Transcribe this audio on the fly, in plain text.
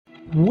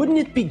Wouldn't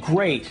it be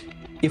great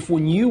if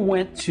when you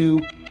went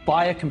to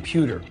buy a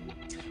computer,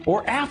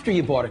 or after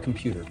you bought a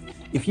computer,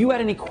 if you had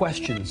any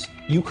questions,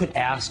 you could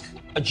ask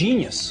a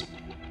genius?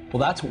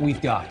 Well, that's what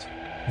we've got.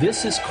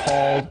 This is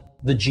called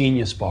the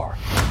Genius Bar.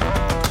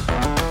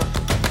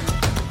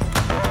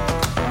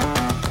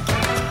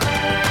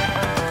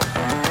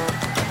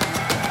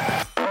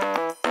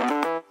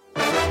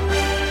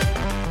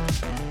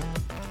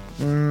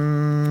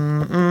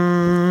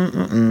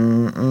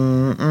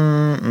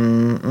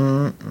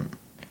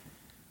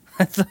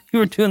 I thought you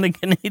were doing the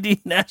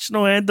Canadian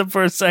national anthem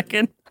for a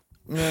second.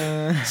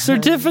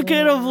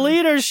 Certificate of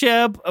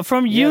Leadership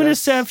from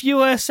UNICEF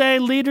USA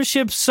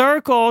Leadership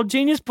Circle,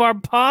 Genius Bar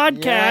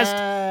Podcast.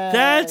 Yes.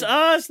 That's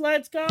us.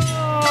 Let's go.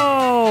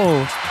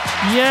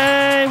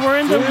 Yay. We're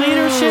in the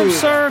Leadership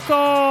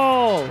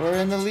Circle. We're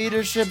in the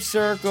Leadership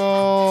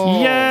Circle.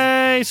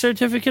 Yay.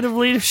 Certificate of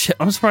Leadership.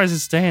 I'm surprised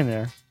it's staying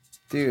there.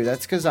 Dude,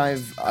 that's because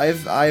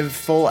I've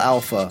full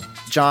alpha.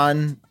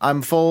 John,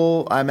 I'm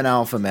an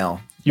alpha male.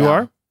 You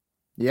are?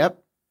 Yep.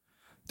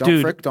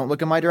 Dude, Don't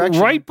look in my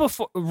direction. Right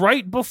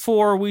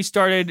before we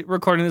started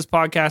recording this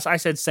podcast, I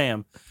said,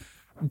 Sam,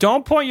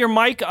 don't point your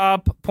mic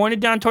up, point it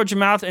down towards your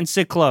mouth, and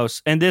sit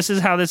close. And this is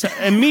how this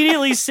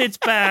immediately sits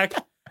back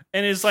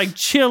and is like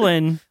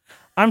chilling.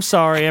 I'm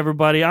sorry,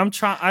 everybody.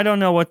 I don't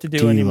know what to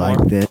do anymore. Do you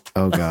like this?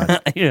 Oh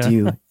God.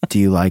 Yeah. Do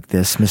you like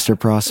this, Mr.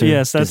 Prosser?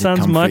 Yes, that Does it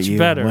sounds comfort much you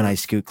better. when I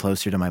scoot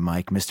closer to my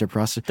mic, Mr.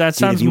 Prosser. That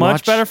sounds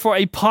much better for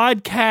a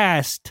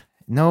podcast.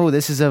 No,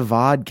 this is a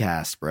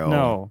vodcast, bro.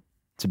 No.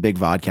 It's a big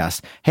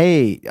vodcast.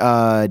 Hey,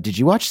 did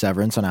you watch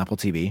Severance on Apple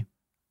TV?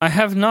 I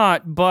have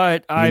not,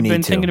 but I've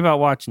been thinking about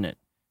watching it.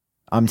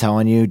 I'm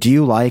telling you. Do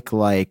you like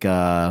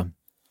where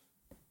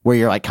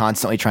you're like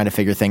constantly trying to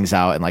figure things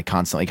out and like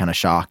constantly kind of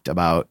shocked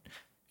about?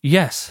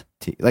 Yes.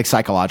 Like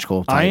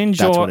psychological type. I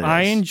That's what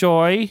it is.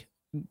 enjoy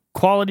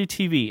quality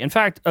TV. In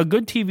fact, a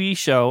good TV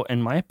show,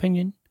 in my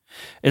opinion,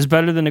 is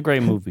better than a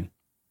great movie.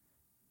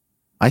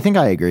 I think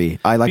I agree.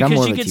 I'm more of a TV show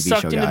guy. Because you get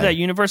sucked into that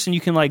universe and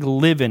you can like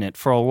live in it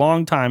for a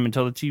long time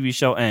until the TV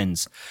show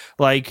ends.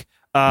 Like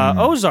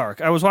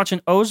Ozark. I was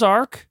watching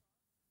Ozark,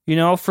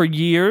 for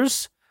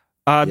years.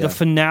 The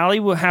finale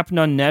happened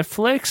on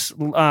Netflix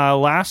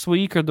last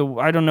week, or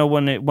I don't know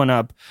when it went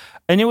up,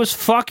 and it was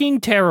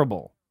fucking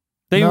terrible.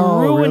 They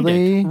ruined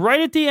it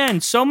right at the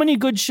end. So many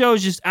good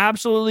shows just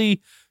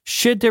absolutely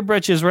shit their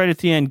britches right at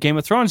the end. Game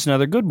of Thrones,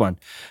 another good one.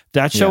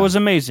 That show was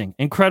amazing.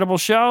 Incredible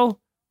show.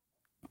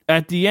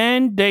 At the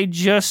end, they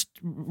just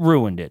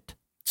ruined it.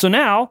 So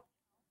now,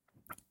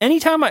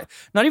 anytime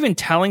not even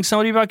telling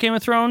somebody about Game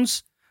of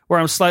Thrones, where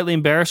I'm slightly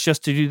embarrassed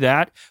just to do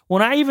that,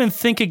 when I even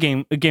think of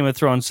Game of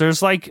Thrones,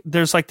 there's like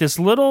this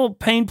little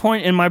pain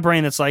point in my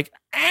brain that's like,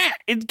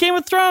 it's Game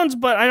of Thrones,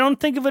 but I don't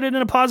think of it in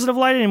a positive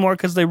light anymore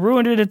because they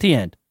ruined it at the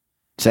end.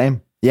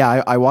 Same.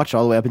 Yeah, I watched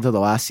all the way up until the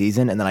last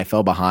season, and then I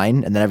fell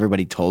behind, and then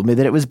everybody told me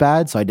that it was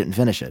bad, so I didn't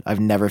finish it. I've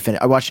never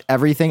finished. I watched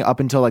everything up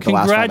until like the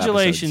last 5 episodes.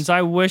 Congratulations!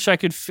 I wish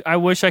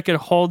I could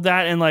hold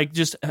that and like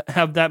just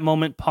have that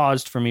moment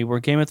paused for me, where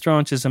Game of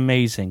Thrones is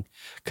amazing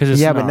because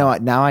it's but no,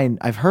 now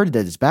I've heard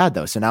that it's bad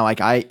though. So now like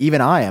I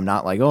am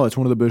not like, oh, it's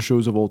one of the best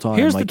shows of all time.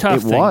 Here's like, the tough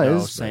it thing,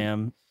 was, though,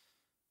 Sam.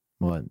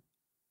 What?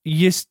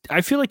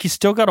 I feel like you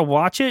still got to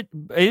watch it.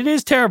 It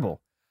is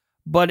terrible.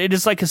 But it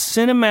is like a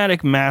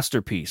cinematic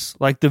masterpiece.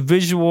 Like the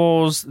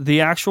visuals,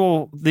 the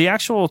actual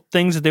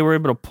things that they were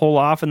able to pull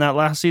off in that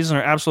last season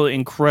are absolutely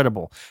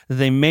incredible.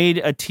 They made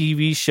a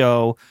TV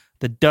show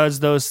that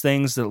does those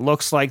things, that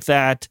looks like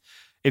that.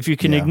 If you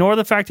can ignore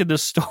the fact that the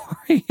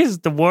story is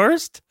the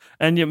worst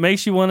and it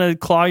makes you want to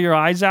claw your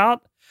eyes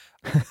out,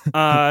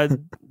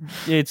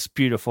 it's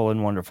beautiful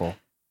and wonderful.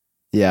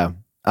 Yeah.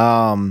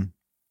 I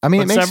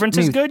mean, but Severance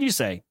is good, you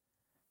say?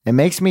 It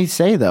makes me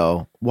say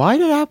though, why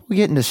did Apple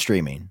get into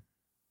streaming?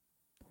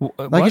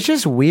 Like, it's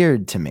just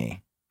weird to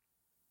me.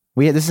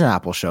 This is an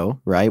Apple show,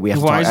 right?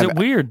 Why is it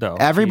weird, though?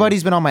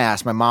 Everybody's been on my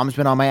ass. My mom's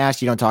been on my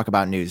ass. You don't talk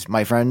about news.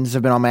 My friends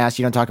have been on my ass.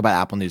 You don't talk about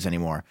Apple News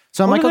anymore.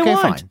 So I'm like, okay,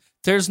 fine.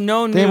 There's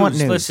no news. They want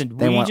news. Listen,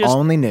 they want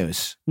only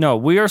news. No,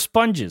 we are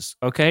sponges,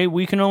 okay?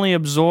 We can only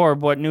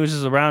absorb what news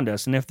is around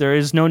us. And if there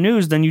is no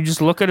news, then you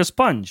just look at a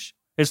sponge.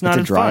 It's not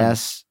as fun.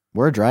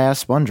 We're a dry ass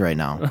sponge right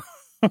now.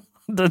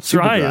 The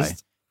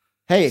driest.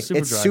 Hey,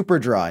 it's super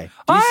dry.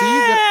 Do you see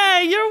that?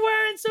 You're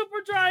wearing super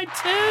dry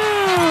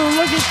too.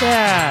 Look at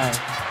that.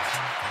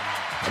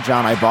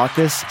 John, I bought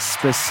this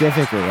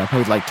specifically. I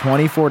paid like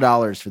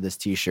 $24 for this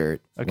t-shirt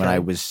when I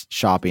was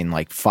shopping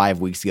like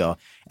 5 weeks ago.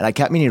 And I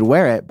kept meaning to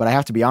wear it, but I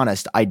have to be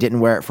honest, I didn't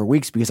wear it for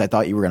weeks because I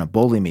thought you were going to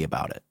bully me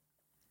about it.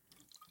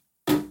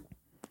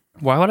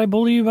 Why would I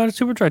bully you about a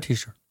super dry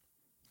t-shirt?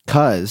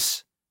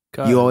 Because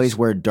you always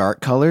wear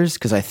dark colors,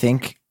 because I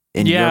think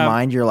in your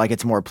mind, you're like,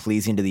 it's more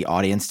pleasing to the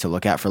audience to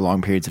look at for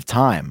long periods of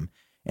time.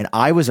 And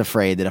I was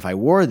afraid that if I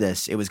wore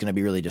this, it was going to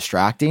be really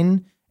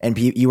distracting. And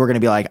you were going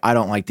to be like, I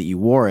don't like that you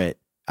wore it.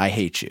 I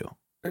hate you.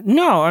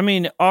 No, I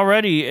mean,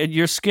 already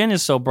your skin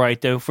is so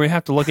bright that if we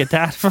have to look at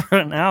that for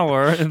an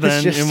hour,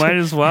 then you might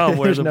as well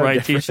wear the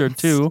bright t-shirt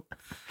too.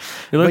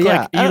 You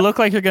look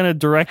like you're going to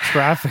direct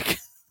traffic.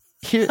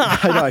 Here,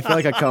 I know. I feel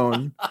like a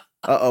cone.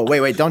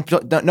 Wait.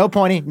 Don't. No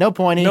pointing. No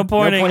pointing. No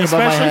pointing.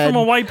 Especially from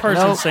a white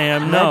person, nope.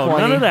 Sam. No,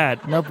 none of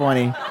that. No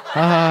pointing.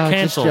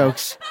 Cancel. Just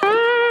jokes.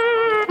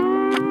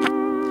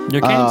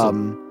 You're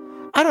canceled.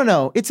 I don't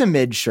know. It's a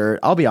mid shirt.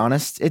 I'll be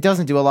honest. It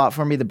doesn't do a lot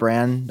for me. The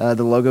brand,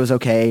 the logo's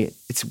okay.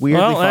 It's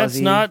weirdly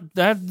fuzzy.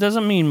 That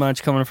doesn't mean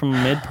much coming from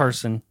a mid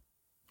person.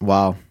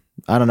 Wow.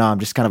 I don't know. I'm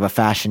just kind of a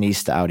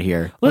fashionista out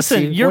here.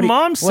 Listen, your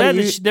mom said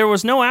that there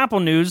was no Apple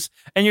News,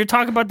 and you're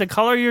talking about the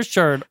color of your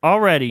shirt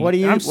already. What do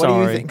you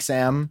think,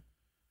 Sam?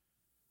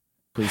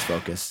 Please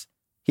focus.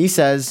 He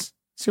says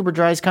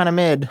Superdry is kind of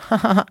mid.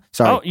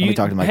 Sorry, let me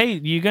talk to Mike. Hey,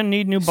 you're gonna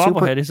need new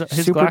bobblehead. His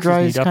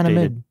Superdry is kind of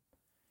mid.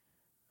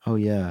 Oh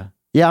yeah,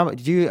 yeah.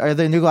 Are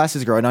the new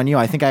glasses growing on you?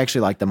 I think I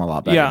actually like them a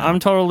lot better. Yeah, now. I'm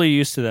totally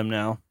used to them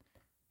now.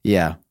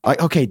 Yeah.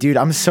 Okay, dude.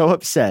 I'm so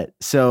upset.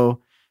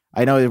 So.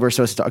 I know we're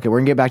supposed to. Okay, we're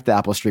gonna get back to the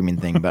Apple streaming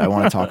thing, but I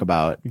want to talk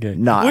about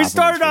not. We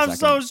started off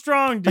so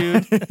strong,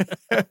 dude.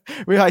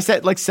 I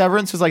said like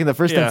Severance was like in the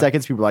first 10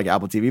 seconds. People were like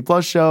Apple TV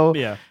Plus show.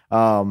 Yeah.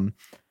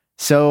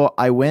 So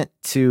I went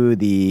to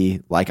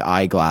the like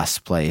eyeglass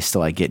place to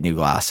like get new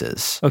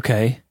glasses.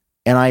 Okay.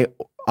 And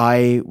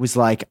I was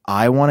like,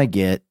 I want to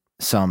get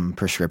some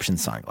prescription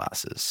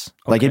sunglasses.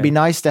 Okay. Like it'd be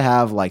nice to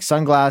have like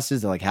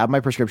sunglasses to like have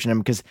my prescription in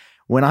because.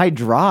 When I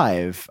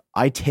drive,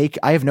 I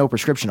have no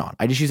prescription on.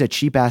 I just use a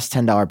cheap ass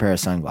 $10 pair of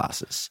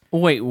sunglasses.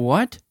 Wait,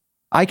 what?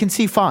 I can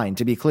see fine,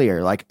 to be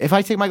clear. Like if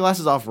I take my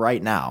glasses off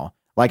right now,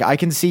 like I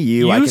can see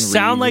you. I can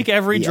sound like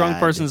every drunk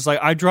person is like,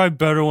 I drive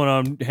better when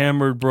I'm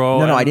hammered,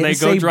 bro. No, I didn't they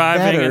say go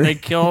driving better. and they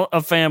kill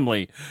a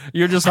family.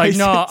 You're just like,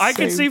 no, I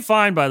can see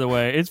fine, by the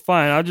way. It's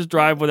fine. I'll just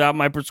drive without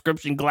my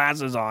prescription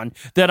glasses on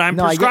that I'm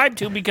prescribed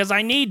to because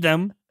I need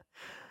them.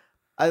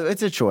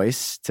 It's a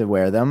choice to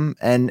wear them.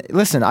 And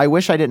listen, I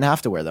wish I didn't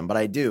have to wear them, but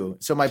I do.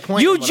 So my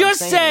point You just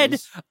said,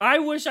 I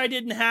wish I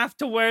didn't have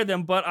to wear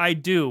them, but I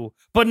do.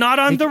 But not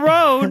on the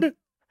road.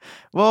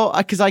 Well,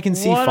 because I can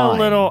see fine. What a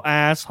little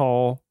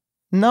asshole.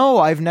 No,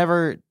 I've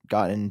never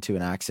gotten into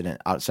an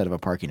accident outside of a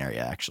parking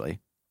area, actually.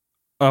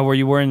 Were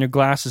you wearing your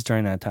glasses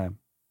during that time?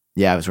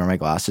 Yeah, I was wearing my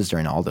glasses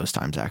during all those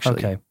times,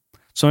 actually. Okay.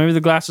 So maybe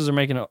the glasses are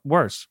making it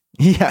worse.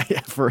 Yeah,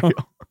 for real.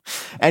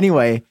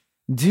 Anyway...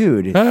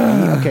 Dude,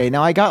 okay,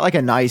 now I got like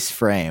a nice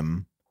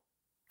frame,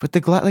 but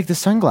the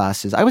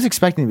sunglasses, I was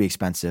expecting to be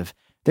expensive.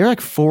 They're like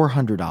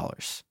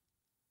 $400.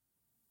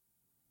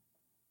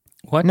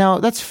 What? Now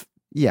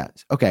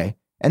okay.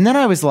 And then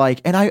I was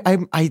like, and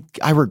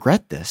I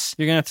regret this.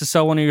 You're gonna have to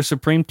sell one of your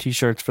Supreme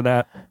t-shirts for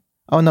that.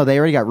 Oh no, they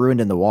already got ruined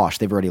in the wash.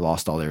 They've already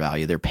lost all their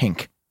value. They're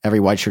pink. Every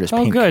white shirt is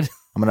pink. Oh, good.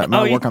 I'm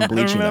gonna work on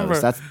bleaching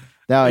those. That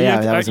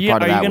was a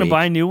part of that. Are you gonna week.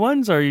 buy new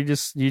ones, or are you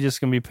just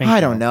gonna be pink?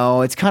 I don't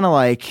know. It's kind of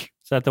like.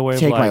 Is that the way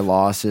take of life? My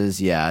losses?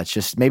 Yeah, it's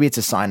just maybe it's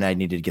a sign that I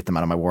needed to get them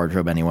out of my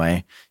wardrobe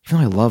anyway. Even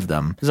though I love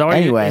them. Is that why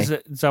is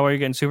that why you're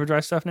getting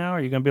Superdry stuff now?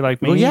 Are you gonna be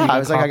like me? Well, yeah, I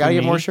was like, I gotta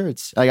get more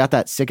shirts. I got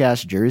that sick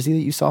ass jersey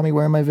that you saw me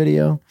wear in my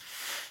video.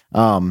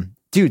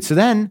 Dude, so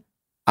then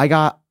I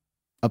got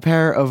a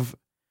pair of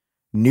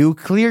new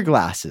clear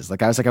glasses.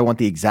 Like I was like, I want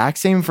the exact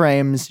same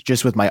frames,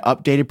 just with my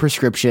updated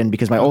prescription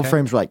because my old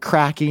frames were like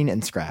cracking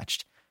and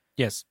scratched.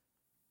 Yes.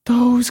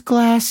 Those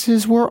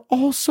glasses were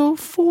also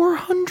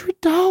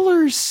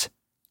 $400.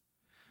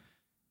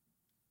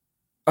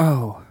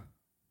 Oh.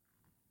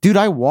 Dude,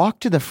 I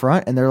walked to the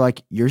front and they're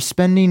like, you're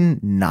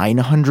spending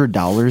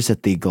 $900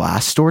 at the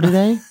glass store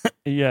today?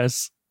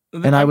 Yes.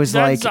 And I was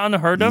that's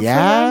unheard of.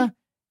 Yeah.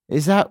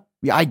 Is that,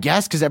 yeah, I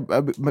guess, because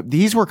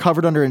these were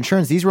covered under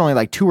insurance. These were only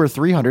like $200 or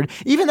 $300.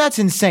 Even that's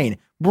insane.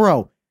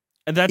 Bro.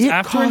 And that's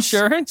after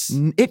insurance?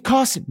 It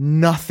costs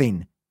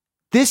nothing.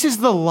 This is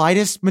the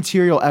lightest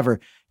material ever.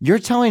 You're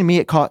telling me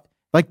it cost,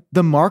 like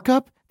the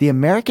markup, the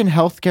American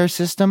healthcare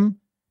system,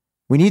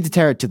 we need to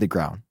tear it to the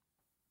ground.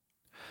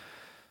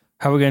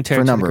 How are we going to tear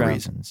it to the ground? For a number of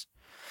reasons.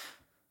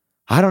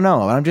 I don't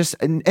know. I'm just,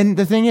 and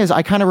the thing is,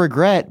 I kind of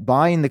regret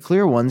buying the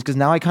clear ones because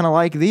now I kind of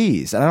like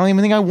these. And I don't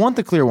even think I want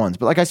the clear ones,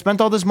 but like I spent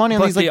all this money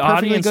on these like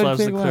perfectly good loves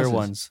clear the clear glasses.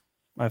 ones.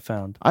 I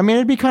found. I mean,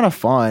 it'd be kind of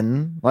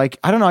fun. Like,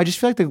 I don't know. I just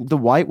feel like the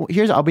white,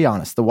 I'll be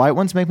honest. The white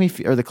ones make me,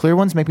 or the clear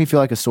ones make me feel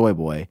like a soy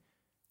boy.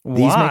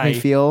 These make me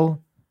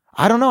feel,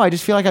 I don't know. I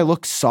just feel like I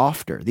look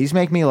softer. These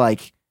make me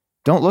like,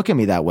 don't look at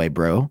me that way,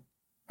 bro.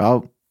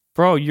 Oh,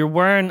 bro, you're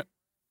wearing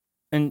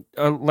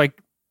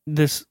like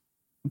this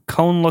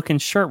cone-looking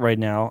shirt right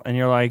now, and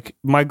you're like,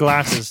 my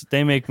glasses,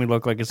 they make me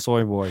look like a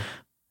soy boy.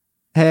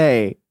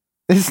 Hey,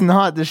 it's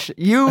not the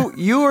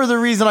you are the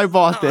reason I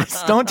bought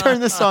this. Don't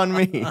turn this on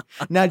me.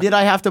 Now, did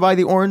I have to buy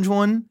the orange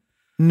one?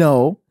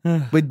 No,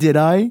 but did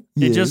I?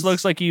 Yes. It just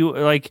looks like you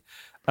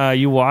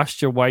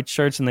washed your white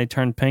shirts and they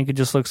turned pink. It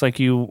just looks like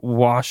you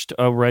washed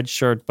a red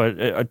shirt,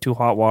 but too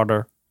hot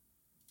water.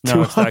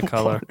 No, it's that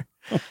color.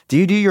 Do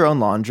you do your own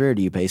laundry or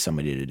do you pay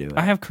somebody to do it?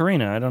 I have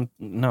Karina. I don't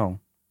know.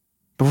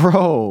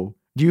 Bro,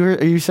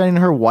 are you sending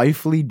her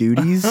wifely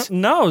duties?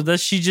 No,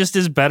 she just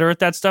is better at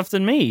that stuff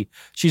than me.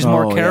 She's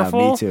more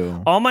careful. Yeah, me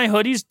too. All my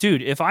hoodies,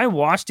 dude, if I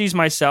wash these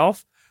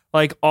myself,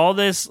 like all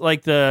this,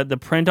 like the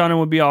print on it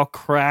would be all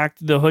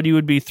cracked. The hoodie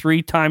would be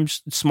 3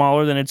 times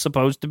smaller than it's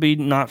supposed to be,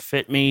 not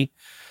fit me.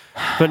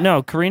 But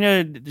no,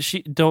 Karina,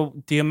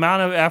 the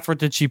amount of effort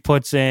that she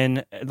puts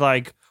in,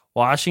 like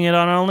washing it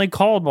on only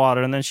cold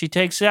water, and then she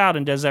takes it out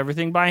and does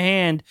everything by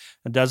hand.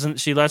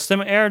 She lets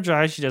them air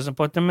dry. She doesn't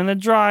put them in the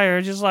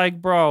dryer. Just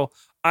like, bro,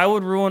 I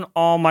would ruin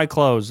all my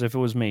clothes if it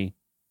was me.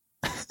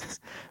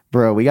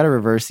 Bro, we got to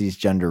reverse these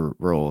gender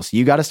roles.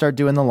 You got to start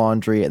doing the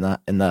laundry and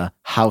the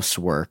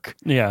housework.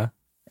 Yeah.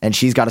 And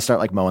she's got to start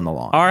like mowing the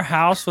lawn. Our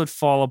house would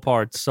fall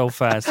apart so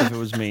fast if it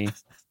was me.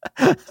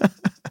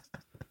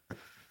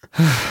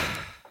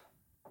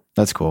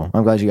 That's cool.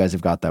 I'm glad you guys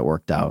have got that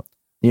worked out.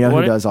 You know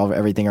who does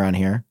everything around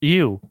here?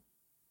 You.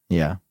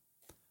 Yeah.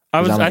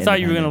 I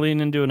thought you were going to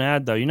lean into an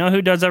ad though. You know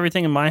who does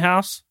everything in my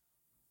house?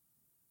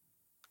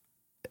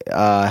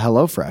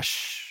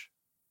 HelloFresh.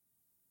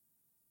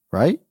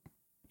 Right?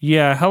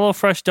 Yeah,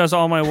 HelloFresh does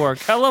all my work.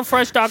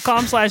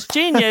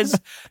 HelloFresh.com/genius.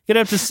 Get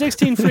up to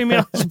 16 free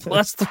meals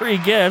plus 3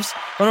 gifts.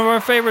 One of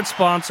our favorite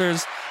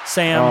sponsors,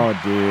 Sam. Oh,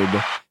 dude.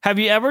 Have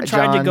you ever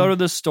tried to go to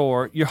the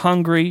store? You're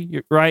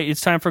hungry, right?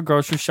 It's time for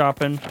grocery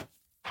shopping.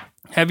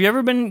 Have you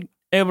ever been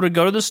able to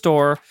go to the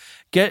store,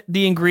 get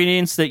the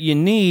ingredients that you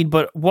need,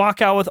 but walk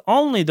out with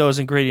only those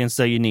ingredients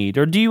that you need?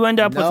 Or do you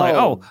end up with like,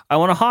 oh, I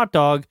want a hot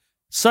dog.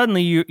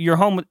 Suddenly, you're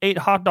home with 8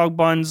 hot dog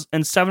buns,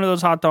 and 7 of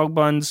those hot dog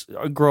buns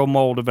grow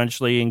mold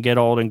eventually and get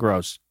old and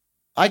gross.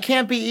 I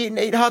can't be eating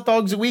 8 hot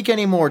dogs a week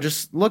anymore.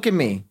 Just look at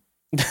me.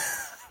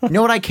 You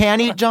know what I can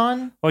eat,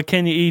 John? What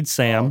can you eat,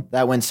 Sam? Oh,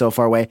 that went so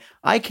far away.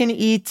 I can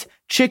eat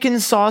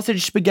chicken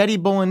sausage spaghetti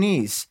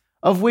bolognese,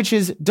 of which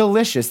is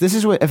delicious. This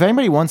is what, if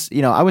anybody wants,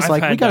 I was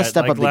like, we got to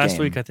step up the game. Last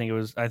week, I think I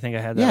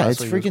had that. Yeah,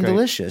 it's freaking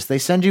delicious. They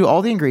send you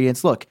all the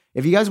ingredients. Look,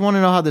 if you guys want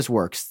to know how this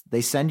works,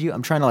 they send you,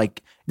 I'm trying to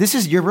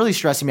you're really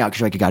stressing me out because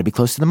you're like, you got to be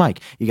close to the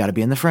mic. You got to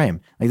be in the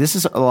frame. Like, this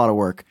is a lot of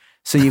work.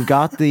 So you've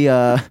got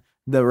the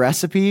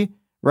recipe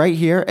right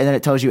here, and then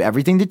it tells you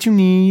everything that you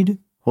need.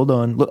 Hold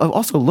on.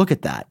 Look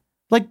at that.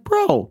 Like,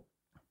 bro,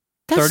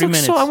 that 30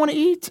 minutes. So I want to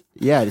eat.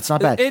 Yeah, it's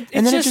not bad.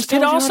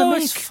 It also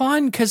is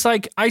fun because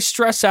like I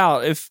stress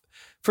out if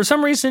for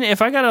some reason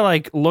if I gotta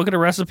like look at a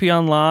recipe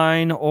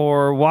online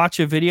or watch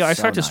a video, I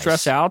start to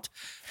stress out.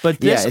 But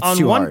this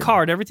on one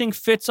card, everything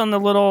fits on the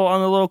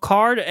little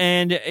card,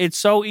 and it's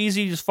so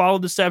easy. Just follow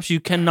the steps. You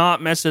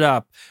cannot mess it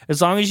up.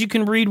 As long as you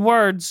can read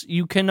words,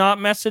 you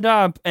cannot mess it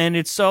up, and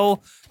it's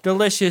so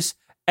delicious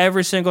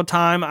every single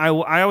time.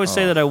 I always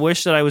say that I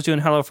wish that I was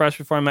doing HelloFresh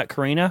before I met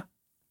Karina.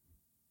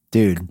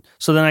 Dude.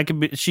 So then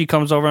she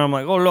comes over and I'm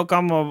like, oh look,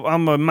 I'm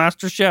a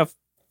master chef.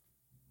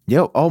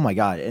 Yo, oh my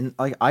God. And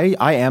like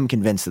I am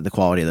convinced that the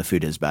quality of the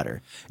food is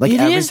better. Like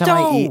every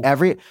time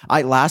I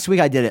eat last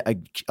week I did a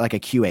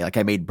QA. Like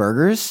I made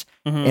burgers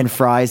and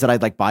fries that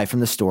I'd like buy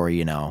from the store,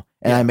 and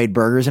I made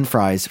burgers and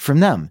fries from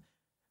them.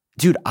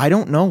 Dude, I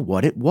don't know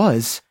what it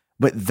was,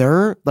 but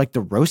they're like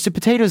the roasted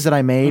potatoes that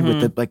I made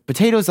with the like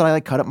potatoes that I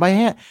like cut up by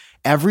hand.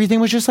 Everything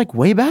was just like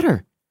way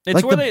better. It's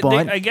like where the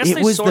bun, I guess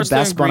it was the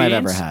best bun I've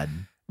ever had.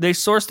 They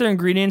source their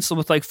ingredients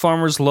with like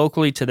farmers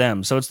locally to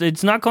them. So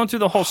it's not going through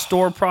the whole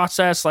store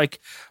process like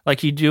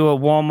you do at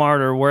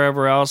Walmart or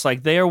wherever else.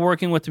 Like they are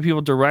working with the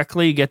people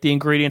directly, get the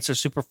ingredients. They're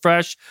super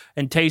fresh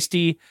and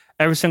tasty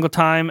every single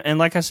time. And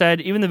like I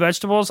said, even the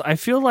vegetables, I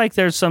feel like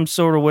there's some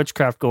sort of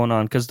witchcraft going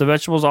on because the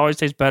vegetables always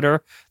taste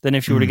better than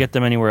if you were to get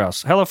them anywhere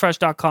else.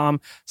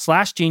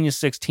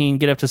 HelloFresh.com/genius16.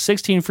 Get up to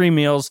 16 free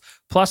meals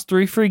plus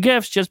 3 free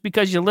gifts just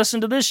because you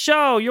listen to this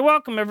show. You're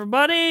welcome,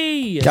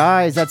 everybody.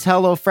 Guys, that's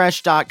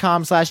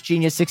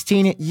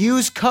HelloFresh.com/genius16.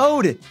 Use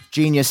code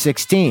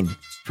genius16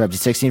 for up to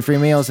 16 free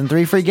meals and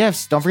 3 free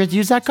gifts. Don't forget to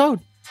use that code.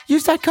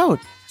 Use that code.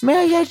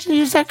 May I actually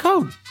use that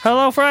code?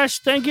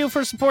 HelloFresh, thank you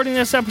for supporting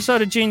this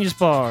episode of Genius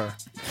Bar.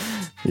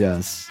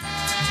 Yes.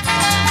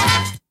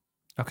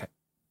 Okay.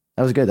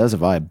 That was good. That was a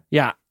vibe.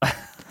 Yeah.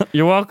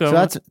 You're welcome.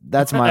 So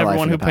that's my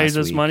everyone life who pays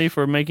us money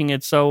for making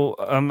it so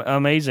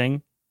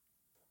amazing.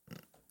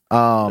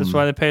 That's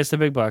why they pay us the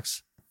big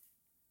bucks.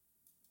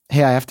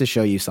 Hey, I have to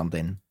show you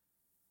something.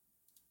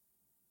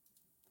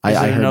 I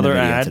heard another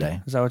ad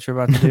today. Is that what you're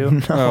about to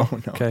do? No,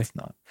 okay. It's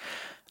not.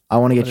 I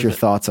want to get your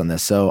thoughts on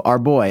this. So our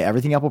boy,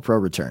 Everything Apple Pro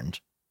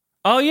returned.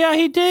 Oh yeah,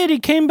 he did. He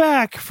came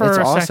back for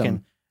a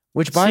second.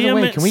 Which, by the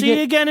way, can we see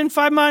you again in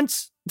 5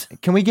 months?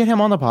 Can we get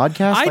him on the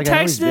podcast? I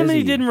texted him and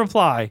he didn't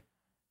reply.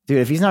 Dude,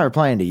 if he's not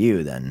replying to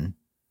you, then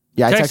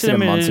I texted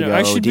him months ago.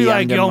 I should be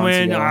like, yo,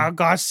 man, I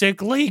got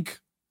sick leak.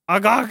 I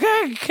got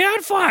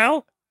CAD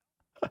file.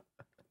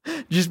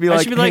 Just be like,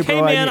 I should be like,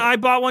 hey, man, I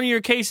bought one of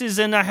your cases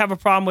and I have a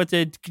problem with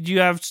it. Could you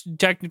have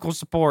technical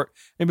support?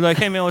 And be like,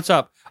 hey, man, what's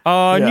up?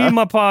 I need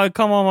my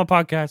come on my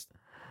podcast.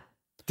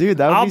 Dude,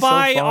 that would I'll be so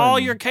buy fun. all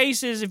your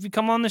cases if you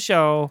come on the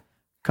show.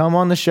 Come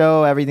on the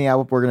show, Everything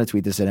Apple. We're going to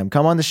tweet this at him.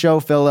 Come on the show,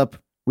 Philip.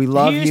 We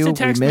love you. He used to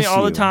text me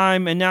all the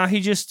time, and now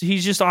he's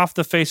just off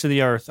the face of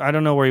the earth. I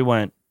don't know where he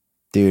went.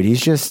 Dude,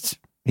 he's just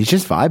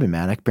vibing,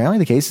 man. Apparently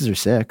the cases are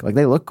sick. Like,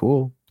 they look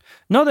cool.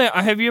 No,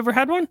 have you ever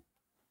had one?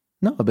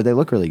 No, but they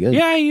look really good.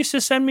 Yeah, he used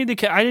to send me I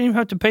didn't even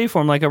have to pay for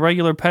them like a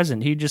regular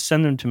peasant. He'd just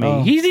send them to me.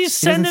 Oh. He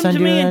send them to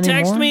me and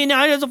text anymore? me, and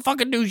now he doesn't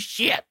fucking do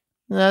shit.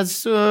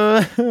 That's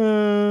Philip,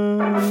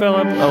 that's wrong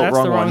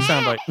the wrong one.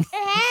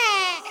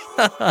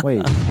 soundbite.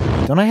 Wait,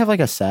 don't I have like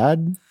a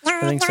sad?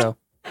 I think so.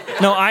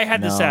 No, I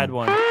had the No. sad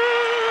one.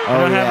 I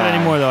don't have it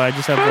anymore though. I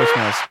just have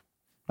voicemails.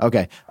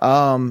 Okay.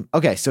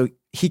 Okay. So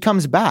he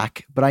comes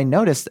back, but I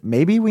noticed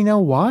maybe we know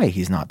why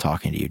he's not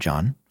talking to you,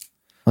 John.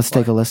 Let's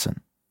take a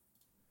listen.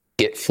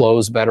 It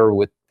flows better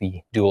with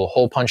the dual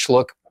hole punch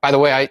look. By the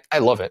way, I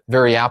love it.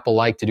 Very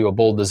Apple-like to do a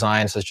bold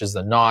design such as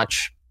the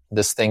notch.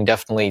 This thing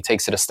definitely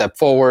takes it a step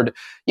forward.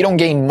 You don't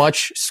gain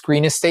much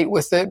screen estate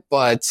with it,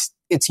 but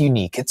it's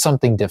unique. It's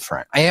something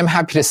different. I am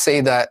happy to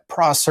say that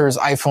Prosser's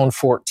iPhone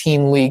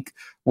 14 leak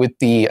with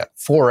the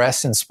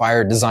 4S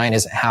inspired design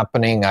isn't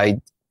happening.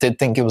 I did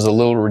think it was a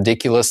little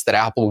ridiculous that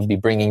Apple would be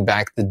bringing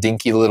back the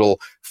dinky little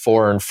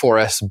 4 and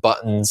 4S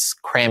buttons,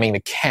 cramming the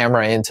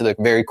camera into the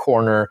very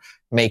corner,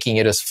 making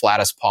it as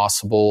flat as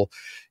possible.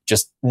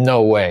 Just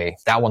no way.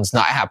 That one's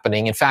not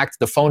happening. In fact,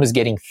 the phone is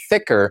getting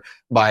thicker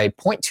by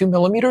 0.2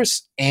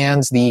 millimeters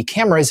and the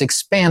camera is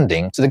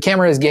expanding. So the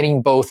camera is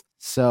getting both.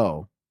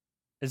 So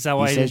is that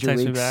why he didn't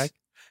text me back?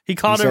 He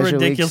called he it says your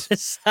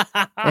ridiculous.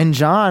 And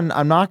John,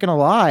 I'm not going to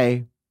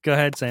lie. Go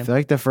ahead, I Sam. feel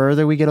like the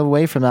further we get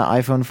away from that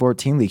iPhone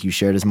 14 leak you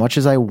shared, as much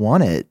as I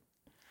want it,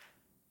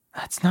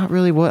 that's not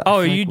really what. Oh,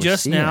 are you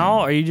just now?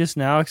 Are you just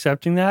now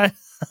accepting that?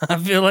 I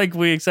feel like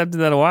we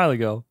accepted that a while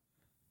ago.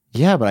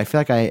 Yeah, but I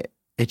feel like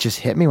it just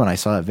hit me when I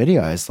saw that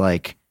video. I was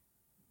like,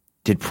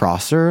 did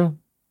Prosser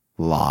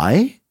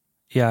lie?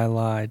 Yeah, I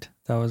lied.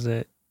 That was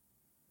it.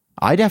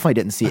 I definitely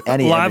didn't see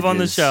any live images. on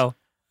the show.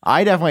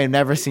 I definitely have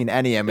never seen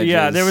any images.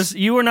 Yeah,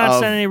 you were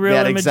not sending any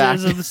real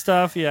images of the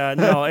stuff. Yeah,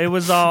 no, it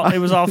was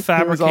all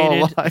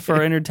fabricated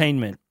for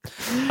entertainment.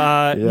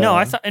 No,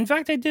 I thought. In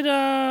fact, I did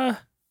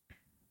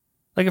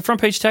like a Front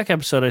Page Tech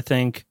episode. I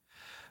think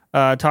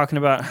talking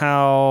about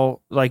how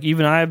like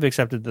even I've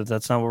accepted that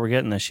that's not what we're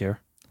getting this year.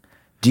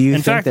 Do you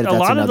in think fact, that a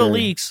lot of the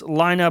leaks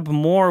line up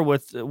more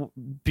with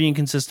being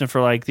consistent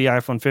for like the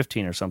iPhone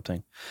 15 or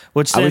something?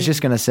 Which then, I was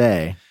just gonna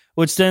say.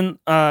 Which then,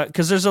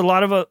 because there's a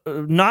lot of,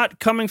 not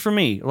coming from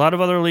me, a lot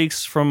of other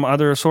leaks from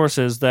other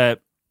sources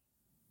that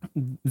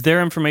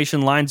their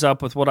information lines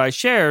up with what I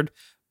shared,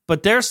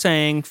 but they're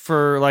saying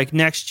for like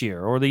next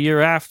year or the year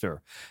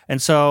after.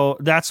 And so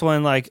that's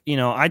when like,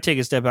 I take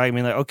a step back and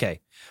be like, okay,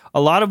 a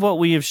lot of what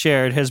we have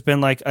shared has been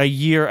like a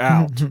year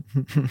out.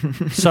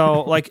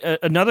 So like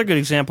another good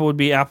example would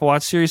be Apple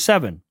Watch Series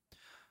 7.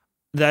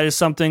 That is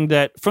something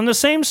that from the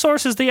same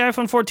source as the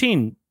iPhone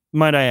 14,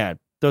 might I add,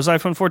 those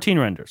iPhone 14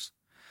 renders.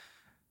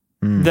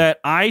 That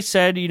I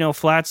said,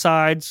 flat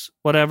sides,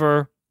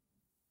 whatever.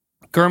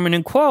 Gurman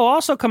and Kuo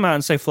also come out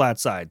and say flat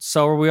sides.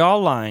 So are we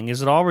all lying?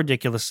 Is it all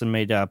ridiculous and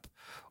made up?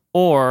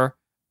 Or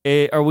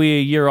are we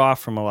a year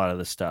off from a lot of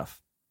this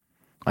stuff?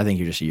 I think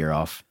you're just a year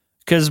off.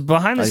 Because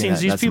behind the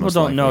scenes, these people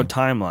don't know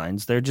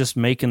timelines. They're just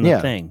making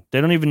the thing. They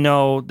don't even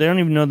know. They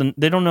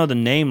don't know the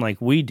name like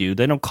we do.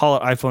 They don't call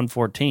it iPhone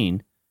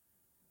 14.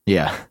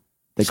 Yeah,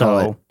 they call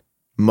it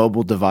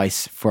mobile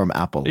device from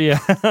Apple. Yeah,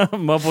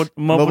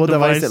 mobile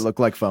device that look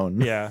like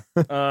phone. Yeah,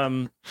 but I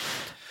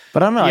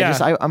don't know.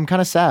 Yeah. I'm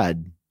kind of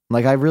sad.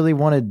 Like I really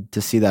wanted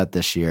to see that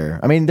this year.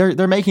 I mean,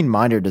 they're making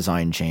minor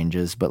design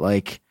changes, but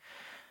like,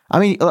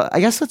 I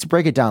guess let's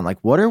break it down. Like,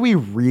 what are we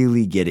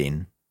really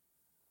getting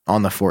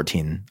on the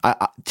 14?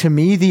 To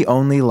me, the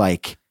only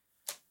like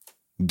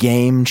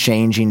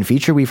game-changing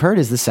feature we've heard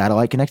is the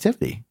satellite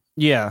connectivity.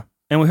 Yeah.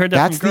 And we heard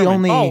that That's from Gurman. The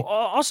only. Oh,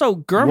 also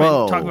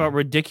Gurman talking about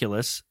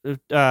ridiculous.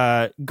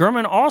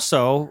 Gurman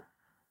also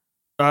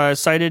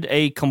cited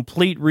a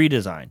complete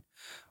redesign.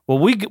 Well,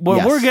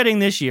 we're getting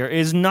this year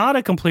is not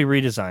a complete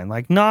redesign.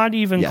 Like not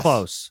even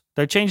close.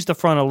 They changed the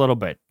front a little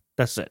bit.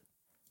 That's it.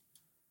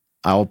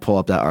 I'll pull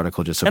up that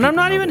article just so. And I'm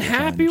not even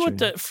happy with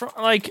the front.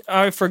 Like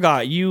I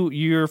forgot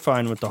you're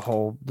fine with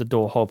the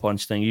dual hole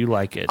punch thing. You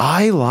like it.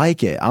 I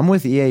like it. I'm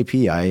with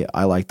EAP.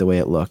 I like the way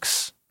it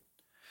looks.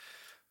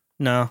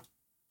 No.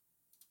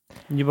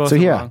 You both so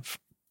wrong.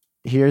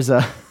 Here's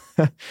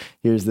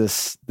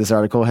this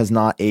article has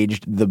not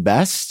aged the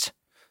best.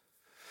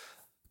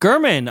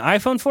 Gurman,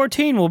 iPhone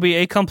 14 will be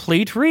a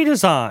complete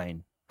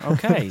redesign.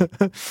 Okay.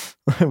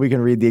 We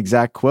can read the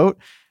exact quote.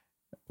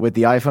 With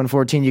the iPhone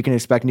 14, you can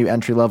expect new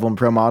entry-level and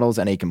pro models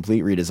and a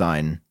complete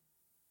redesign.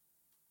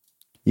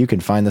 You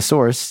can find the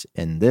source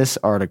in this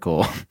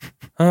article.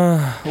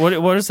 What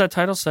does that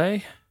title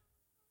say?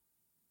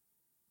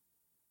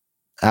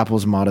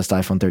 Apple's modest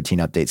iPhone 13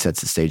 update sets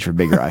the stage for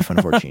bigger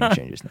iPhone 14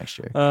 changes next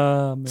year.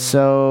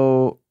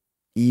 So,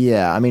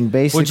 yeah, I mean,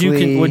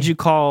 basically... Would you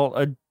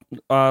call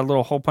a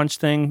little hole punch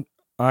thing,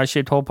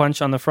 eye-shaped hole punch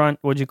on the front,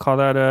 would you call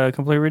that a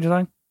complete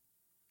redesign?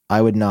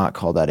 I would not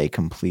call that a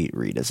complete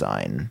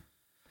redesign.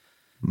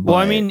 Well,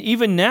 I mean,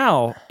 even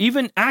now,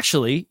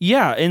 actually,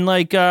 yeah, in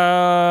like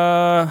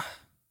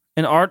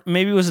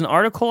maybe it was an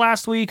article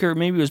last week, or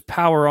maybe it was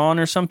Power On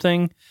or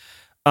something.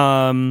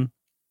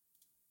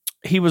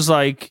 He was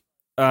like,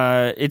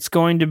 it's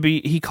going to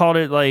be, he called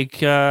it like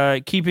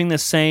keeping the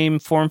same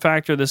form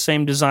factor, the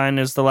same design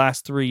as the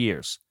last 3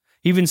 years.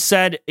 He even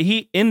said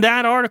in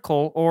that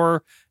article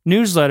or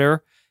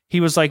newsletter, he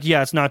was like,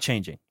 yeah, it's not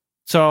changing.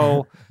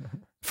 So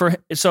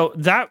so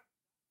that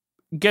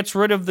gets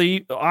rid of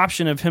the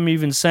option of him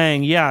even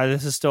saying, yeah,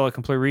 this is still a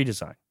complete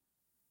redesign.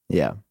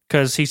 Yeah.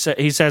 Because he says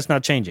it's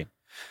not changing.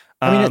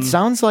 I mean, it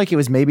sounds like it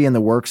was maybe in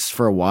the works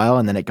for a while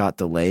and then it got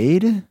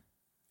delayed.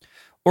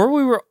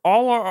 Or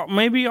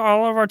maybe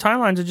all of our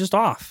timelines are just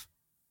off.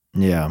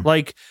 Yeah.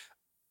 Like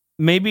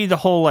maybe the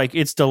whole like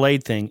it's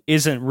delayed thing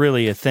isn't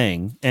really a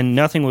thing and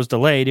nothing was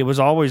delayed. It was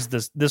always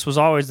this was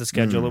always the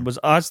schedule. It was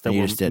us that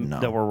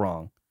were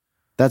wrong.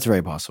 That's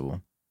very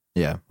possible.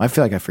 Yeah. I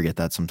feel like I forget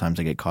that sometimes.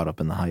 I get caught up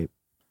in the hype.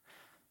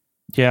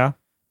 Yeah.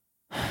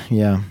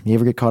 Yeah. You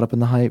ever get caught up in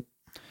the hype?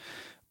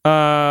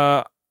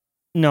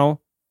 No.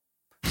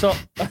 So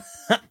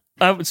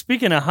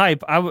speaking of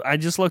hype, I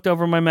just looked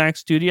over my Mac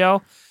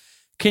Studio.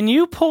 Can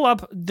you pull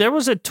up? There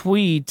was a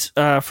tweet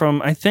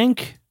from, I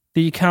think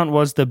the account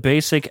was the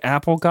Basic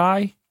Apple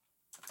Guy.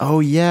 Oh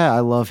yeah, I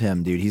love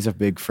him, dude. He's a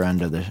big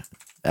friend of the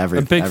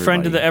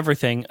friend of the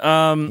everything.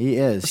 He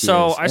is.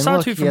 I saw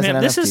a tweet from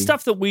him. This is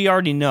stuff that we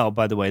already know,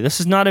 by the way. This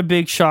is not a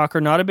big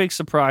shocker, not a big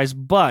surprise,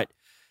 but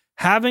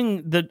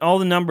having all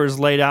the numbers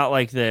laid out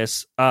like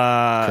this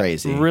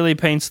crazy really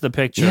paints the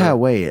picture. Yeah,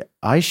 wait.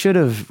 I should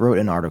have wrote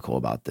an article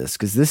about this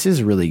because this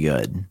is really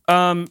good.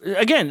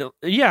 Again,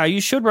 yeah, you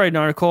should write an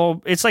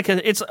article. It's like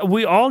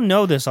we all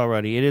know this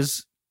already. It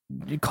is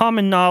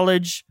common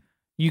knowledge.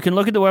 You can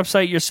look at the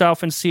website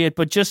yourself and see it,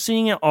 but just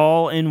seeing it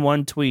all in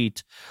one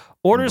tweet.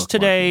 Orders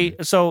today.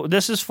 So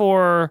this is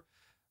for.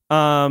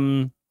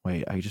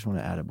 Wait, I just want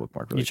to add a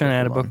bookmark. Really, you trying to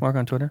add a bookmark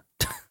on Twitter?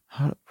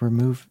 How to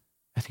remove?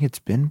 I think it's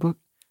been book.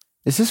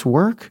 Does this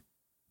work?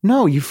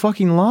 No, you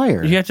fucking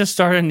liar. You have to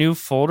start a new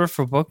folder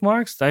for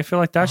bookmarks? I feel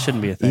like that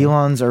shouldn't be a thing.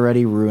 Elon's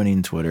already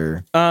ruining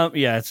Twitter.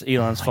 Yeah, it's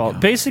Elon's fault.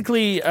 God.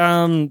 Basically,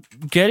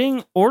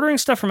 ordering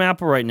stuff from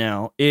Apple right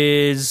now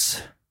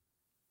is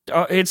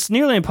it's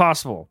nearly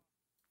impossible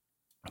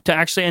to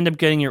actually end up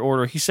getting your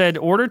order. He said,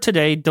 order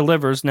today,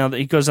 delivers, now that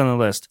he goes on the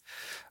list.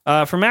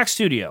 For Mac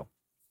Studio,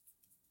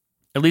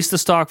 at least the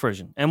stock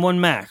version, M1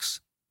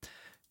 Max,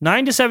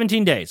 9 to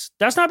 17 days.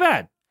 That's not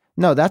bad.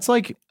 No, that's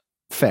like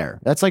fair.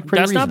 That's like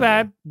pretty reasonable. Not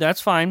bad.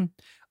 That's fine.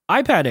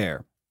 iPad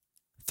Air,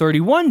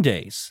 31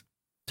 days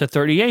to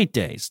 38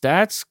 days.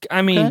 That's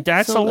a lot.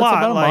 That's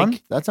about a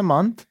month. That's a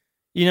month.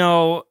 You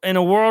know, in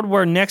a world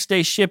where next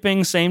day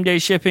shipping, same day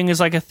shipping is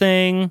like a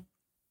thing,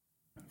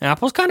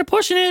 Apple's kind of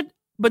pushing it.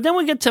 But then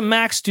we get to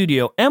Mac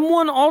Studio,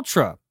 M1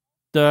 Ultra,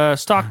 the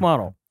stock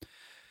model,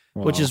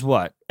 which is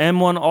what?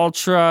 M1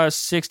 Ultra,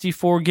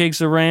 64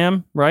 gigs of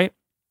RAM, right?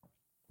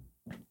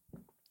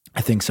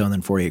 I think so. And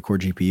then 48 core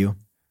GPU.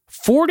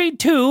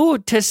 42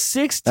 to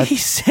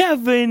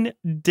 67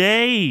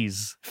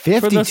 days.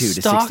 52 to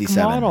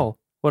 67. Model.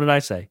 What did I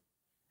say?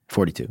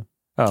 42.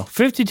 Oh,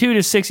 52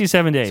 to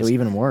 67 days. So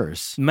even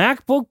worse.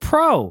 MacBook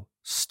Pro,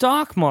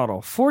 stock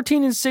model,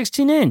 14 and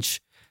 16 inch,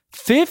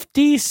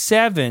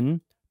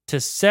 57 to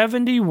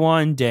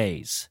 71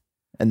 days.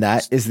 And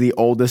that is the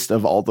oldest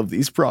of all of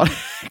these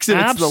products.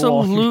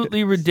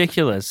 Absolutely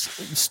ridiculous.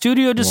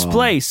 Studio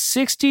Display,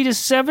 60 to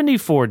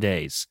 74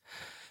 days.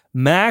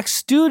 Mac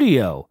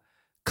Studio,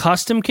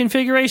 custom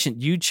configuration.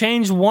 You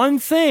change one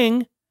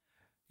thing,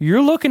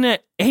 you're looking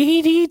at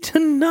 80 to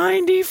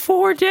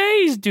 94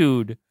 days,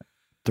 dude.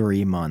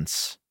 3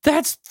 months.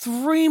 That's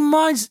 3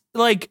 months.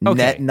 Like, okay.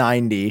 Net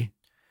 90.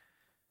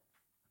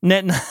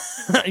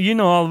 You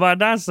know all about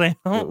that, Sam.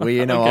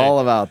 We know all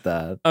about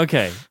that.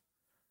 Okay.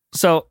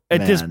 So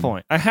at this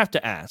point, I have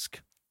to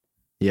ask.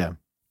 Yeah.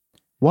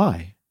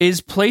 Why? Is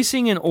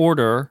placing an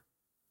order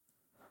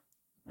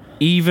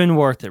even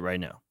worth it right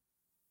now?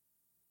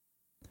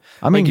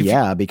 I mean,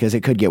 because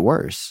it could get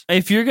worse.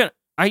 If you're going to,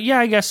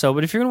 I guess so.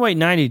 But if you're going to wait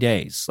 90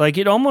 days, like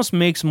it almost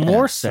makes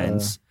more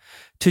sense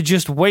to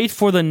just wait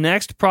for the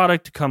next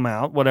product to come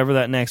out, whatever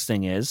that next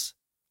thing is,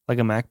 like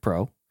a Mac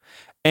Pro,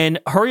 and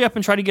hurry up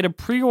and try to get a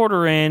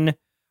pre-order in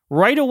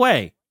right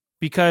away.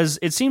 Because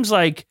it seems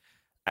like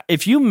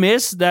if you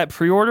miss that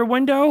pre-order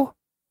window,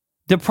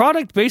 the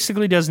product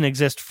basically doesn't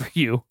exist for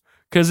you.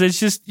 Because it's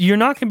just, you're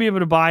not going to be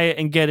able to buy it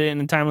and get it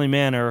in a timely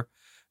manner.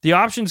 The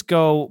options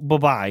go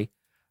bye-bye.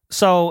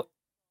 So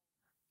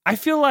I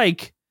feel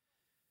like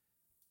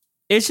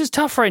it's just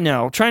tough right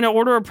now trying to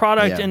order a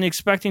product and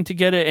expecting to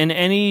get it in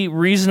any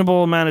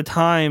reasonable amount of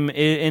time.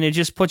 And it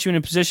just puts you in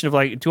a position of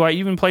like, do I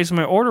even place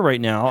my order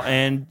right now?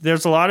 And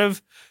there's a lot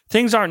of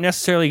things aren't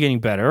necessarily getting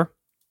better.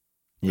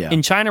 Yeah.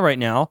 In China right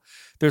now,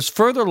 there's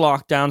further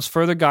lockdowns,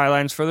 further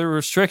guidelines, further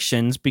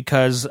restrictions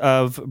because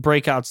of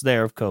breakouts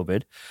there of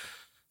COVID.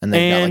 And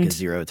they've got like a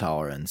zero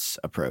tolerance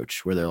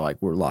approach where they're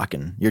like, we're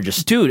locking. You're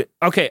just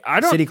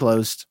city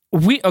closed.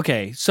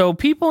 So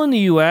people in the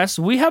US,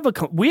 we have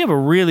a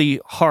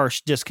really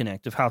harsh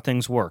disconnect of how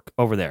things work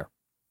over there.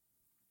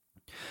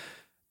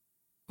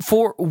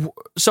 For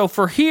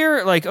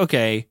here, like,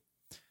 okay,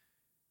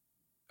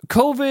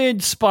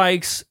 COVID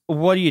spikes.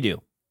 What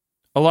do?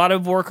 A lot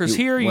of workers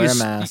here wear a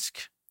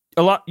mask.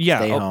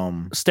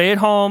 Stay at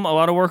home. A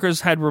lot of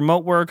workers had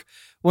remote work.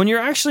 When you're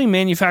actually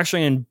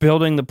manufacturing and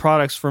building the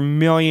products for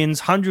millions,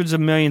 hundreds of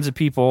millions of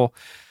people,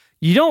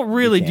 you don't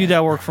really do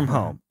that work from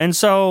home. And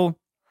so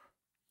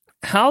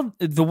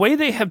the way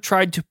they have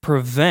tried to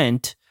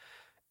prevent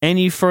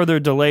any further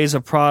delays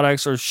of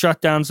products or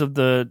shutdowns of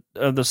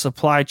the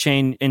supply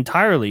chain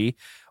entirely,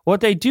 what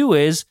they do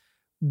is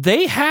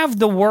they have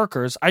the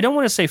workers. I don't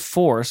want to say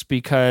force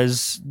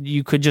because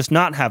you could just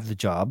not have the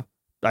job,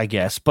 I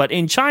guess. But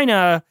in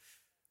China,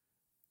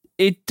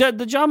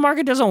 the job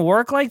market doesn't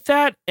work like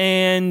that.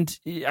 And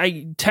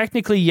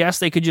technically, yes,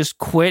 they could just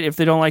quit if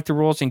they don't like the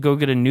rules and go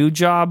get a new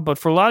job. But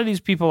for a lot of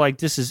these people, like,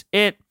 this is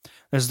it.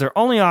 This is their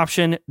only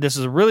option. This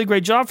is a really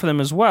great job for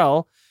them as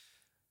well,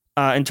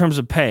 in terms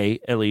of pay,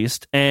 at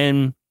least.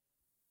 And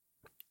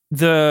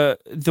the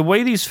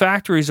way these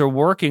factories are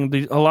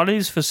working, a lot of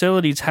these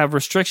facilities have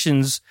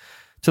restrictions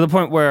to the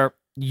point where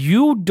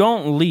you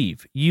don't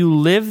leave. You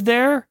live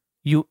there,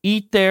 you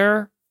eat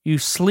there, you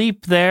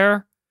sleep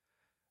there,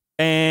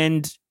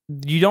 and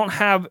you don't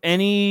have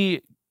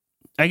any,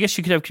 I guess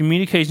you could have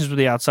communications with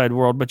the outside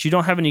world, but you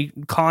don't have any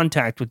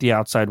contact with the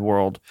outside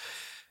world.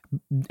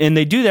 And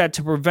they do that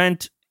to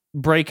prevent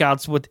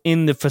breakouts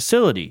within the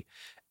facility.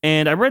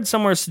 And I read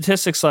somewhere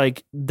statistics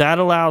like that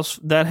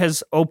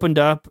has opened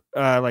up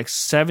like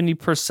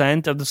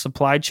 70% of the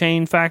supply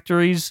chain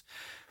factories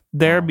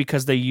there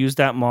because they use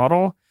that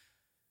model.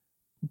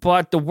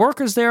 But the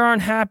workers there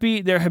aren't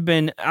happy. There have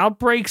been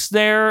outbreaks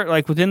there,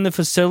 like within the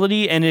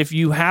facility. And if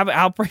you have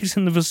outbreaks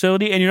in the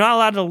facility and you're not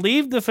allowed to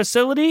leave the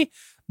facility,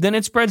 then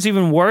it spreads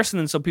even worse. And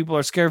then so people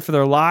are scared for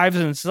their lives.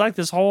 And it's like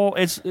this whole,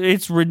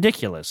 it's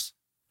ridiculous.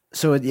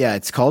 So,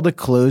 it's called a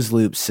closed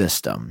loop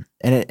system.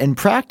 And in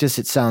practice,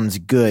 it sounds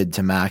good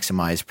to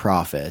maximize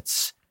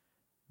profits,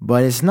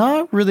 but it's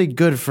not really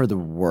good for the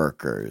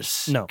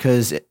workers. No.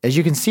 Because as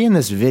you can see in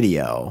this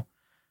video,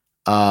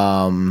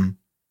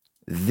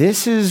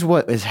 this is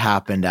what has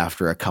happened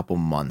after a couple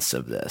months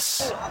of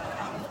this.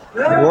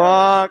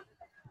 What?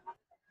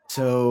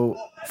 So,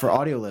 for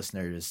audio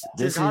listeners,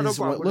 this is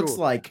what looks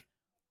like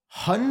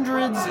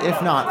hundreds,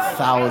 if not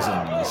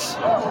thousands,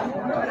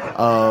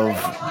 of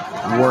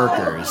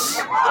workers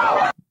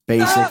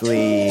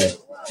basically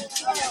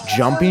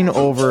jumping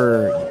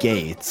over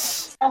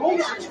gates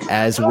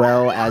as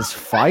well as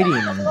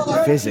fighting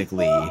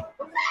physically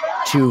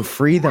to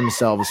free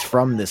themselves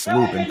from this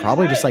loop and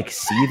probably just like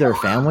see their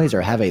families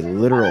or have a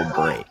literal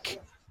break.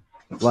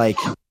 Like,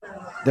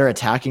 they're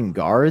attacking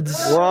guards.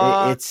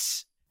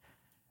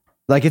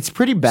 It's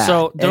pretty bad.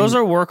 So those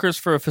are workers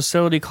for a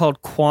facility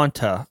called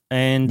Quanta.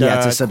 And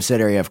it's a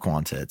subsidiary of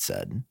Quanta, it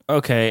said.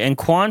 Okay, and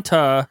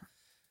Quanta,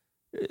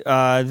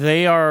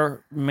 they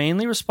are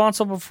mainly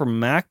responsible for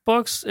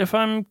MacBooks, if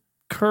I'm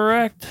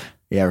correct.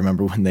 Yeah,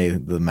 remember when the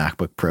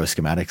MacBook Pro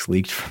schematics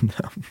leaked from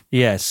them?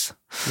 Yes.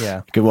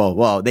 Yeah.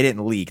 Well, they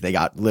didn't leak. They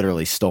got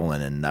literally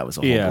stolen, and that was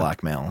a whole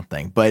blackmail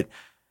thing. But,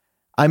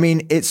 I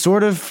mean, it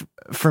sort of,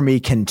 for me,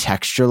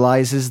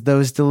 contextualizes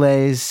those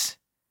delays.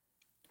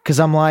 Because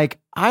I'm like,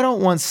 I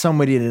don't want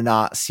somebody to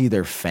not see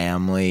their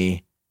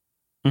family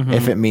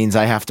if it means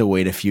I have to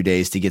wait a few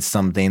days to get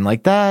something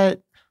like that.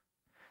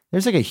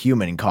 There's like a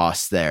human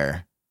cost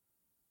there.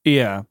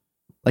 Yeah.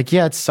 Like,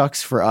 it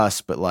sucks for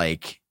us, but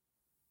like,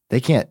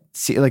 they can't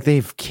see, like, they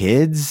have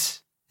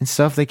kids and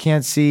stuff they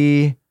can't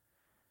see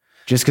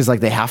just because like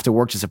they have to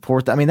work to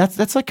support that. I mean,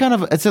 that's like kind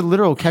of, it's a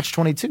literal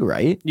catch-22,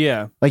 right?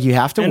 Yeah. Like, you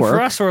have to work. And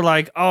for us, we're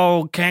like,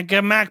 oh, can't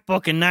get a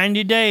MacBook in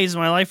 90 days.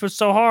 My life was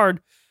so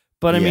hard.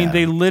 But I mean,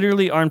 they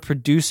literally aren't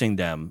producing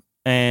them,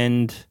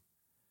 and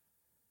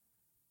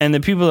the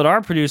people that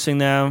are producing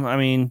them,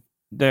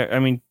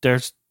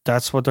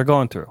 that's what they're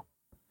going through.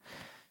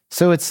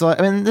 So it's like,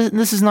 I mean,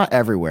 this is not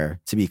everywhere,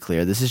 to be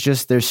clear. This is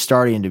just, there's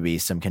starting to be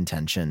some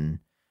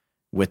contention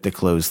with the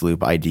closed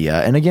loop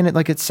idea, and again,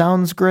 it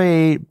sounds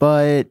great,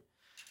 but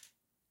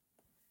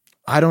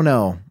I don't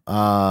know.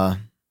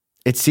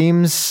 It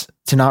seems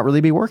to not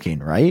really be working,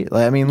 right?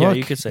 Like, I mean, look,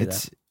 you could say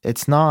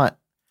it's not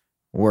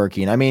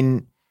working. I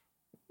mean,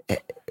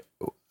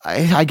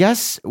 I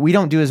guess we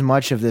don't do as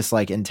much of this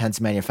like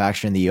intense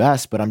manufacturing in the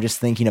US, but I'm just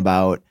thinking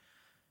about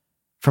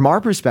from our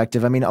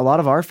perspective. I mean, a lot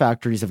of our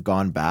factories have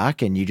gone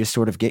back and you just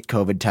sort of get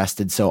COVID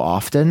tested so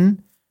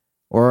often.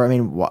 Or, I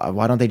mean,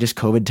 why don't they just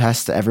COVID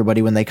test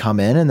everybody when they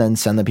come in and then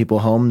send the people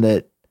home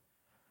that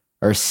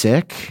are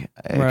sick?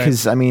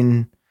 Because, I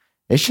mean,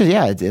 it's just,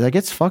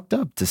 it's fucked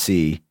up to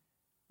see.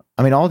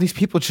 I mean, all these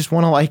people just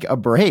want to like a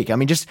break. I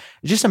mean, just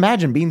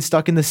imagine being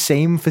stuck in the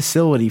same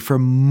facility for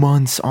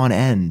months on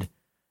end.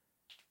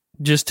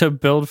 Just to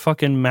build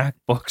fucking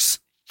MacBooks.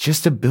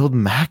 Just to build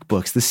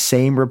MacBooks, the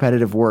same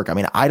repetitive work. I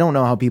mean, I don't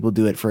know how people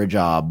do it for a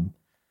job.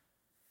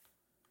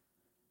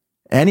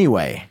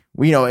 Anyway,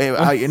 in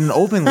an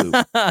open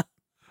loop. That's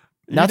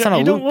not a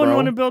loop, bro. You don't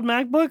want to build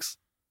MacBooks?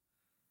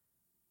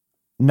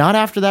 Not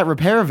after that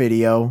repair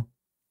video.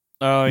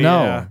 Oh,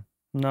 yeah.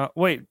 No,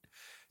 wait.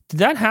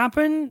 Did that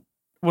happen?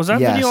 Was that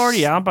video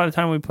already out by the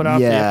time we put out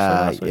the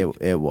episode last week?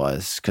 It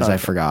was, because I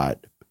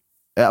forgot.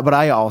 But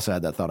I also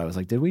had that thought. I was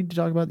like, did we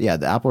talk about... Yeah,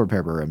 the Apple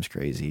repair program's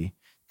crazy.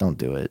 Don't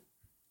do it.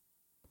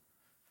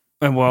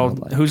 And well,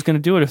 who's going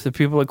to do it if the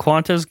people at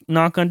Quanta's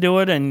not going to do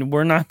it and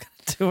we're not going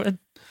to do it?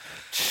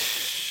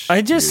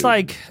 I just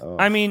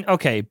I mean,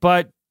 okay,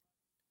 but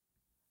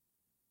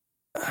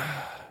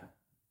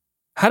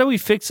how do we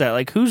fix that?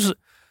 Like, who's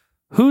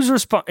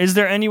is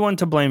there anyone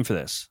to blame for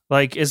this?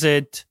 Like, is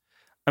it,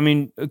 I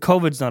mean,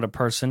 COVID's not a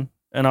person,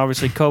 and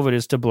obviously COVID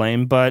is to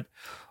blame, but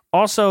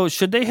also,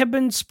 should they have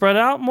been spread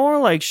out more?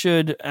 Like,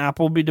 should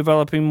Apple be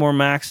developing more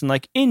Macs in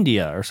like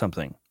India or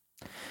something?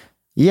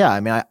 Yeah, I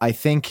mean, I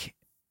think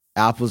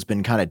Apple's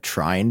been kind of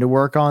trying to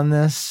work on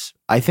this.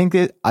 I think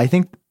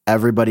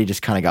everybody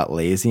just kind of got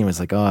lazy and was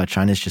like, oh,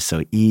 China's just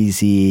so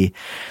easy.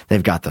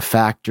 They've got the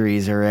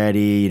factories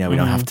already. You know, we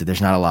don't have to,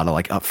 there's not a lot of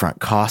like upfront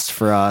costs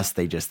for us.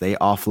 They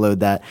offload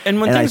that.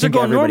 And when things are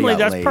going normally,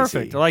 that's lazy.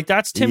 Perfect. Like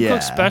that's Tim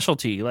Cook's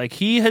specialty. Like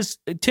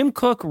Tim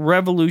Cook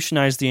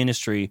revolutionized the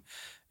industry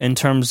in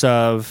terms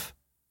of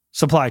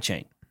supply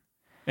chain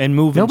and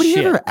moving Nobody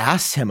shit. ever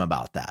asked him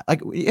about that.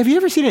 Like, have you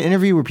ever seen an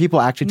interview where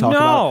people actually talk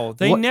about? No,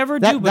 they never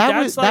do.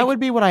 But that would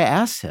be what I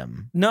asked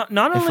him. Not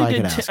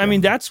only did I mean,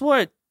 that's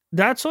what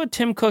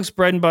Tim Cook's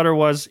bread and butter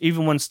was,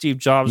 even when Steve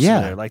Jobs was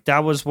there. Like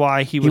that was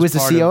why he was the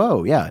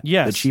COO.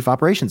 Yes. The chief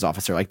operations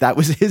officer. Like that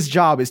was his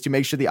job, is to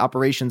make sure the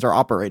operations are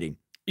operating.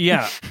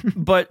 Yeah,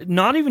 but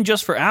not even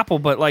just for Apple,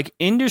 but like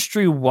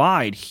industry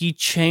wide, he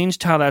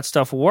changed how that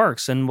stuff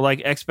works and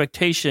like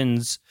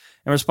expectations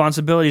and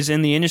responsibilities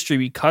in the industry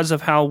because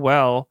of how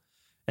well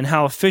and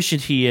how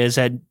efficient he is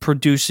at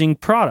producing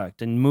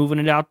product and moving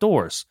it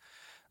outdoors.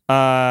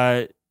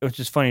 Which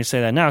is funny to say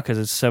that now because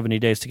it's 70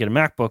 days to get a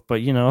MacBook,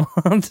 but you know,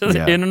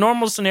 in a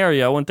normal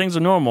scenario, when things are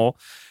normal,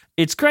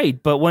 it's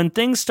great. But when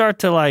things start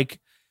to like,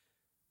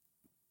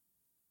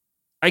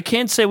 I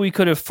can't say we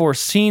could have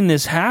foreseen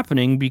this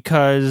happening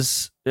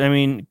because, I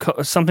mean,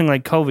 something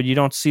like COVID, you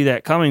don't see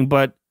that coming,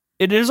 but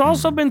it has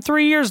also been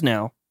 3 years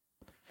now.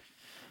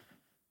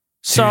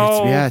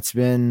 So dude, it's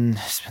been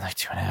like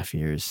 2.5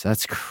 years.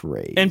 That's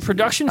crazy. And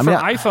production for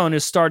iPhone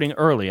is starting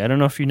early. I don't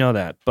know if you know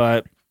that,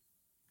 but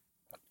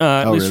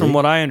at least from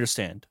what I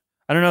understand.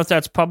 I don't know if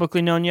that's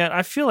publicly known yet.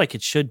 I feel like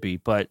it should be,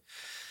 but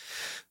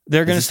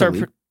they're going to start.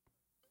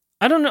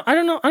 I don't know. I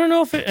don't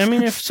know if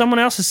if someone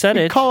else has said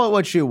it. Call it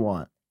what you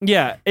want.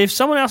 Yeah, if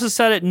someone else has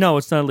said it, no,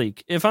 it's not a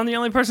leak. If I'm the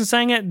only person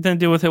saying it, then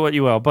do with it what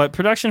you will. But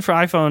production for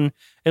iPhone,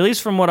 at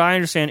least from what I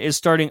understand, is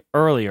starting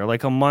earlier,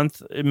 like a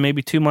month,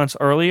 maybe 2 months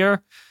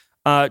earlier,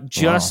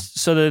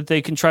 so that they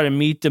can try to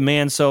meet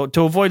demand. So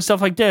to avoid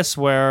stuff like this,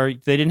 where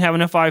they didn't have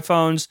enough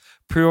iPhones,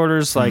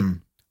 pre-orders, like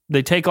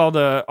they take all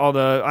the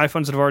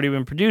iPhones that have already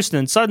been produced, and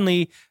then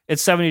suddenly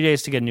it's 70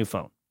 days to get a new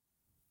phone.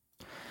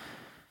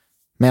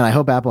 Man, I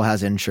hope Apple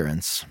has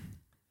insurance.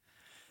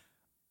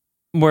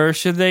 Where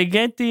should they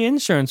get the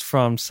insurance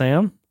from,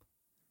 Sam?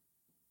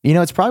 You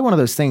know, it's probably one of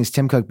those things,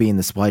 Tim Cook being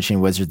the supply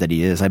chain wizard that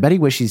he is, I bet he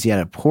wishes he had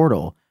a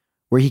portal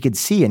where he could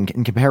see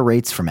and compare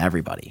rates from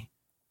everybody.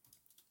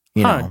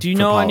 Do you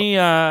know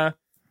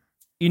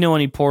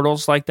any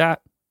portals like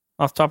that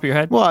off the top of your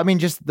head? Well, I mean,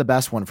 just the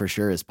best one for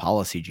sure is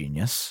Policy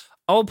Genius.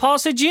 Oh,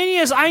 Policy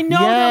Genius. I know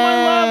them.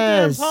 I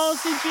love them.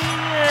 Policy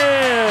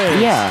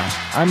Genius. Yeah.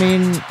 I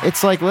mean,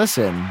 it's like,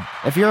 listen,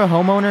 if you're a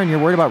homeowner and you're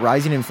worried about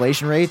rising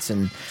inflation rates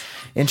and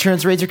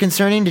insurance rates are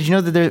concerning, did you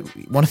know that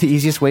one of the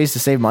easiest ways to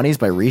save money is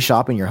by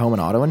reshopping your home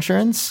and auto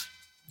insurance?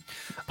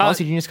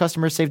 Policy Genius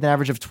customers saved an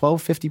average of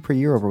 $1,250 per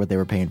year over what they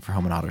were paying for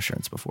home and auto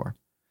insurance before.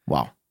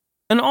 Wow.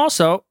 And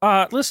also,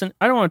 listen,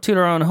 I don't want to toot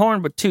our own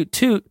horn, but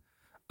toot.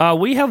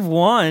 We have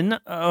won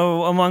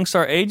amongst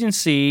our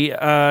agency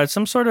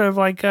some sort of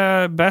like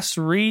best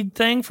read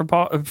thing for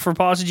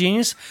Policy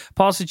Genius.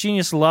 Policy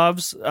Genius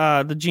loves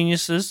the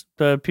geniuses,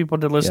 the people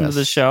that listen to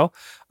this show.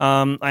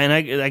 And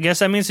I guess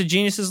that means the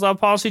geniuses love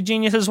Policy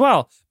Genius as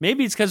well.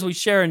 Maybe it's because we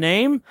share a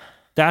name.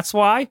 That's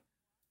why.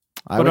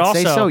 I would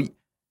say so.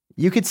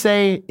 You could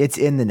say it's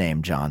in the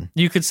name, John.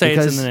 You could say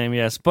it's in the name,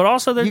 yes. But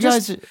also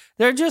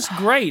they're just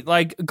great.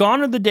 Like, gone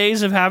are the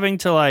days of having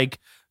to like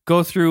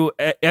go through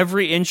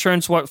every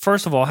insurance.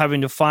 First of all,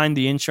 having to find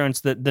the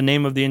insurance, the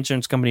name of the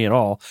insurance company at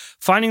all,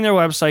 finding their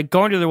website,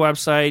 going to their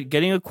website,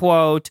 getting a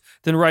quote,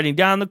 then writing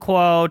down the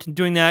quote, and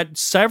doing that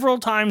several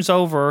times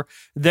over,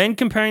 then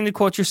comparing the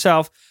quote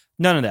yourself.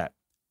 None of that.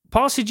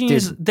 Policy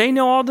Genius, they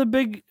know all the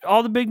big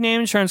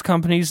name insurance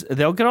companies.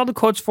 They'll get all the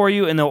quotes for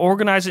you, and they'll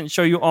organize it and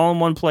show you all in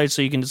one place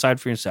so you can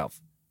decide for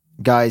yourself.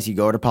 Guys, you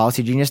go to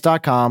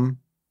policygenius.com.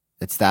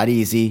 It's that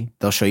easy.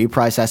 They'll show you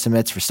price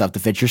estimates for stuff to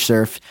fit your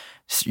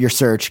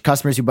search.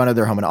 Customers who bundle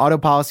their home and auto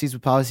policies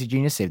with Policy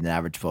Genius saved an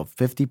average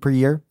 $1,250 per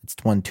year. It's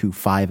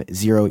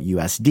 $1,250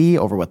 USD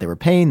over what they were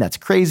paying. That's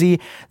crazy.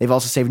 They've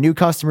also saved new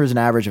customers an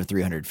average of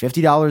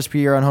 $350 per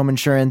year on home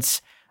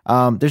insurance.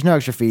 There's no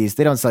extra fees.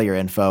 They don't sell your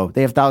info.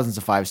 They have thousands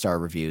of 5-star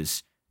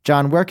reviews.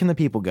 John, where can the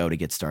people go to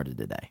get started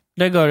today?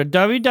 They go to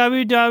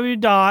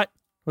www.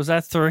 Was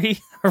that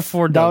 3 or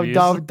 4 W's?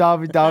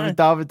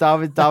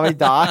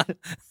 www.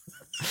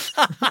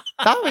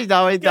 Dummy.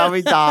 Go to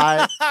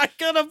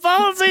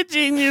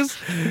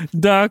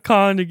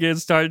policygenius.com to get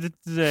started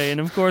today. And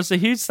of course, a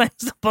huge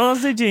thanks to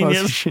Policy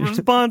Genius for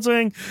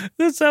sponsoring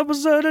this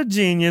episode of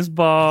Genius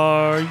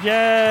Bar.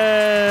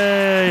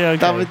 Yay!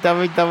 Okay.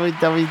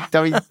 www.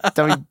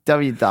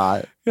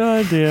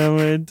 God damn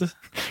it.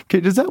 Okay,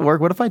 does that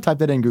work? What if I type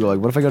that in Google? Like,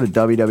 what if I go to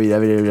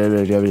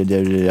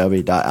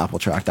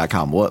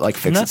www.appletrack.com? Will it like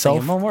fix Nothing.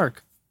 itself? It won't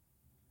work.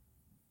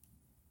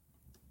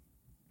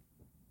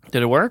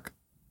 Did it work?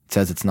 It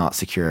says it's not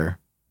secure.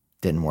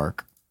 Didn't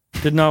work.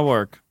 Did not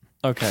work.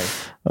 Okay.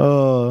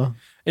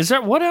 Is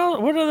there what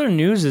else? What other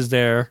news is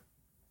there?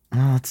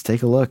 Let's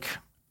take a look.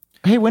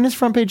 Hey, when is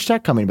Front Page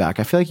Tech coming back?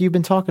 I feel like you've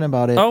been talking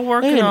about it. Oh,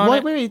 working on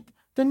it. Wait.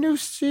 The new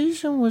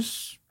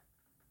season's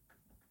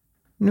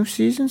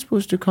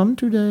supposed to come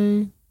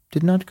today.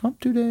 Did not come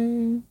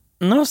today.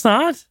 No, it's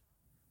not.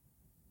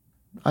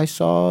 I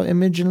saw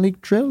image and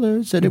leak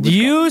trailers that it was.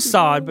 You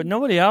saw it, but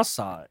nobody else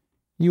saw it.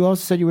 You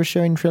also said you were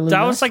sharing trailers.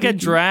 That was like a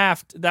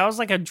draft. That was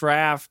like a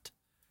draft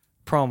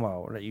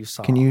promo that you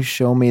saw. Can you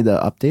show me the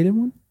updated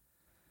one?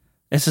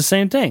 It's the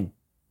same thing.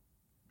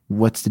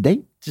 What's the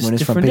date? Just when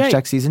is Front Page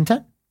Tech Season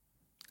 10?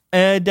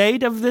 A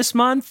date of this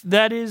month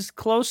that is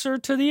closer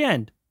to the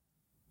end.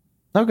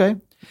 Okay.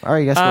 All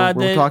right, I guess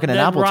we're talking in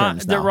Apple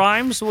terms now. That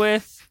rhymes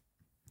with...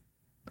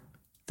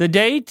 The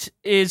date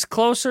is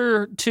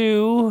closer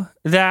to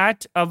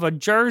that of a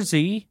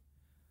jersey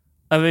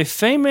of a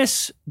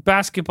famous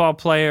basketball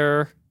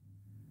player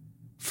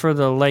for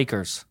the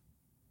Lakers.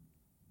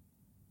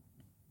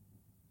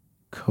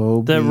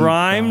 Kobe That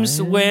rhymes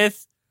Bryant?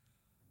 with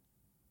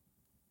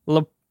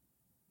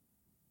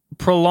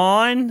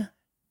Prolon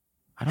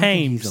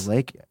Hames.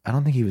 I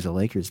don't think he was a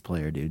Lakers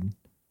player, dude.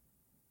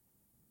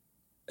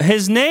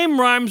 His name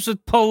rhymes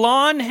with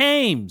Prolon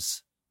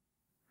Hames.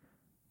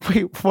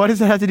 Wait, what does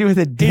that have to do with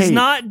a date? He's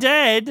not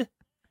dead.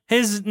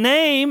 His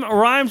name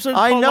rhymes with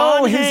I know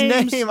Prolon his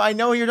Hames. name. I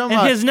know what you're talking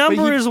And about. his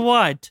number is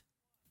what?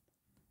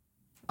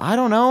 I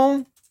don't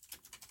know.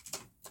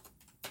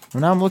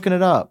 Well, now I'm looking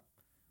it up.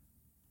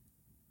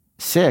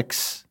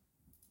 6.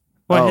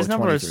 What his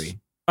number 23. is?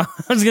 I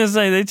was gonna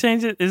say they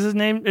changed it. Is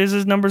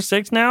his number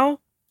 6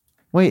 now?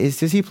 Wait,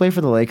 does he play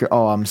for the Lakers?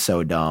 Oh, I'm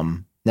so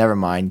dumb. Never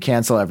mind.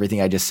 Cancel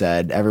everything I just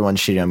said.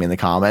 Everyone's shitting on me in the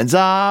comments.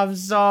 I'm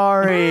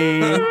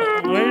sorry.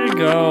 Way to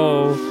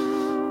go.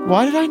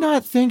 Why did I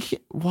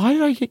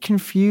get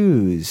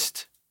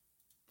confused?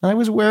 I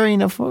was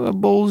wearing a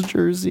Bulls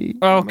jersey.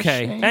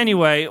 Okay.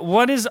 Anyway,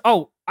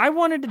 I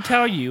wanted to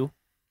tell you.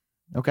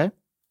 Okay.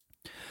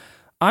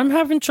 I'm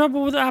having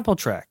trouble with Apple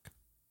Track.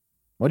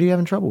 What are you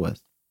having trouble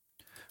with?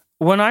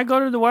 When I go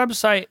to the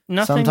website,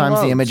 nothing Sometimes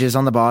loads. the images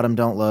on the bottom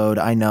don't load.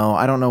 I know.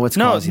 I don't know what's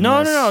causing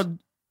this. No.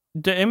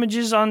 The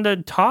images on the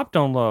top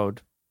don't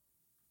load.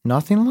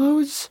 Nothing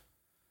loads?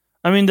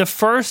 I mean, the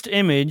first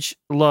image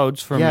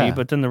loads for me,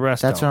 but then the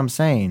rest That's don't. what I'm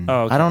saying.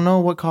 Oh, okay. I don't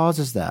know what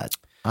causes that.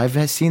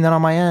 I've seen that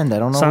on my end. I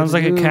don't know. Sounds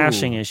like what to a do.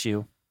 caching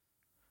issue.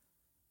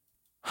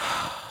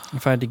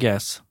 If I had to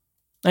guess.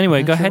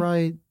 Anyway, go ahead.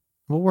 Right.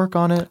 We'll work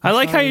on it. I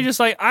like how you just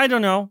like, I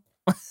don't know.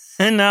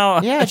 And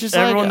now just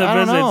everyone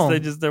like,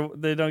 that visits,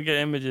 they don't get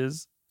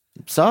images.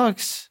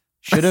 Sucks.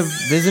 Should have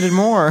visited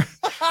more.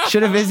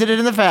 Should have visited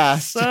in the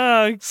past.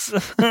 Sucks.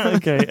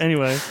 Okay,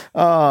 anyway.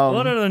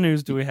 What other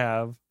news do we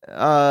have?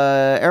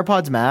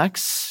 AirPods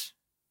Max.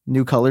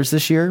 New colors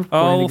this year.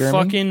 Oh,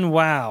 fucking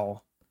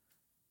wow.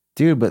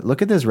 Dude, but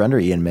look at this render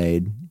Ian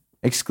made.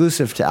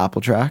 Exclusive to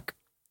Apple Track.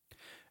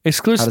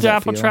 Exclusive to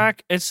Apple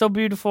Track. It's so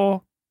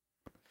beautiful.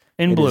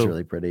 In blue. It is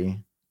really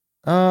pretty.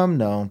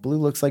 No. Blue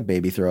looks like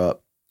baby throw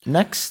up.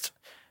 Next.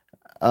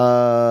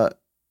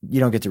 You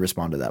don't get to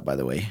respond to that, by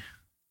the way.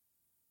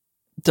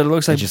 It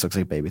looks like it just looks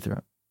like baby throw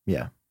up.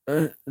 Yeah.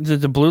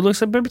 The blue looks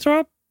like baby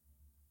throw up?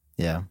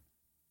 Yeah.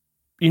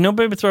 You know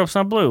baby throw up's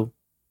not blue.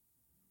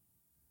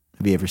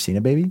 Have you ever seen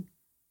a baby?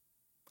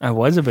 I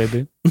was a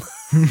baby.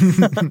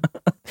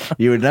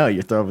 You would know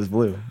your throw up was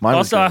blue. Mine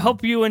also, was I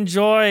hope you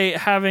enjoy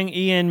having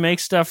Ian make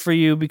stuff for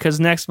you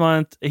because next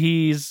month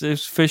he's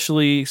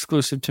officially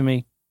exclusive to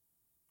me.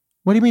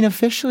 What do you mean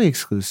officially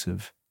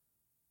exclusive?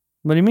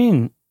 What do you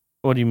mean?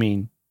 What do you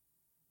mean?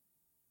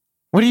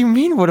 What do you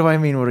mean? What do I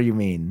mean? What do you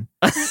mean?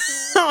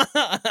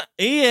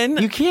 Ian,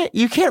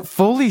 you can't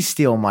fully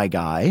steal my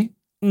guy.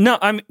 No,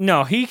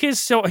 he's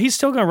still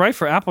gonna write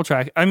for Apple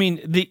Track. I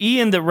mean, the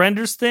Ian that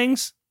renders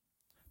things,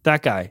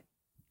 that guy,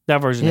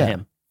 that version of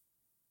him.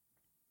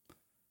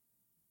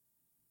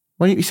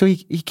 So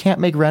he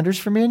can't make renders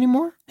for me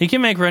anymore? He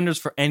can make renders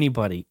for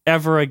anybody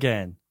ever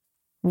again.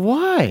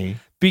 Why?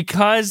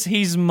 Because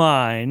he's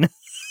mine.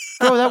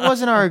 Bro, that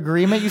wasn't our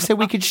agreement. You said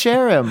we could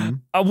share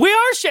him. We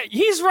are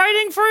he's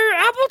writing for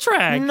Apple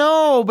Track.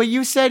 No, but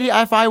you said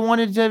if I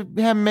wanted to have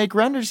him make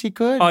renders, he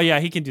could. Oh yeah,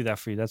 he can do that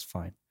for you. That's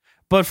fine.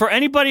 But for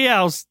anybody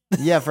else,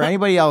 yeah, for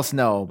anybody else,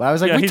 no. But I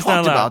was like, we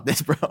talked about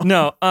this, bro.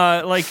 No,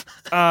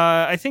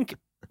 I think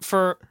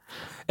for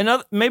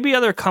maybe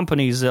other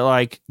companies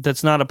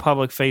that's not a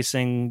public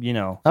facing,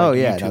 Oh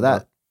yeah, no,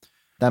 that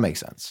makes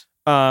sense.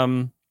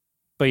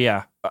 But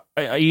yeah,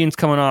 Ian's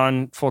coming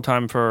on full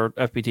time for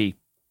FPT.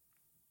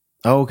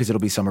 Oh, because it'll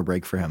be summer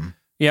break for him.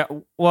 Yeah.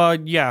 Well,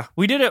 yeah.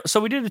 We did it. So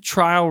we did a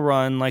trial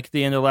run like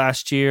the end of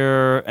last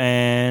year,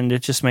 and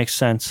it just makes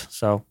sense.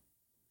 So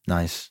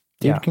nice.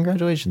 Dude,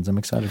 congratulations. I'm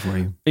excited for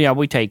you. Yeah,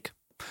 we take.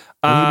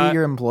 Will he be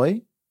your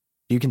employee?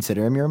 Do you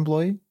consider him your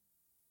employee?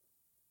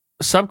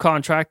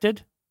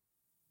 Subcontracted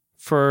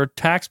for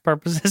tax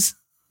purposes.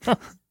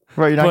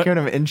 Right, you're not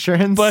giving him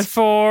insurance? But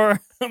for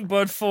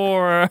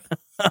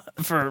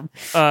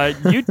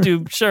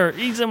YouTube, sure.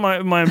 He's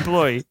my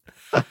employee.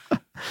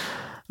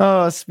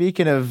 Oh,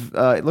 speaking of,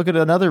 look at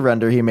another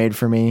render he made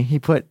for me. He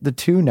put the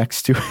 2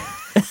 next to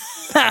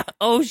it.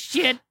 Oh,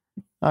 shit.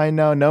 I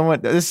know. No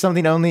one. This is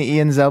something only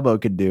Ian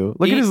Zelbo could do.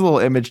 Look at his little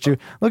image too.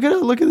 Look at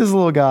this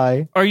little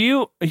guy. Are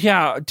you?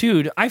 Yeah,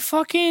 dude. I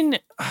fucking.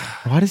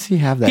 Why does he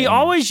have that? He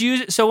always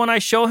uses. So when I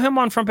show him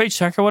on Front Page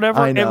Tech or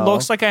whatever, it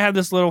looks like I have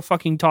this little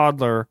fucking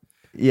toddler.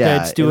 Yeah,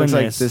 that's doing it looks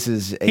this. Like this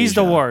is Asia. He's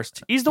the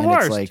worst. He's the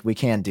worst. It's like we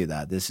can't do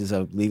that. This is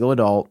a legal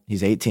adult.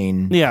 He's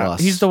 18. Yeah,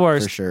 plus, he's the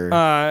worst for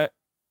sure.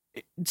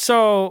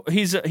 So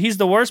he's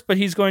the worst, but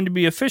he's going to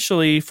be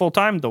officially full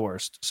time the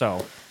worst.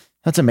 So.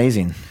 That's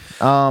amazing.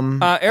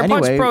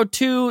 AirPods Pro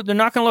 2, they're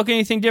not going to look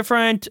any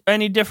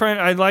different.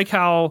 I like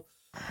how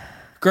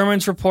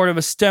Gurman's report of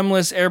a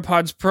stemless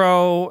AirPods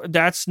Pro,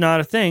 that's not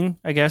a thing,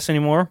 I guess,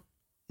 anymore.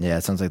 Yeah,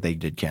 it sounds like they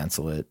did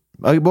cancel it.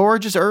 But we're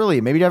just early.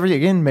 Maybe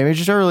it's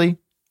just early.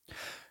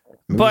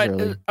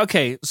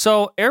 Okay,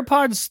 so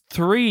AirPods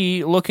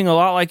 3 looking a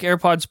lot like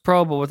AirPods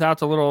Pro, but without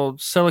the little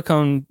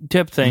silicone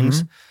tip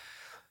things. Mm-hmm.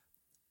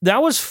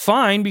 That was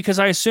fine because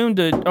I assumed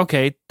that,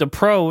 okay,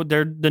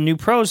 the new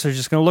Pros are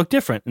just going to look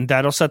different and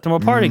that'll set them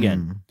apart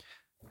again.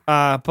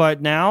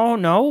 But now,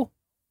 no.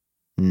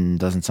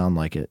 Doesn't sound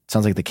like it.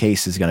 Sounds like the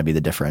case is going to be the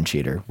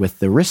differentiator with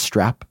the wrist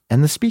strap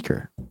and the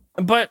speaker.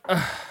 But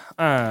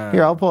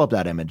here, I'll pull up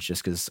that image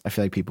just because I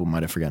feel like people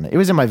might have forgotten it. It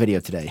was in my video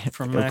today.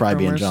 It'll probably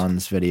be in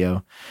John's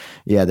video.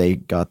 Yeah, they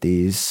got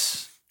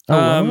these. Oh,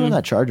 I wonder when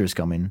that charger's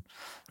coming.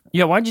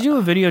 Yeah, why'd you do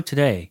a video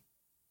today?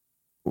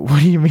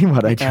 What do you mean?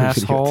 What I do a video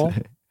asshole?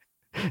 Today?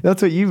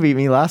 That's what you beat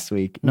me last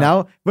week. No.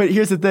 Now, but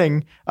here's the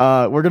thing: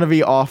 we're gonna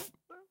be off.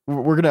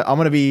 I'm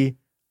gonna be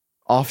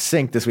off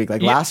sync this week.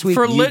 Like last week,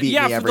 you beat me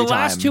every time. For the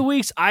last 2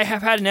 weeks, I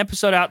have had an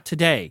episode out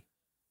today,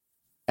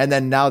 and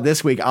then now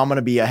this week, I'm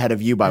gonna be ahead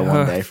of you by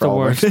one day for all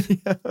my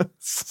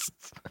videos.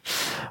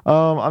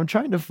 I'm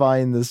trying to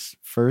find this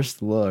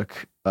first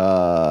look.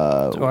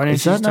 So why didn't you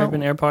just type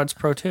in AirPods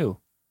Pro 2?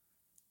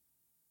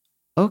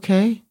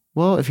 Okay,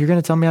 well, if you're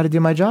gonna tell me how to do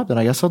my job, then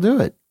I guess I'll do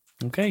it.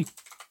 Okay.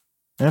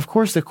 And of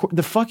course, the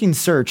fucking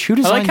search. Who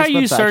designed I like how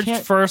you search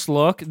first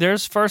look.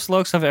 There's first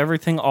looks of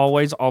everything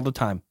always, all the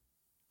time.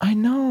 I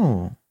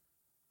know.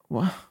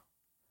 What?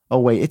 Oh,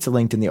 wait. It's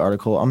linked in the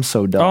article. I'm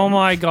so dumb. Oh,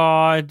 my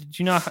God. Did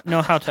you not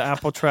know how to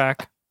Apple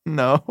track?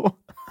 No.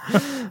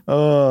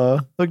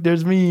 Look,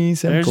 there's me.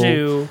 Simple. There's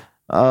you.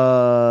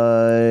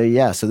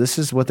 Yeah, so this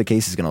is what the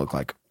case is going to look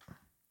like.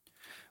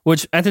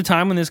 Which, at the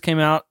time when this came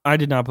out, I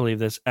did not believe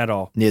this at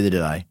all. Neither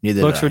did I.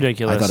 Looks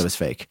ridiculous. I thought it was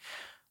fake.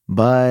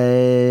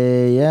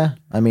 But yeah,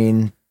 I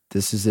mean,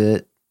 this is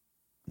it.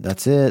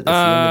 That's it.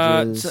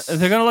 That's the images.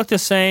 They're going to look the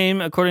same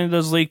according to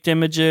those leaked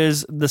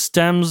images. The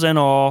stems and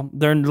all,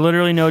 they're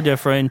literally no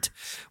different.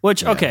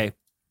 Which, okay,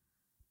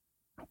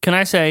 can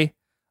I say,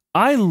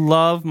 I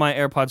love my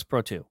AirPods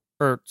Pro 2.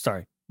 Or,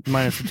 sorry,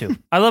 minus the 2.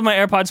 I love my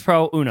AirPods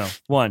Pro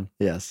 1.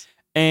 Yes.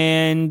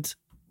 And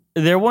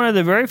they're one of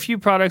the very few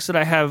products that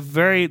I have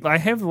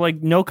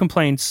like no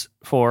complaints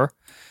for.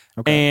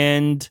 Okay.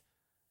 And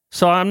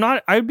so I'm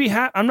not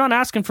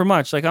asking for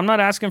much. Like, I'm not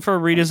asking for a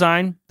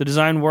redesign. The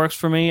design works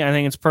for me. I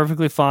think it's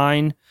perfectly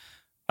fine.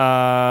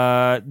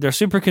 They're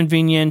super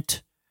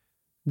convenient.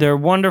 They're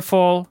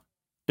wonderful.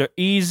 They're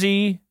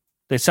easy.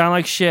 They sound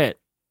like shit.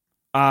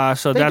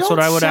 So that's what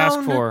I would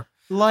ask for.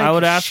 I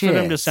would ask for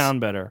them to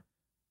sound better.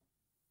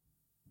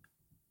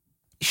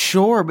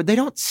 Sure, but they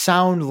don't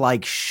sound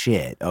like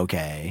shit,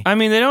 okay? I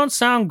mean, they don't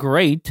sound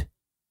great.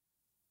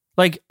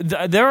 Like,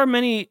 there are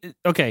many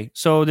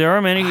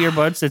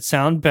earbuds that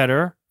sound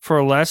better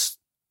for less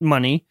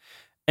money,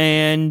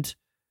 and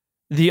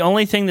the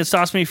only thing that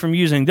stops me from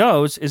using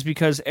those is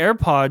because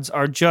AirPods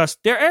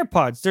they're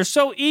AirPods. They're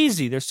so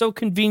easy. They're so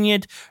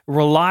convenient,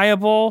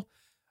 reliable.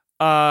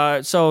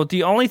 So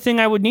the only thing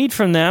I would need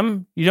from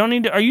them,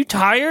 are you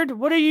tired?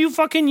 What are you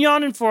fucking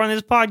yawning for on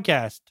this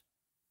podcast?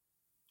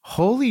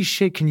 Holy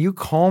shit, can you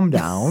calm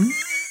down?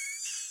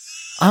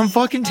 I'm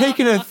fucking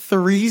taking a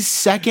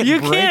 3-second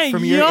break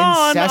from your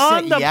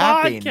incessant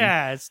yapping.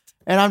 Podcast.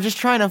 And I'm just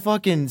trying to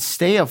fucking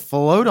stay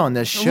afloat on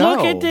this show.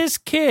 Look at this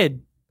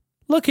kid.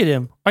 Look at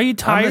him. Are you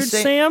tired,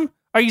 Sam?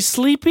 Are you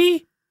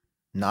sleepy?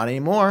 Not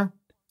anymore.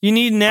 You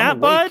need a nap,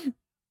 bud?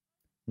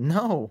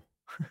 No.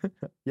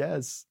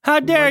 Yes. How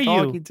dare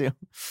you?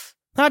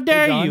 How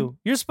dare you?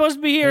 You're supposed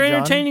to be here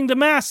entertaining the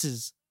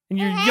masses. And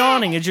you're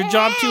yawning. Is your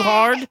job too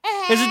hard?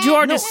 Is it too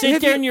hard to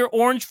sit there in your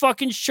orange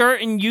fucking shirt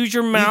and use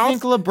your mouth? You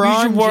think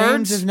LeBron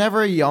James has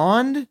never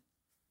yawned?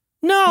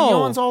 No. He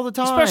yawns all the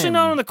time. Especially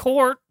not on the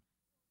court.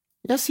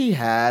 Yes, he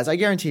has. I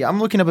guarantee you.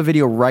 I'm looking up a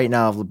video right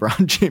now of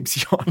LeBron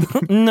James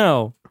yawning.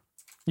 No.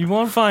 You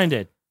won't find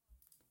it.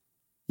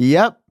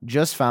 Yep,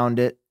 just found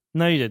it.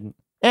 No, you didn't.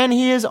 And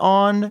he is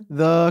on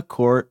the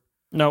court.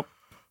 Nope.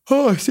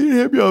 Oh, I seen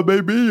him, y'all,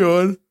 baby,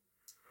 on.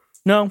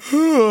 No.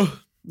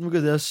 Look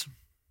at this.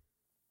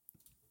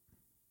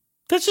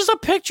 That's just a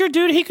picture,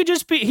 dude. He could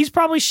just be, he's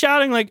probably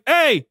shouting like,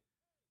 hey.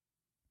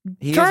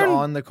 He is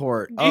on the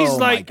court. He's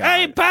like,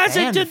 hey, pass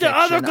it to the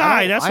other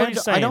guy. That's what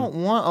he's saying. I don't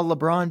want a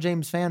LeBron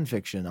James fan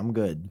fiction. I'm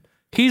good.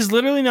 He's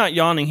literally not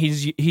yawning.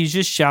 He's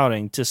just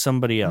shouting to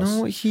somebody else.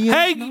 No,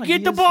 hey,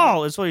 get the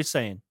ball. Is what he's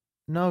saying.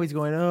 No, he's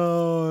going,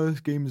 oh,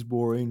 this game is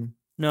boring.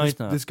 No, he's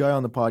not. This guy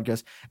on the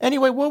podcast.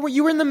 Anyway,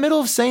 you were in the middle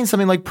of saying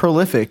something like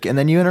prolific, and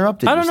then you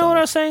interrupted I don't know what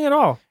I was saying at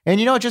all. And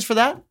you know what? Just for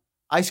that,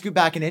 I scoot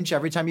back an inch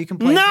every time you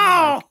complain.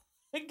 No!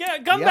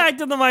 Come back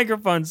to the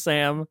microphone,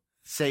 Sam.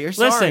 Say you're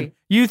sorry. Listen,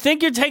 you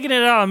think you're taking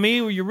it out on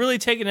me, or you're really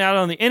taking it out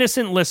on the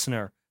innocent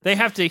listener. They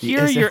have to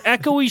hear your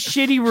echoey,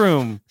 shitty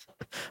room.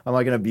 I'm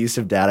like an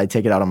abusive dad. I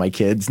take it out on my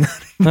kids.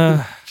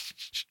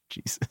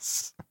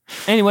 Jesus.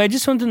 Anyway, I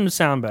just want them to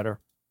sound better.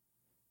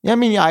 Yeah, I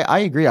mean, I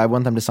agree. I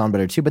want them to sound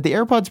better too. But the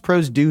AirPods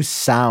Pros do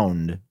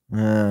sound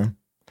the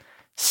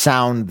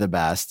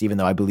best, even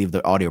though I believe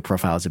the audio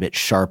profile is a bit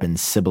sharp and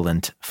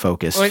sibilant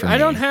focused. Like, for me. I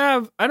don't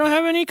have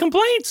any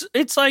complaints.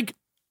 It's like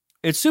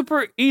it's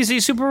super easy,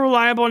 super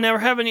reliable. Never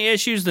have any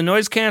issues. The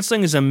noise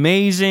canceling is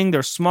amazing.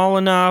 They're small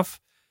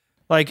enough.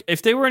 Like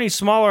if they were any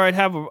smaller,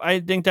 I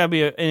think that'd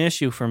be an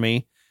issue for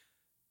me.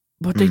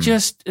 But they could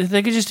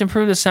just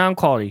improve the sound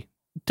quality.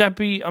 That'd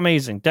be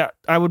amazing.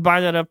 I would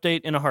buy that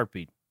update in a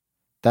heartbeat.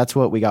 That's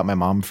what we got my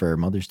mom for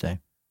Mother's Day.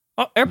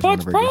 Oh,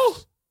 AirPods Pro?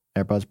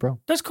 AirPods Pro.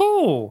 That's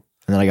cool.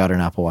 And then I got her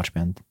an Apple Watch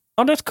Band.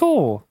 Oh, that's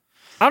cool.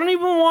 I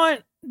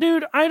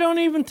don't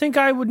even think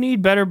I would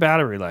need better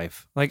battery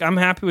life. Like, I'm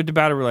happy with the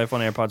battery life on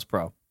AirPods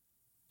Pro.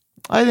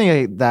 I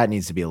think that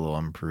needs to be a little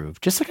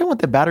improved. Just like I want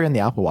the battery in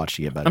the Apple Watch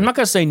to get better. I'm not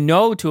going to say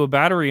no to a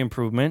battery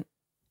improvement.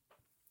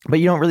 But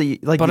you don't really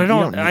like. But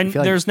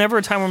there's never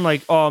a time where I'm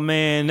like, oh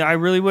man, I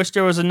really wish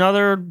there was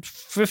another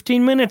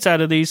 15 minutes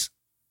out of these.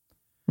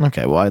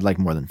 Okay, well, I'd like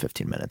more than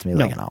 15 minutes, maybe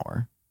like an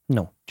hour.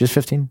 No, just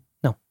 15.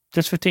 No,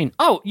 just 15.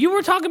 Oh, you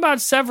were talking about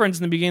Severance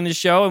in the beginning of the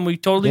show, and we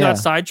totally got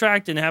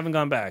sidetracked and haven't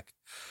gone back.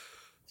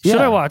 Should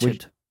I watch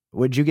it?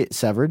 Would you get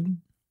severed?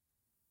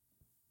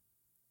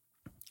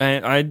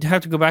 And I'd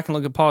have to go back and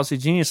look at Policy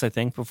Genius, I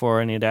think,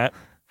 before any of that.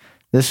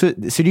 So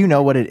do you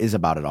know what it is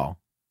about at all?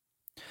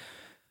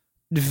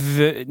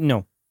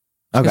 No.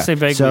 I was okay. gonna say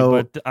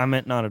vaguely, but I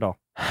meant not at all.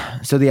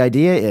 So the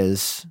idea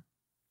is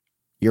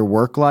your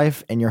work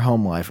life and your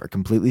home life are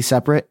completely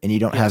separate, and you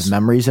don't have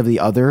memories of the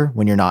other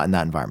when you're not in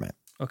that environment.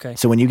 Okay.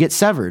 So when you get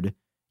severed,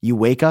 you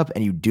wake up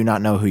and you do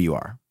not know who you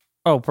are.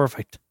 Oh,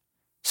 perfect.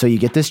 So you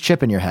get this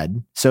chip in your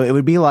head. So it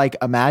would be like,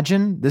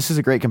 imagine, this is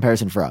a great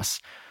comparison for us.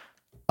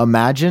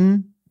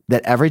 Imagine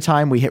that every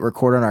time we hit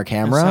record on our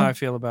camera. That's how I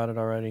feel about it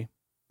already.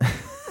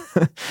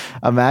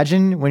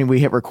 Imagine when we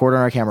hit record on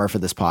our camera for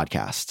this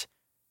podcast,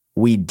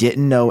 we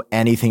didn't know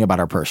anything about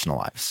our personal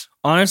lives.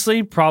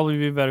 Honestly, probably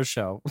be a better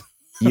show.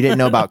 You didn't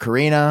know about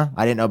Karina.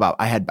 I didn't know about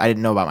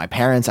my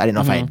parents. I didn't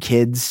know if I had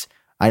kids.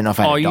 I didn't know if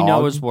I had a dog. All you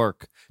know is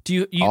work.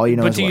 Do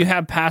you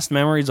have past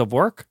memories of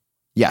work?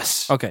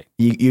 Yes. Okay.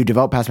 You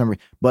develop past memory,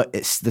 but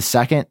it's the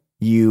second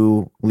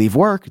you leave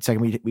work, the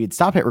second we'd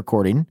stop hit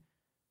recording,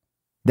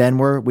 then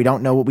we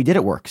don't know what we did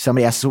at work.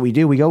 Somebody asks us what we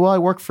do. We go, well, I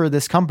work for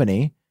this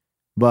company,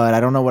 but I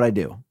don't know what I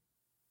do.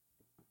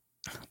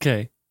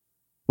 Okay.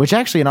 Which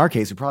actually in our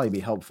case would probably be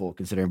helpful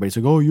considering everybody's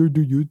like, oh, you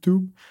do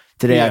YouTube?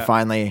 Today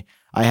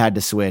I had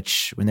to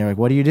switch when they're like,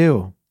 what do you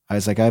do? I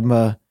was like, I'm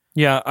a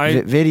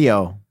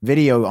video,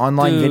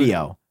 online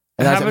video.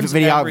 And that's a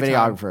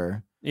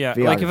videographer. Yeah.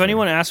 Like if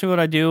anyone asks me what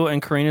I do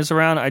and Karina's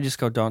around, I just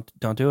go, don't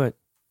do it.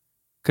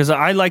 Because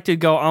I like to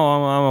go,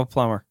 I'm a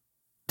plumber.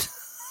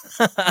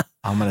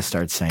 I'm going to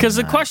start saying because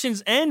the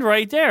questions end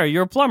right there.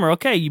 You're a plumber.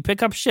 Okay. You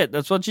pick up shit.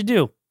 That's what you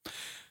do.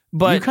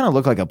 But you kind of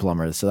look like a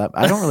plumber. So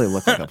I don't really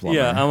look like a plumber.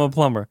 Yeah, I'm a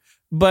plumber.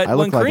 But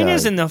when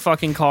Karina's in the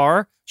fucking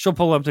car, she'll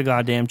pull up the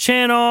goddamn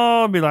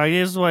channel, be like,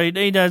 this is what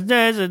he does,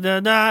 this,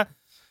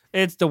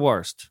 it's the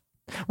worst.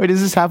 Wait,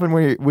 does this happen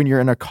when you're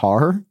in a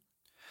car?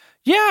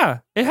 Yeah,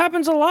 it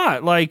happens a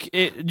lot. Like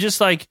it just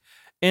like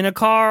in a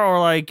car or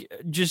like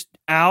just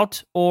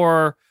out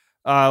or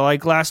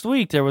like last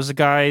week, there was a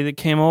guy that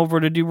came over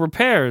to do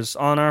repairs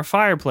on our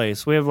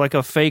fireplace. We have like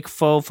a fake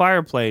faux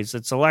fireplace.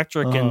 It's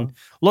electric and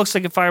looks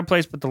like a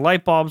fireplace, but the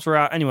light bulbs are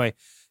out. Anyway,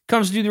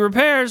 comes to do the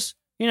repairs.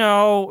 You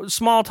know,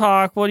 small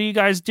talk. What do you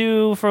guys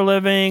do for a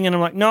living? And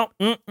I'm like, no,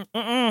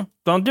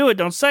 don't do it.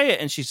 Don't say it.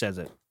 And she says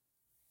it.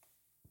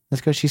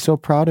 That's because she's so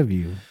proud of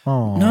you.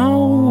 Oh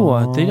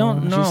no, they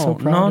don't know. She's so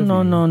proud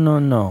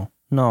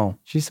No.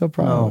 She's so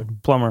proud. No.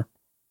 Plumber.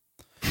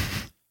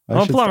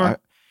 Plumber.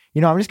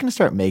 I'm just gonna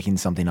start making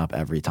something up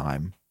every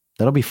time.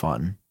 That'll be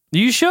fun.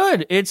 You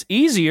should. It's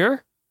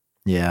easier.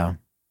 Yeah,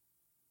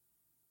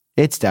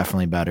 it's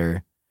definitely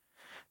better,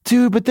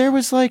 dude. But there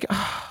was like.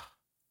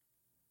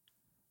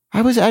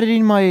 I was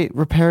editing my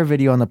repair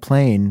video on the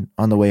plane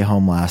on the way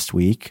home last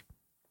week.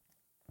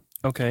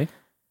 Okay.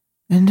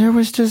 And there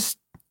was just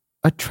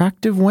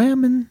attractive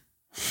women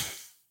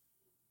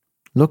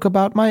look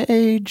about my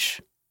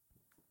age,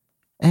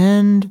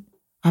 and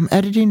I'm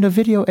editing the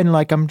video, and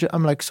like I'm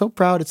like so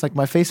proud. It's like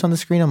my face on the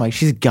screen. I'm like,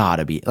 she's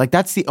gotta be like,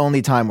 that's the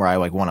only time where I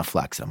like want to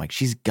flex. I'm like,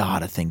 she's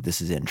gotta think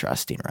this is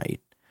interesting, right?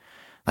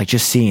 Like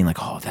just seeing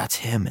like, oh, that's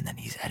him, and then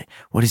he's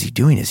what is he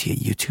doing? Is he a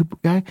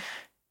YouTube guy?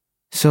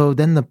 So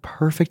then the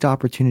perfect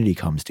opportunity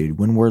comes, dude.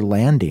 When we're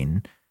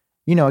landing,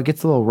 you know, it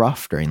gets a little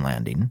rough during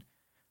landing.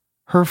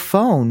 Her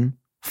phone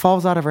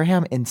falls out of her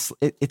hand, and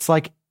it's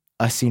like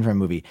a scene from a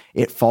movie.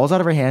 It falls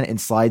out of her hand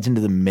and slides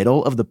into the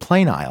middle of the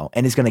plane aisle,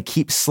 and is going to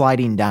keep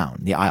sliding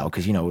down the aisle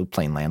because, you know,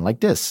 plane land like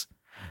this.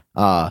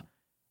 And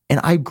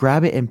I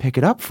grab it and pick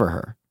it up for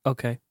her.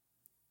 Okay.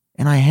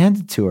 And I hand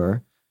it to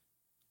her,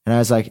 and I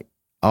was like,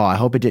 oh, I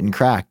hope it didn't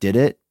crack, did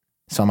it?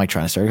 So I'm like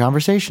trying to start a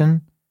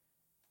conversation.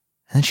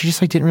 And then she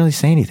just like didn't really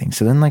say anything.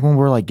 So then like when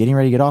we're like getting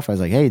ready to get off, I was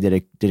like, hey,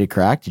 did it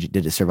crack? Did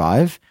it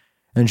survive?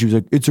 And she was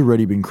like, it's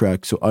already been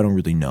cracked, so I don't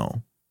really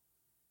know.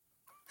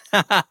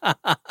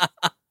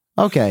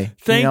 Okay.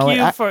 Thank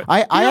you for.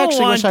 I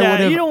actually wish I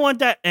would have. You don't want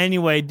that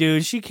anyway,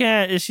 dude.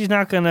 She's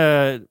not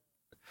gonna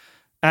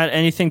add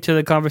anything to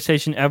the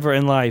conversation ever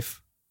in life.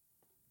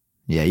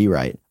 Yeah, you're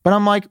right. But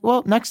I'm like,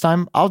 well, next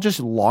time I'll just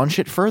launch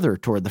it further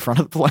toward the front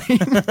of the plane.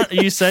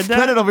 You said that?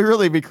 Then it'll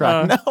really be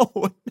cracked. No.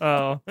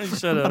 Oh, you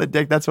should have. Not a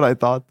dick. That's what I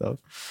thought, though.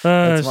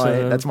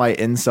 That's my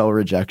incel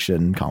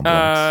rejection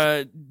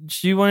complex.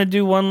 Do you want to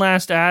do one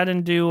last ad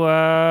and do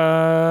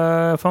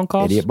phone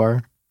calls? Idiot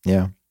bar?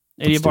 Yeah.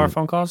 Idiot bar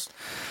phone calls?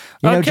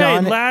 Okay,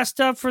 John, last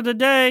up for the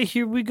day.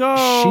 Here we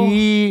go.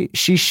 She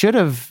should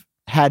have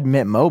had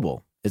Mint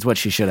Mobile. Is what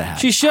she should have had.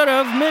 She should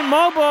have. Mint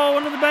Mobile,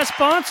 one of the best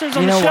sponsors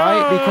on the show. You know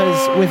why?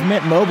 Because with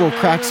Mint Mobile,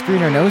 crack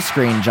screen or no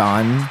screen,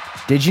 John,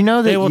 did you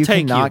know that you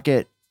cannot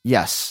get...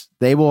 Yes,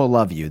 they will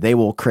love you. They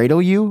will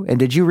cradle you. And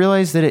did you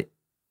realize that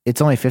it's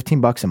only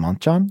 $15 a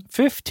month, John?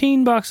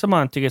 $15 a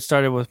month to get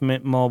started with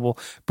Mint Mobile.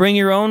 Bring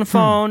your own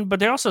phone, but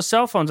they also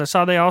sell phones. I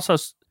saw they also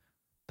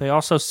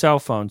sell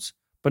phones,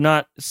 but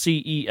not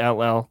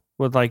CELL.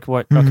 With like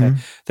what? Mm-hmm. Okay.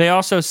 They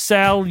also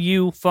sell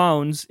you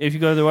phones. If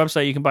you go to their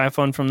website, you can buy a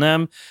phone from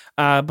them.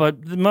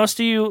 But most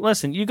of you,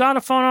 listen, you got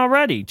a phone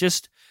already.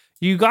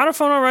 You got a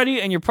phone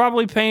already, and you're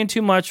probably paying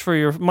too much for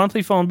your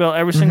monthly phone bill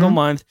every single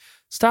month.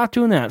 Stop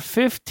doing that.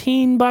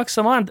 $15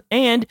 a month,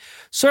 and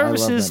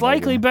service is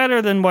likely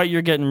better than what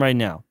you're getting right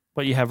now.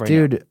 What you have right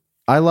now, dude.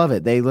 I love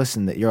it. They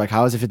listen. You're like,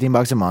 how is it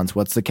 $15 a month?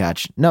 What's the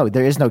catch? No,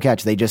 there is no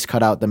catch. They just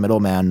cut out the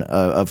middleman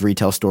of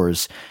retail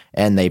stores,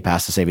 and they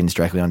pass the savings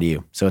directly onto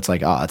you. So it's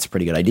like, oh, that's a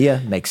pretty good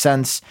idea. Makes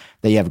sense.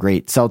 They have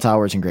great cell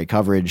towers and great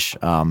coverage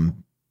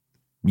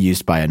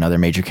used by another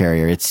major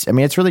carrier.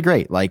 It's really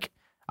great. Like,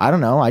 I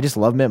don't know. I just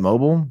love Mint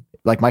Mobile.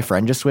 Like my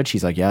friend just switched.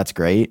 He's like, yeah, it's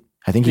great.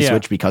 I think he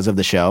switched because of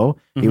the show.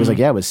 He was like,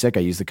 yeah, it was sick.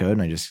 I used the code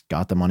and I just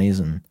got the monies,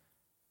 and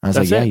I was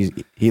like, yeah,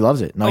 he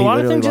loves it. No, a lot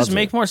of things just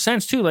make more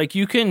sense too. Like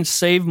you can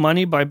save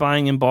money by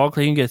buying in bulk.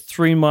 Like you can get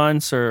 3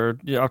 months or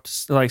up to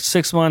like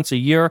 6 months, a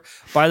year.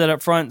 Buy that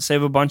up front,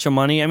 save a bunch of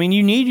money. I mean,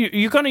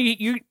 you're gonna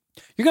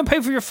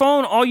pay for your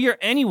phone all year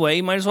anyway.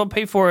 You might as well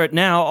pay for it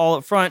now all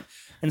up front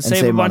and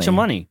save a bunch of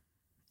money.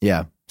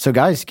 Yeah. So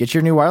guys, get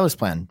your new wireless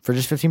plan for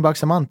just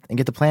 $15 a month and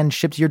get the plan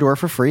shipped to your door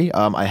for free.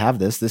 I have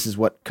this. This is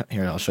what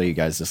here. I'll show you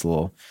guys this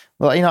little.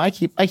 Well, you know, I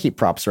keep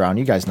props around.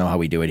 You guys know how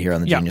we do it here on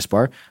the Genius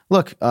Bar.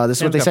 Look, this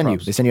is what they send you.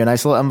 They send you a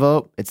nice little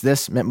envelope. It's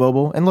this Mint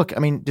Mobile. And look, I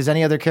mean, does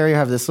any other carrier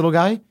have this little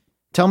guy?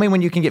 Tell me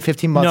when you can get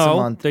 $15 a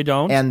month. They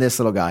don't. And this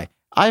little guy.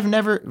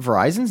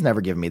 Verizon's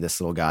never given me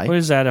this little guy. What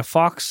is that? A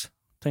Fox? I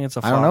think it's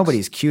a Fox. I don't know, but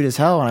he's cute as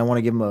hell, and I want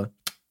to give him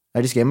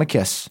I just gave him a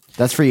kiss.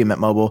 That's for you, Mint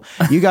Mobile.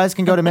 You guys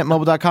can go to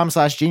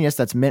mintmobile.com/genius.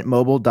 That's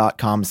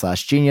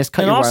mintmobile.com/genius.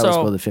 Cut your wireless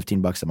bill to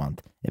 $15 a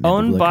month.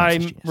 Owned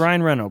by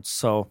Ryan Reynolds,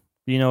 so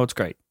you know it's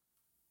great.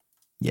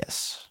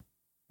 Yes.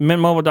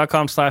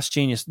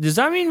 Mintmobile.com/genius. Does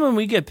that mean when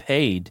we get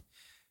paid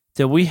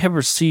that we have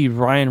received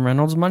Ryan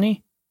Reynolds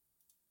money?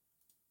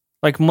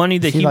 Like money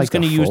that he was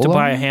going to use to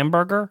buy a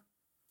hamburger,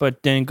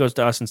 but then it goes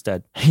to us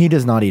instead? He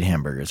does not eat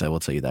hamburgers. I will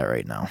tell you that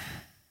right now.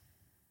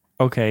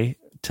 Okay.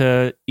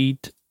 To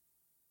eat...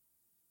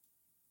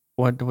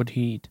 What would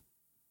he eat?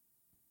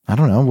 I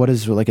don't know. What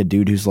is like a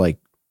dude who's like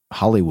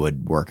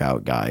Hollywood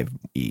workout guy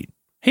eat?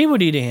 He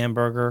would eat a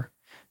hamburger.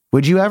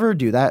 Would you ever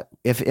do that?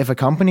 If a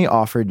company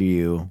offered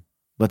you,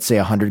 let's say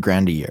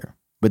 $100,000 a year,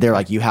 but they're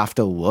like, you have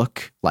to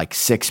look like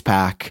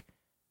 6-pack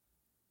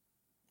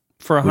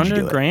for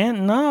 $100,000?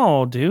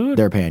 No, dude.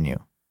 They're paying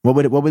you.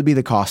 What would be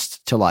the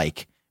cost to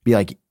like be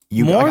like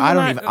you? More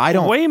like, I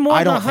don't way more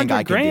I don't than think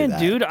I could do that,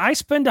 dude. I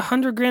spend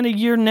 $100,000 a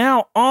year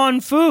now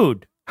on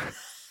food.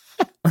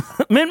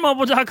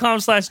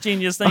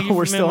 Mintmobile.com/genius. Thank you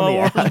for Mint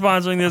Mobile for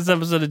sponsoring this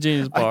episode of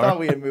Genius Bar. I thought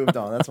we had moved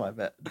on. That's my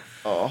bet.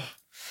 Oh.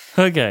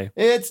 Okay.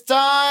 It's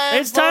time.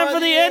 It's time for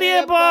the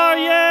Idiot Bar.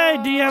 Yay!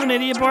 Do you have an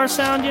Idiot Bar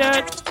sound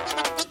yet?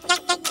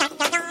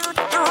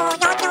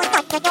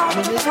 I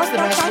mean, this is the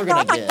best we're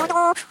gonna get.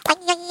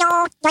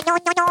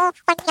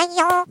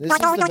 This is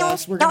the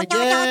best we're gonna get.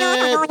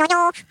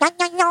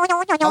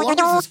 How long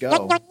does this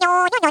go?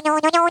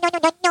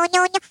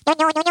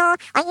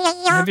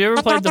 Have you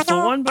ever played the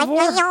full one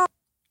before?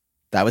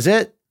 That was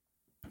it.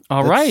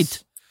 All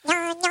right.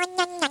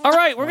 All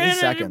right,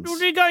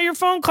 we got your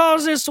phone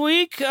calls this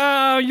week. Your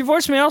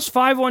voicemails,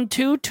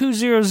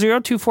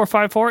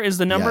 512-200-2454 is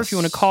the number if you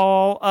want to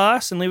call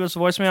us and leave us a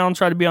voicemail and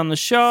try to be on the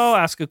show,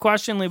 ask a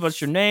question, leave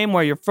us your name,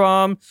 where you're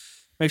from.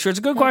 Make sure it's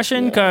a good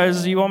question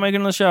because you won't make it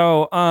on the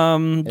show.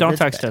 Don't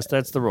text us.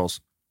 That's the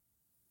rules.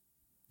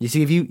 You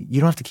see, if you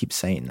don't have to keep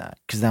saying that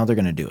because now they're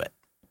going to do it.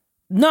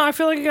 No, I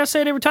feel like I got to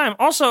say it every time.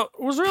 Also, it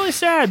was really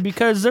sad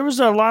because there was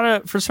a lot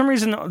of, for some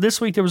reason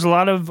this week, there was a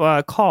lot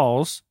of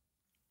calls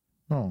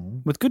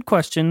with good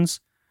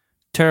questions,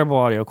 terrible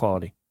audio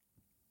quality.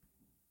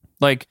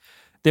 Like,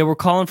 they were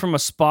calling from a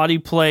spotty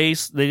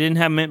place. They didn't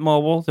have Mint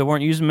Mobile. They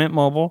weren't using Mint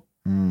Mobile.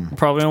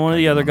 Probably one of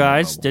the other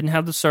guys didn't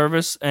have the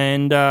service,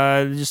 and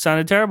it just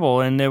sounded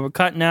terrible. And they were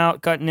cutting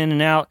in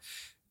and out.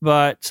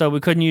 But so we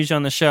couldn't use you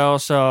on the show.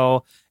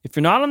 So if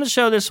you're not on the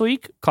show this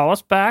week, call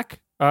us back,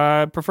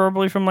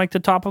 preferably from like the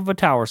top of a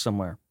tower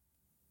somewhere.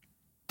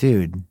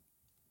 Dude,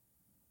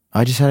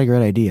 I just had a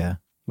great idea.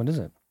 What is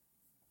it?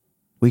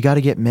 We got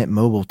to get Mint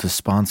Mobile to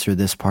sponsor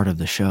this part of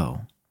the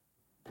show.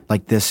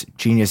 Like this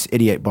Genius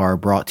Idiot Bar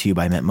brought to you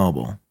by Mint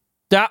Mobile.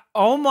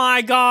 Oh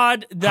my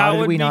God. How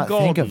did we not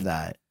think of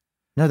that?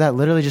 No, that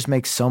literally just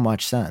makes so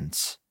much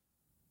sense.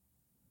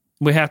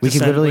 We have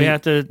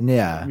to.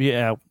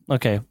 Yeah.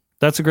 Okay.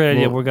 That's a great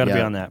idea. We're going to be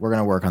on that. We're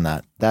going to work on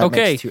that.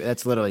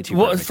 That's literally too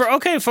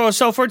perfect.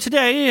 So for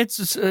today,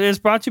 it's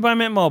brought to you by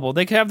Mint Mobile.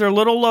 They can have their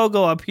little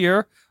logo up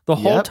here the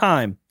whole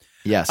time.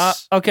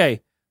 Yes.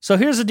 Okay. So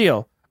here's the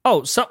deal.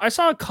 Oh, so I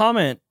saw a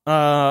comment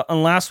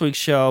on last week's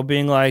show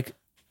being like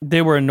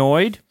they were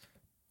annoyed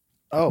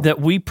that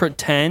we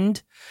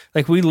pretend,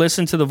 like we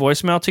listen to the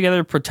voicemail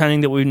together pretending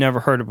that we've never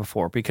heard it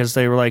before because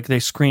they were like, they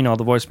screen all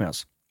the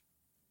voicemails.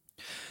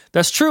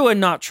 That's true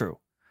and not true.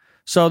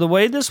 So the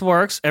way this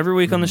works every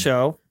week on the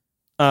show,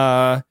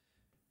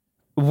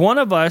 one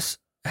of us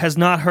has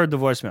not heard the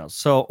voicemails.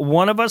 So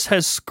one of us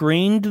has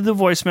screened the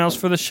voicemails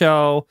for the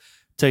show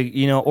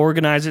to,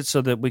 organize it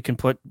so that we can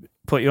put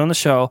you on the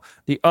show.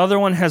 The other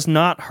one has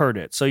not heard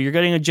it. So you're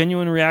getting a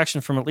genuine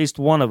reaction from at least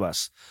one of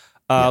us.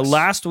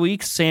 Last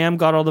week, Sam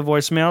got all the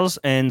voicemails,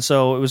 and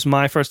so it was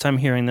my first time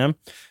hearing them.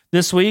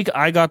 This week,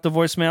 I got the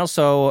voicemail,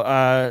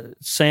 so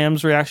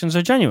Sam's reactions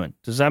are genuine.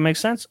 Does that make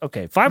sense?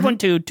 Okay,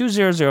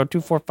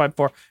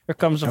 512-200-2454. Here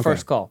comes the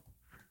first call.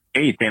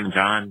 Hey, Sam and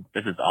John.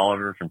 This is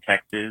Oliver from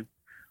Texas.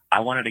 I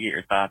wanted to get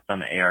your thoughts on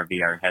the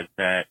AR/VR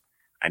headset.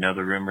 I know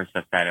the rumors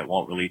have said it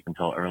won't release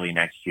until early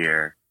next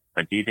year,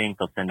 but do you think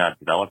they'll send out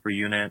developer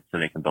units so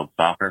they can build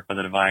software for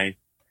the device,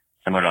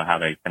 similar to how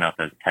they sent out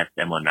those test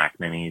M1 Mac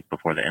Minis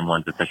before the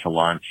M1's official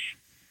launch?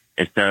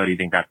 If so, do you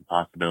think that's a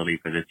possibility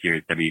for this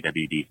year's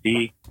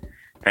WWDC?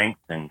 Thanks,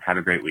 and have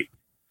a great week.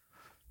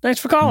 Thanks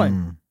for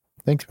calling.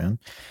 Thanks, man.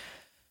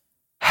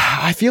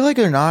 I feel like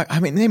they're not. I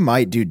mean, they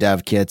might do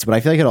dev kits, but I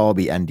feel like it'll all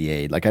be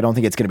NDA'd. Like, I don't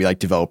think it's going to be like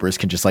developers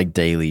can just like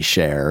daily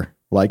share.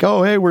 Like,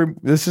 oh, hey,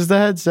 this is the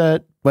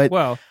headset.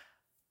 But,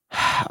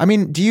 I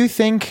mean, do you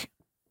think?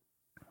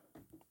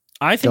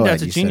 I think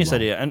that's a genius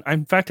idea. And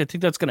in fact, I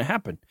think that's going to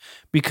happen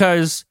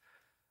because,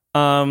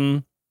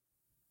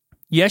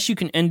 yes, you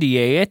can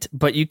NDA it,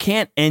 but you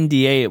can't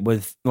NDA it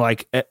with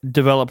like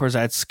developers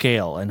at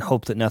scale and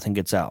hope that nothing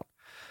gets out.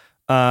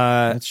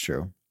 That's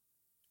true.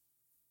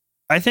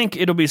 I think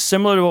it'll be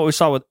similar to what we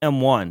saw with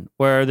M1,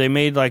 where they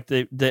made like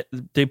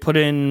they put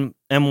in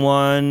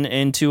M1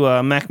 into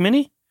a Mac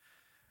Mini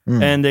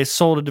and they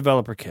sold a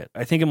developer kit.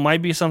 I think it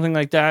might be something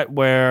like that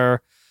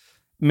where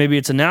maybe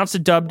it's announced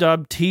at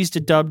DubDub, teased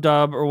at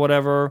DubDub or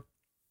whatever,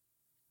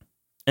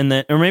 and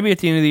then, or maybe at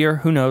the end of the year,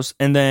 who knows?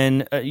 And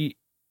then a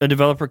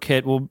developer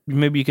kit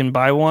maybe you can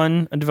buy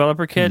a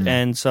developer kit,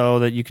 and so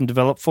that you can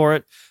develop for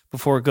it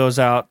before it goes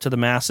out to the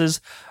masses.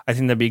 I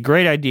think that'd be a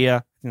great idea.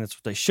 I think that's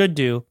what they should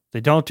do. If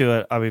they don't do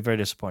it, I'll be very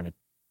disappointed.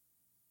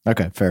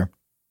 Okay, fair.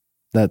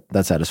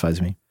 That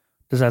satisfies me.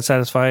 Does that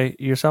satisfy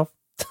yourself?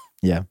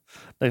 Yeah,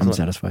 I'm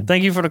satisfied.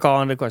 Thank you for the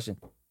call and the question.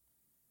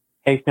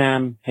 Hey,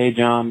 Sam. Hey,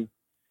 John.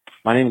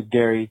 My name is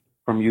Gary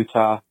from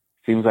Utah.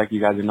 Seems like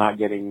you guys are not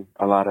getting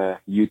a lot of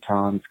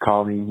Utahns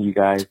calling you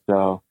guys,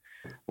 so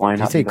why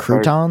not? Did you say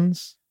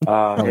croutons?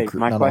 Hey,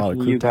 my question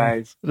to you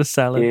guys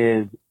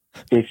is,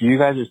 if you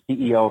guys are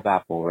CEO of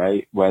Apple,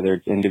 right, whether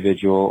it's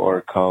individual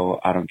or co,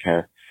 I don't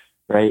care,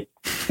 right,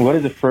 what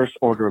is the first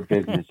order of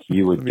business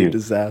you would do?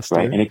 Disaster.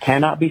 Right? And it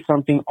cannot be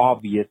something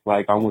obvious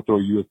like, I'm going to throw a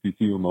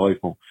USB-C on my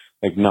iPhone.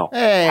 Like, no. It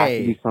has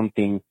to be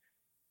something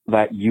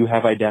that you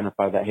have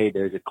identified that, hey,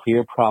 there's a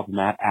clear problem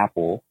at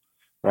Apple,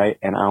 right,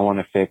 and I want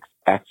to fix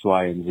X,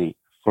 Y, and Z.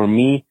 For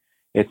me,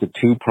 it's a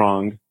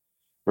two-pronged,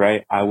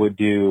 right? I would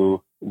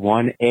do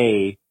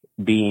 1A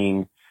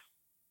being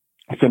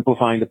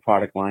simplifying the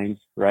product lines,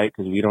 right?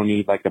 Because we don't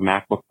need like the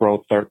MacBook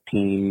Pro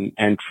 13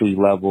 entry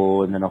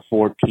level and then a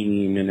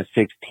 14 and a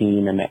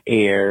 16 and an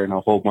Air and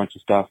a whole bunch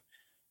of stuff.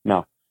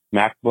 No,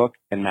 MacBook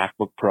and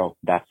MacBook Pro.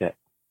 That's it,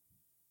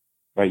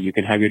 right? You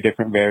can have your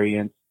different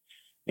variants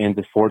in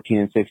the 14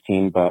 and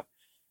 16, but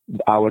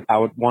I would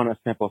want to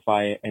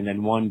simplify it. And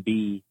then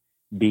 1B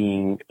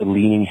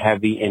leaning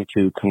heavy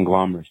into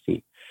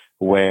conglomeracy,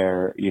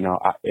 where, you know,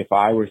 if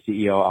I were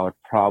CEO, I would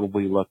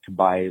probably look to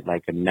buy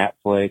like a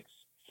Netflix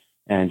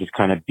and just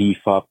kind of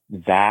beef up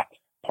that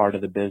part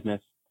of the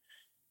business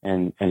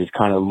and just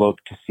kind of look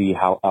to see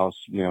how else,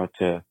 you know,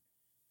 to,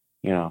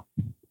 you know,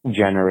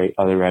 generate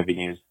other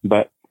revenues.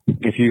 But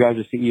if you guys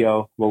are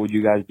CEO, what would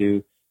you guys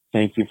do?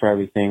 Thank you for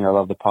everything. I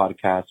love the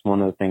podcast.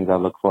 One of the things I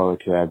look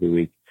forward to every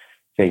week.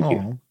 Thank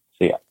you.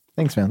 So yeah.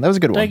 Thanks, man. That was a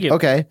good one. Thank you.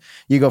 Okay.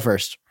 You go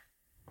first.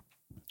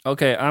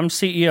 Okay. I'm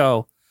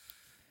CEO.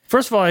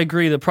 First of all, I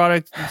agree. The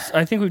product,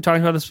 I think we've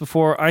talked about this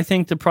before. I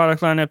think the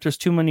product lineup, there's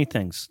too many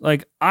things.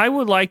 Like, I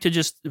would like to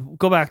just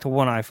go back to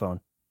one iPhone.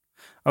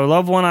 I would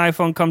love one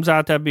iPhone comes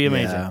out. That'd be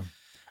amazing.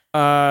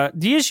 Yeah.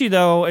 The issue,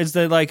 though, is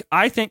that, like,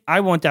 I think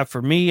I want that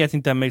for me. I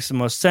think that makes the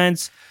most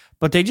sense.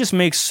 But they just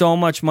make so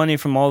much money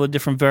from all the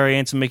different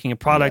variants and making a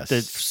product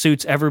that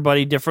suits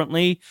everybody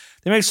differently.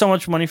 They make so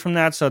much money from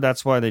that, so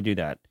that's why they do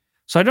that.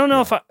 So I don't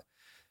know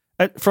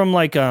if from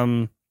like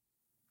a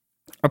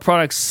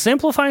product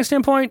simplifying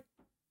standpoint,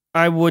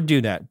 I would do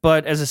that.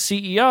 But as a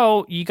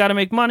CEO, you got to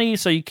make money,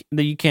 so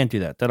you can't do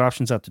that. That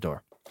option's out the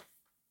door.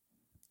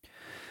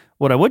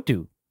 What I would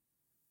do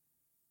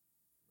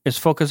is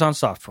focus on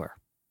software.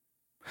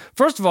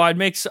 First of all, I'd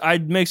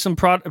make some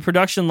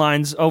production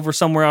lines over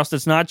somewhere else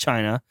that's not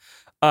China,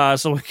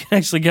 so we can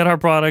actually get our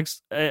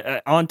products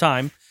on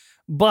time.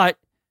 But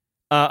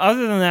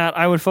other than that,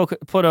 I would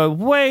put a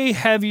way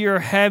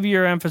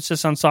heavier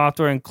emphasis on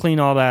software and clean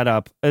all that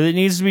up. It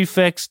needs to be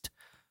fixed,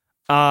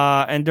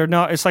 and they're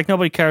not. It's like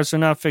nobody cares. They're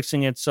not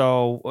fixing it,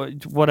 so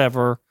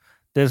whatever.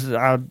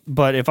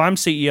 But if I'm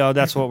CEO,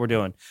 that's what we're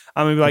doing.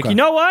 I'm gonna be like, You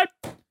know what?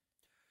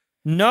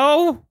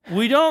 No,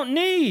 we don't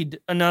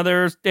need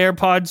another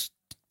AirPods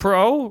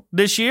Pro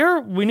this year.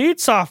 We need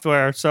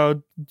software,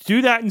 so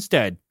do that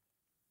instead.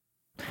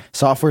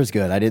 Software is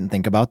good. I didn't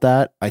think about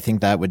that. I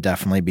think that would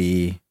definitely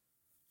be.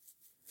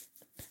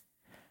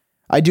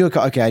 I do a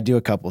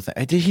couple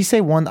things. Did he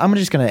say one? I'm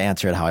just going to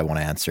answer it how I want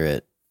to answer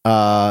it.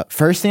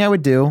 First thing I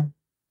would do,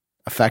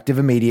 effective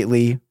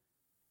immediately,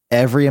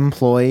 every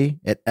employee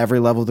at every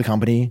level of the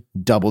company,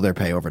 double their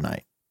pay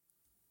overnight.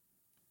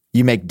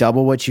 You make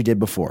double what you did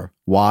before.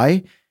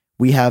 Why?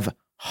 We have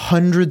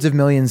hundreds of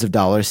millions of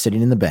dollars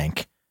sitting in the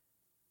bank.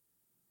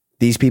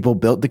 These people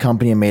built the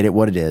company and made it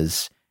what it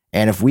is.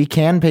 And if we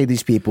can pay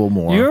these people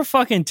more. You're a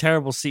fucking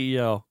terrible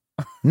CEO.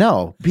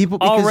 No, people.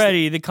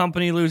 Already, the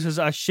company loses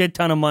a shit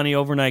ton of money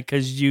overnight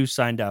because you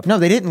signed up. No,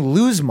 they didn't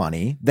lose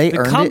money. They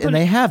earned it and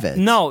they have it.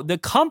 No, the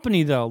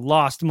company, though,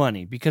 lost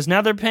money because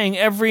now they're paying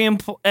every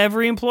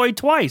employee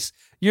twice.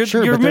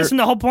 You're missing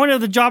the whole point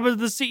of the job of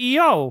the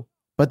CEO.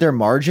 But their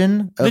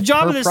margin the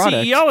job of the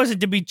CEO isn't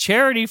to be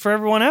charity for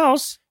everyone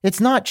else. It's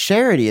not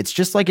charity. It's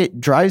just like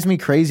it drives me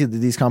crazy that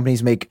these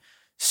companies make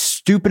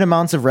stupid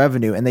amounts of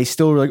revenue and they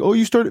still are like, oh,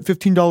 you start at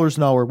 $15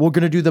 an hour. We're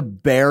going to do the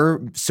bare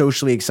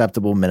socially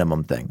acceptable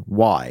minimum thing.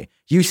 Why?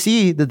 You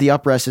see that the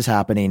uprest is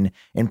happening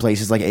in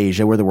places like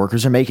Asia where the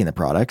workers are making the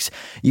products.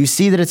 You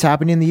see that it's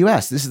happening in the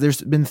US.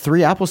 There's been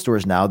 3 Apple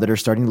stores now that are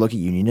starting to look at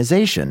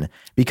unionization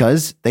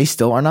because they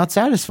still are not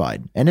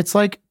satisfied. And it's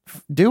like,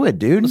 do it,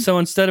 dude. So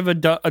instead of a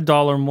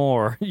dollar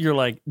more, you're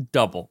like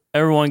double.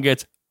 Everyone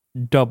gets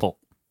double.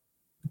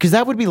 Because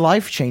that would be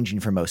life-changing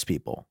for most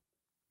people.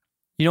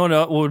 You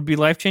know what would be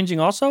life-changing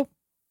also?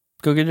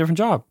 Go get a different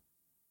job.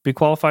 Be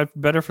qualified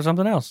better for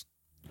something else.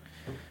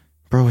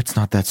 Bro, it's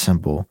not that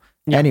simple.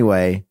 Yeah.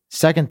 Anyway,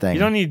 second thing. You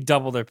don't need to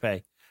double their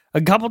pay.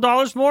 A couple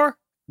dollars more,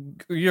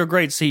 you're a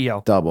great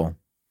CEO. Double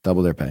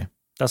their pay.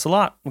 That's a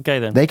lot. Okay,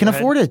 then. They can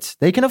afford it.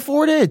 They can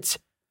afford it.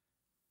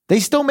 They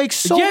still make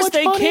so much money. Yes,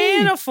 they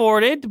can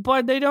afford it,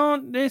 but they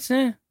don't. It's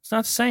not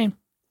the same.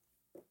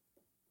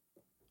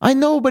 I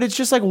know, but it's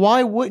just like,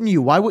 why wouldn't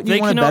you? Why wouldn't you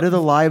want to better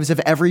the lives of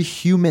every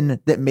human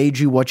that made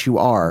you what you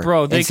are?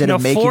 Bro, they can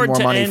afford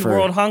to end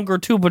world hunger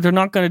too, but they're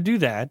not going to do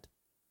that.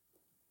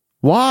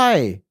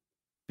 Why?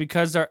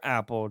 Because they're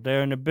Apple.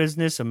 They're in the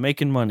business of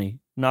making money.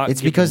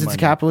 It's because it's a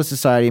capitalist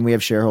society and we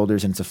have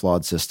shareholders and it's a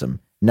flawed system.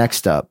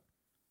 Next up,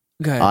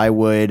 I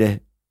would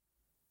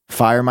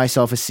fire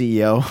myself as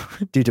CEO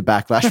due to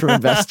backlash from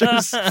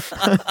investors.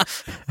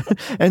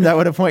 And that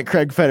would appoint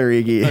Craig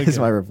Federighi as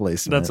my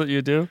replacement. That's what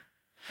you do?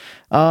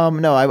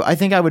 No, I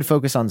think I would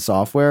focus on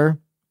software.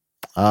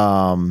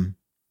 I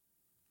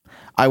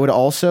would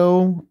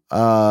also,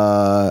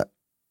 I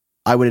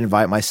would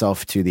invite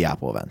myself to the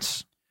Apple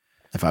events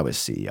if I was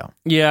CEO.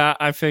 Yeah,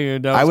 I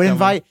figured that was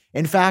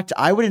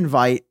I would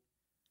invite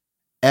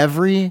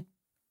every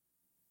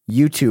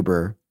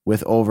YouTuber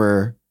with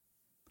over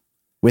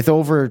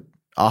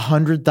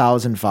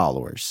 100,000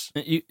 followers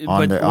on their main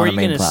platform. Where are you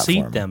going to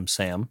seat them,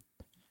 Sam?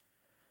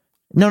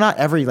 No, not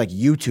every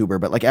YouTuber,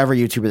 but every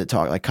YouTuber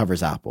that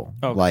covers Apple.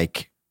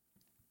 Okay.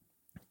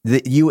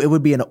 It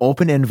would be an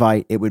open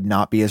invite. It would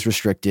not be as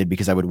restricted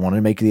because I would want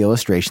to make the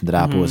illustration that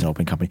Apple is an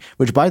open company.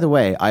 Which, by the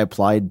way, I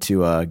applied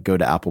to go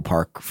to Apple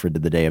Park for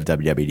the day of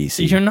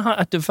WWDC. You're not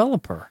a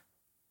developer.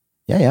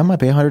 Yeah, I might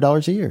pay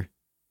 $100 a year.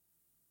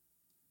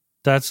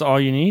 That's all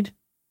you need?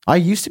 I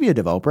used to be a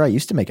developer. I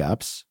used to make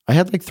apps. I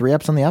had like 3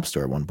 apps on the App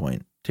Store at one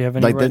point. Do you have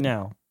any right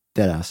now?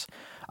 Deadass.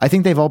 I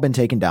think they've all been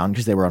taken down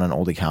because they were on an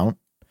old account.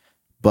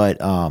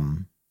 But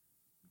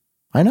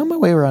I know my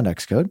way around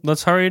Xcode.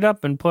 Let's hurry it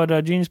up and put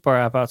a Genius Bar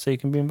app out so you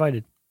can be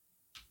invited.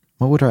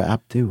 What would our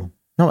app do?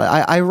 No,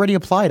 I already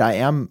applied. I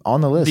am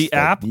on the list. The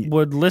app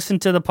would listen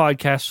to the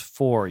podcast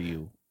for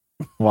you.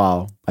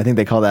 Wow. I think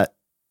they call that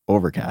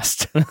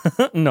Overcast.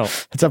 No.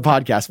 It's a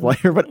podcast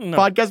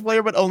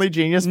player, but only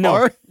Genius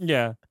Bar.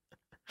 Yeah.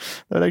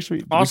 That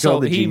actually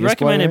also, he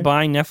recommended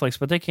buying Netflix,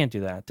 but they can't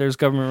do that. There's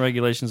government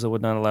regulations that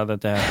would not allow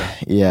that to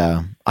happen.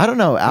 Yeah. I don't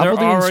know. Apple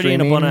They're already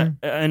streaming,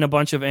 in a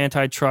bunch of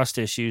antitrust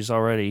issues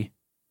already.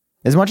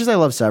 As much as I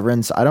love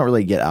Severance, I don't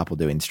really get Apple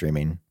doing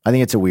streaming. I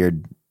think it's a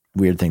weird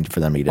thing for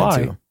them to get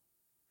into.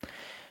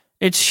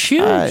 It's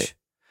huge.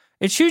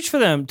 It's huge for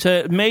them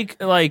to make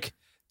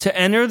to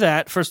enter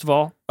that. First of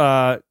all,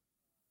 what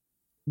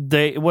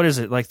is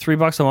it, like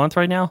 $3 a month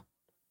right now?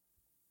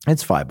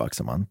 It's $5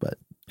 a month, but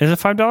is it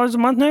 $5 a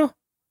month now?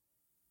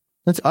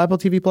 That's Apple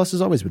TV Plus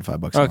has always been $5 a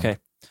month. Okay.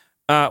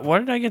 Why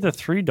did I get the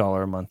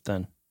 $3 a month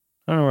then?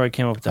 I don't know where I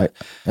came up with that.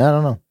 I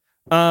don't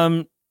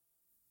know.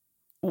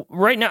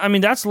 Right now, I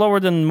mean, that's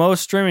lower than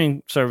most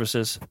streaming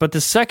services, but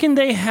the second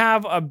they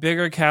have a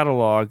bigger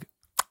catalog,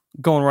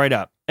 going right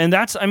up. And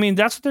that's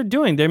what they're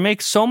doing. They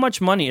make so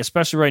much money,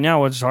 especially right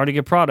now when it's hard to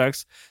get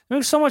products. They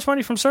make so much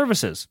money from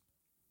services.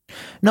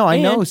 No, I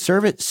know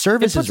services.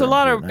 It puts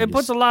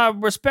a lot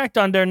of respect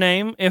on their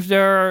name if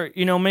they're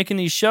making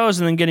these shows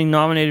and then getting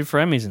nominated for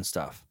Emmys and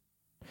stuff.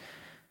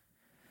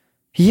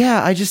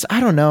 Yeah, I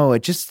don't know.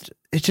 It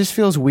just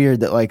feels weird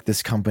that like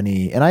this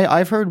company, and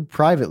I've heard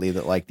privately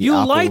that like the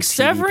Apple like TV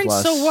Severance,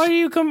 Plus, so why do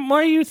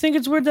you think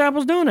it's weird that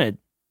Apple's doing it?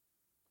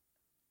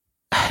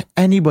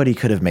 Anybody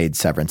could have made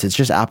Severance. It's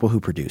just Apple who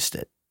produced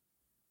it.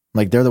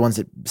 Like they're the ones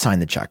that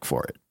signed the check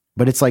for it.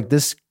 But it's like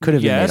this could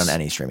have been made on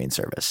any streaming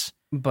service.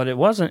 But it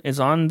wasn't. It's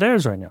on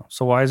theirs right now.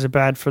 So why is it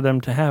bad for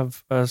them to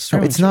have a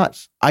streaming service?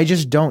 Not. I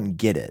just don't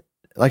get it.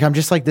 Like I'm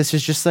just like, this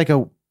is just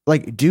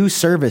like do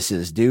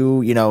services,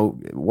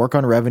 work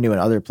on revenue in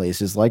other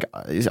places like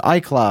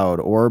iCloud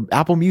or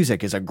Apple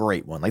Music is a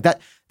great one. Like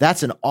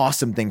that's an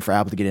awesome thing for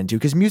Apple to get into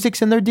because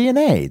music's in their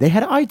DNA. They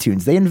had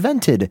iTunes. They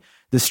invented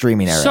the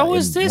streaming era. So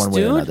is this, one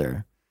way dude. Or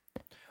another.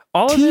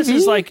 All of this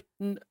is like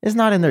is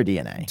not in their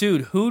DNA.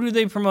 Dude, who do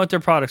they promote their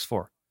products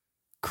for?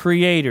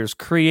 Creators,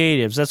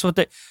 creatives. That's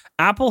what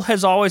Apple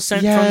has always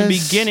sent from the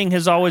beginning,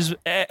 has always,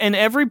 in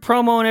every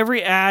promo and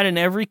every ad and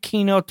every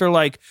keynote, they're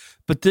like,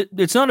 but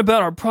it's not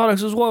about our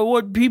products, it's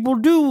what people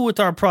do with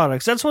our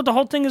products. That's what the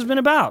whole thing has been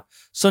about.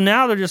 So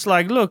now they're just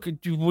like, look,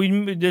 we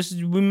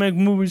make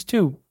movies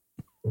too.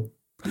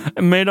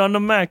 Made on the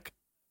Mac.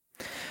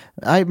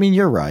 I mean,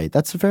 you're right.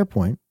 That's a fair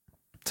point.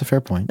 It's a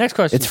fair point. Next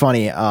question. It's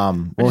funny.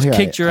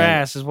 Kicked your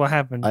ass is what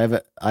happened. I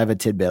have a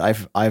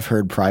tidbit. I've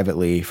heard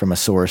privately from a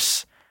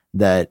source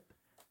that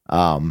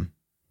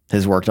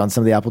has worked on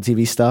some of the Apple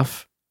TV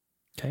stuff.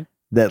 Okay.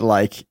 That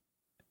like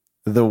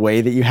the way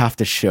that you have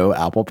to show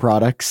Apple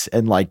products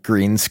and like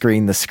green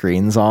screen the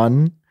screens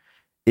on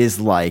is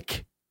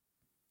like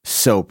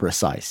so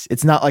precise.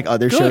 It's not like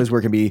other shows where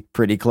it can be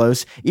pretty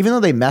close, even though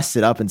they messed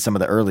it up in some of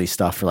the early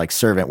stuff for like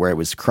Servant where it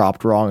was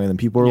cropped wrong and then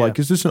people were like,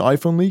 is this an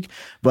iPhone leak?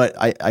 But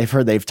I've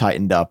heard they've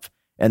tightened up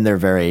and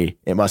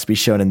it must be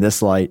shown in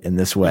this light in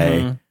this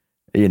way. Mm-hmm.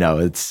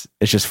 It's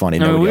just funny.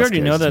 We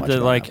already know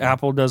that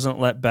Apple doesn't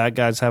let bad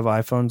guys have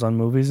iPhones on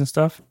movies and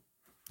stuff.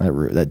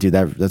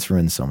 That's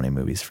ruined so many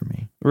movies for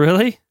me.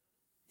 Really?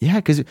 Yeah,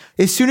 because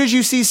as soon as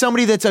you see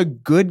somebody that's a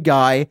good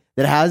guy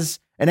that has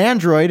an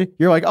Android,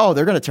 you're like, oh,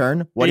 they're going to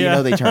turn. What do you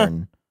know they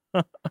turn?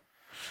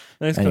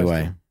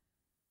 Anyway. Question.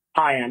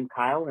 Hi, I'm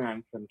Kyle, and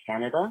I'm from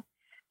Canada.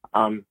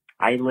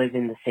 I live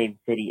in the same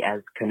city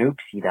as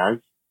Canuxi does.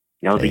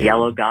 The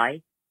yellow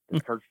guy, the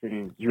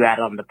person you had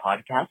on the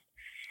podcast.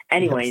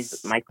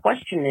 Anyways, My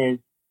question is,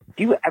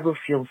 do you ever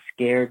feel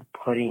scared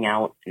putting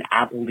out an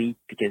Apple leak?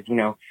 Because,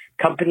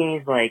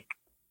 companies like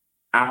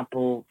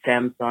Apple,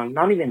 Samsung,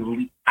 not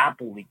even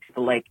Apple leaks,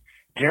 but like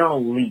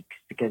general leaks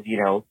because,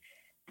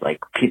 like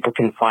people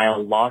can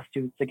file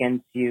lawsuits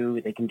against you.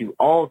 They can do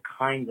all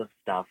kinds of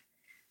stuff.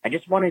 I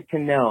just wanted to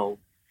know,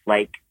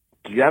 like,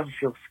 do you ever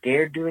feel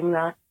scared doing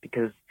that?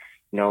 Because,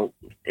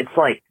 it's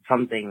like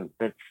something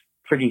that's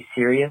pretty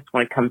serious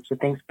when it comes to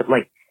things, but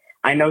like,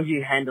 I know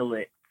you handle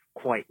it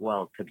quite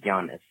well, to be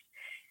honest.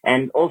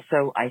 And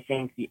also, I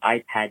think the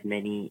iPad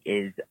mini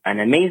is an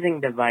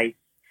amazing device,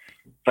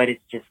 but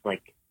it's just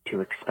like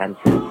too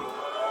expensive,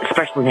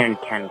 especially here in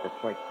Canada.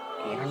 It's like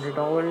 $800.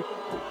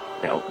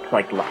 No, it's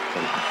like less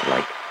than that.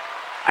 Like,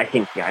 I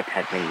think the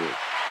iPad mini is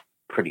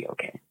pretty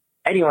okay.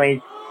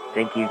 Anyways,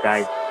 thank you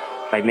guys.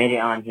 If I made it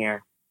on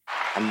here,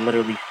 I'm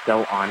literally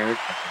so honored.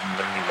 I've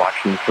been literally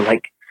watching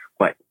for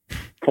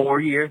 4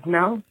 years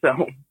now.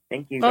 So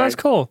thank you guys. Oh, that's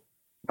cool.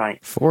 Bye.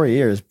 4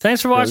 years.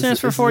 Thanks for watching us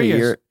for 4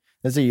 years.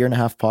 This is a 1.5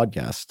 year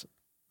podcast.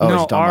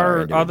 Oh,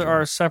 no,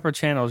 our separate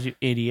channels, you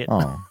idiot.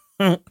 Oh.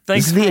 Thanks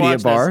this is for the idiot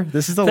watching bar. This.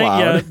 This is allowed.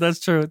 Yeah, that's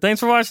true. Thanks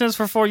for watching us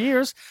for 4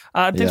 years.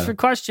 Thanks for your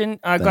question.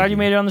 Glad you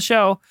made it on the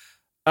show.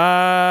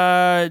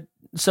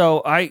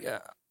 So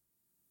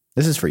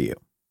this is for you.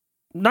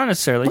 Not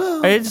necessarily.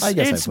 Well,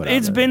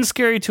 it's been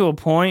scary to a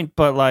point,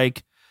 but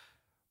like,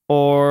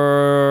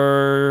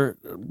 or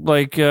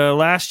like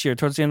last year,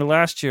 towards the end of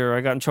last year, I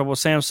got in trouble with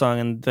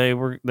Samsung, and they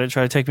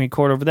tried to take me to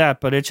court over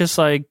that. But it's just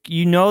like,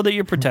 you know that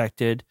you're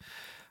protected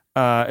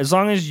as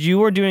long as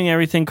you are doing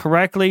everything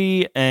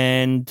correctly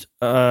and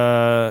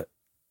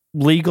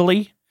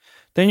legally.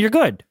 Then you're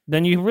good.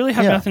 Then you really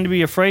have nothing to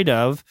be afraid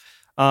of.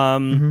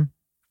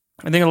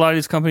 I think a lot of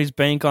these companies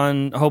bank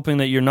on hoping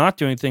that you're not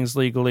doing things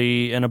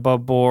legally and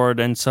above board,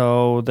 and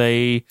so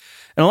a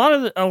lot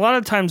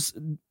of times,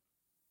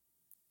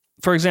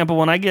 for example,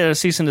 when I get a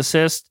cease and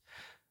desist,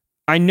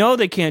 I know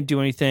they can't do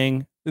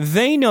anything.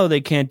 They know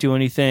they can't do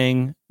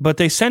anything, but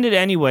they send it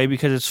anyway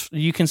because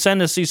you can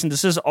send a cease and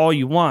desist all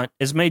you want,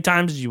 as many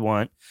times as you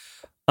want,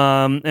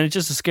 and it's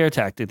just a scare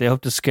tactic. They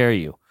hope to scare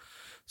you.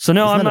 So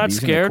no, I'm not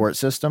scared. The court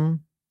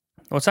system.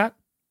 What's that?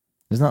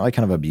 Isn't that like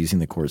kind of abusing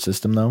the court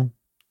system though?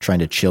 Trying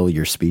to chill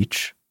your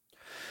speech?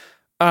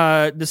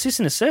 The cease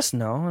and desist,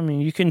 no. I mean,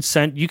 you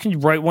can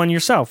write one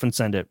yourself and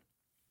send it.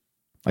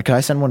 Like, can I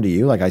send one to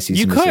you? Like, I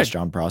cease and desist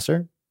John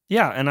Prosser?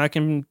 Yeah, and I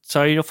can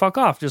tell you to fuck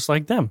off, just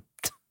like them.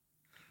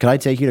 Could I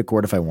take you to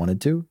court if I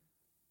wanted to?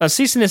 A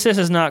cease and desist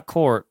is not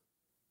court,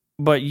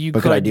 but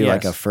could I do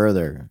like a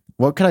further?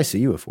 What could I sue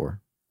you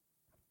for?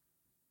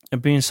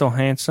 And being so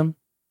handsome.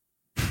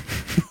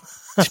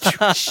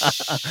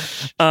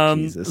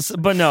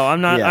 But no, I'm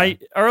not. Yeah.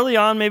 Early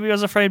on maybe I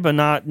was afraid, but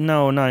not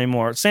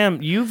anymore.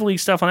 Sam, you've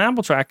leaked stuff on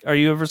Apple Track. Are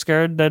you ever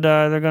scared that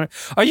they're gonna?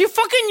 Are you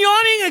fucking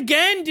yawning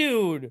again,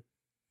 dude?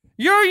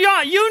 You're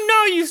yawn. You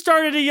know you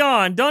started a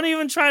yawn. Don't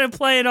even try to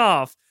play it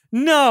off.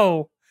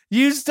 No,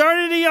 you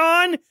started a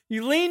yawn.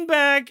 You lean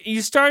back.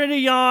 You started a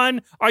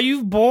yawn. Are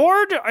you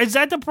bored? Is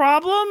that the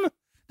problem?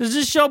 Does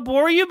this show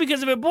bore you?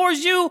 Because if it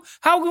bores you,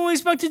 how can we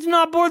expect it to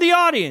not bore the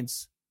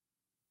audience?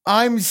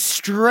 I'm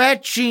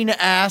stretching,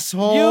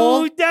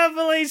 asshole. You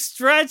definitely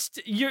stretched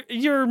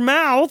your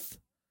mouth.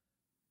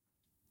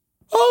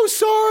 Oh,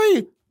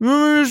 sorry.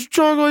 It's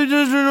chocolate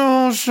doesn't the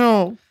whole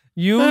show.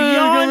 You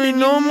yawned and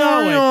no you more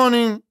know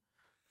yawning. It.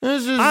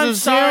 This is I'm the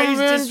sorry he's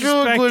Sam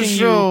disrespecting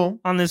show you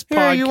on this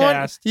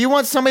podcast. You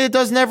want somebody that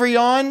does never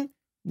yawn?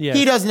 Yes.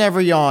 He does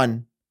never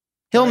yawn.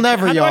 He'll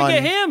never yawn. How do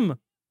I get him?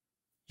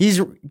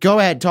 Go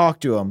ahead, talk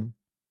to him.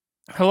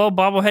 Hello,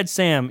 Bobblehead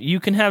Sam. You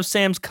can have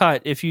Sam's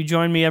cut if you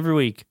join me every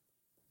week.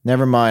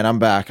 Never mind. I'm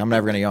back. I'm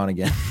never going to yawn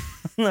again.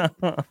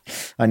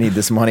 I need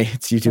this money.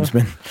 YouTube's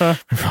been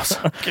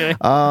okay.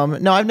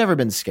 No, I've never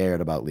been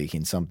scared about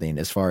leaking something.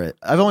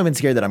 I've only been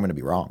scared that I'm going to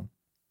be wrong.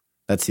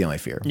 That's the only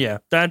fear. Yeah,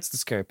 that's the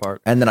scary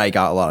part. And then I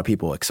got a lot of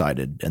people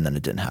excited, and then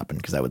it didn't happen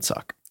because that would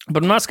suck.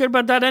 But I'm not scared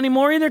about that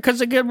anymore either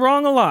because I get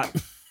wrong a lot.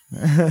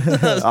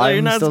 So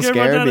I'm still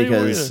scared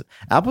because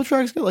Apple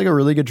Track's got like a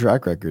really good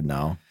track record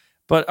now.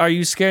 But are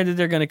you scared that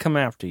they're going to come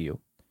after you?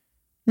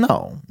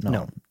 No.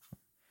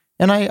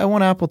 And I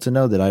want Apple to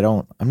know that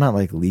I'm not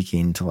like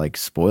leaking to like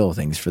spoil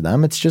things for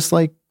them. It's just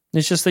that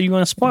you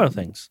want to spoil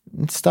things.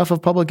 It's stuff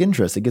of public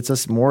interest. It gets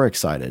us more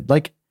excited.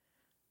 Like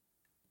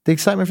the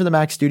excitement for the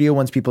Mac Studio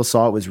once people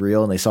saw it was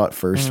real and they saw it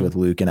first with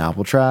Luke and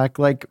Apple Track.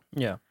 Like,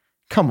 yeah,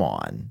 come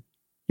on.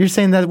 You're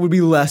saying that it would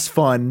be less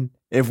fun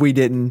if we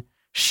didn't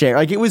share.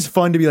 Like it was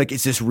fun to be like,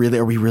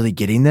 are we really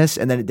getting this?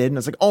 And then it didn't.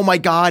 It's like, oh my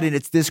God. And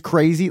it's this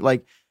crazy.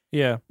 Like,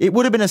 yeah, it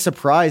would have been a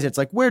surprise. It's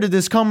like, where did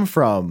this come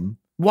from?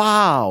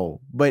 Wow.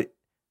 But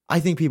I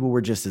think people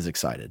were just as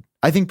excited.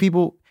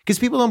 Because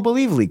people don't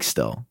believe leaks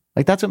still.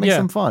 Like that's what makes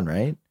them fun,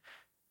 right?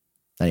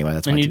 Anyway,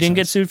 that's my 2 cents. And you didn't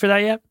get sued for that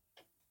yet?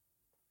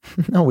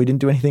 No, we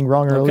didn't do anything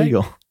wrong or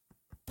illegal.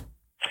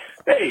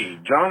 Hey,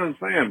 John and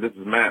Sam, this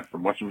is Matt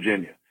from West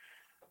Virginia.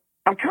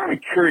 I'm kind of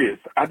curious.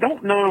 I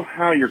don't know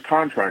how your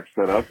contract's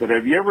set up, but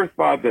have you ever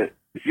thought that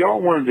if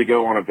y'all wanted to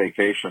go on a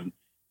vacation,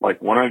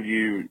 like one of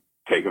you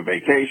take a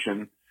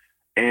vacation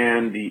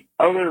and the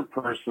other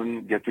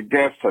person gets a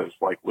guest host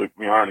like Luke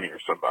Miani or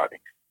somebody?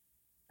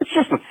 It's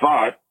just a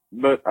thought,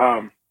 but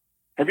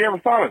have you ever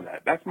thought of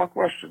that? That's my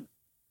question.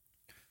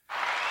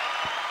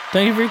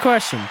 Thank you for your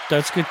question.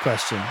 That's a good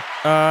question.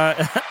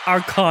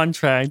 Our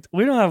contract,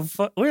 we don't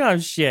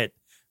have shit.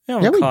 We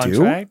don't have a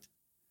contract. Do.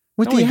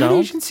 With the ad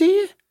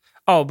agency?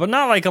 Oh, but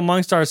not like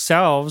amongst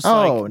ourselves.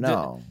 Oh, like,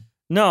 no.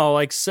 No,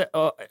 like,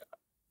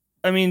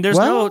 I mean, there's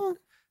no,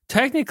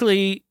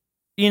 technically,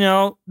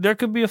 there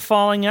could be a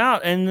falling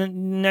out, and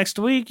then next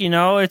week,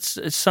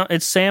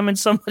 it's Sam and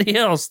somebody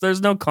else.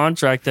 There's no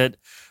contract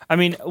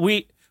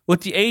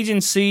with the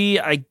agency,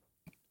 I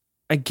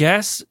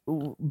guess,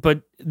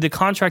 but the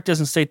contract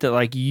doesn't state that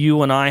like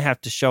you and I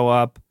have to show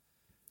up.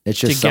 It's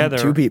just together.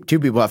 Two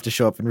people have to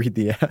show up and read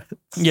the ads.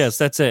 Yes,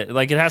 that's it.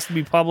 Like it has to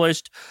be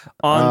published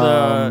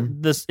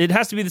on it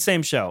has to be the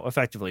same show,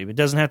 effectively. It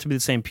doesn't have to be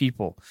the same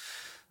people.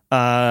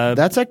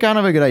 That's kind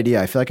of a good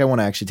idea. I feel like I want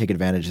to actually take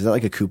advantage. Is that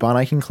like a coupon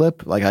I can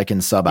clip? Like I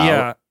can sub out?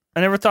 Yeah, I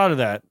never thought of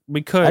that.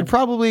 We could. I'd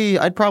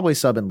probably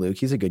sub in Luke.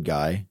 He's a good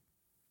guy.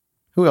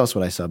 Who else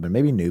would I sub in?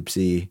 Maybe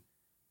Noopsy.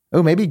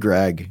 Oh, maybe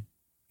Greg.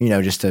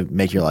 Just to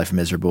make your life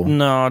miserable.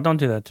 No, don't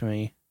do that to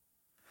me.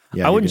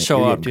 I wouldn't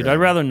show up, dude. I'd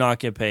rather not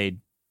get paid.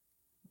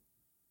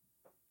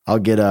 I'll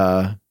get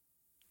Mark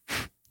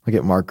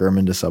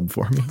Gurman to sub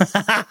for me.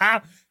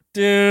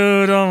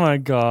 Dude, oh my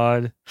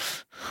God.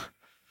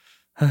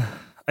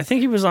 I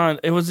think he was on,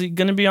 was he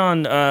going to be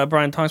on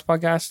Brian Tong's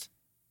podcast?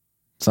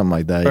 Something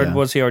like that, or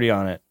was he already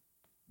on it?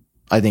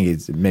 I think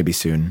it's maybe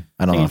soon.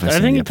 I don't know if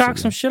I think he talked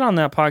some shit on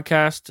that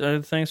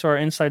podcast thanks to our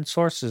inside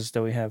sources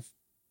that we have.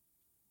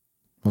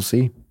 We'll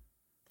see.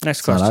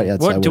 Next question.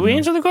 What, do we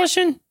answer the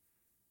question?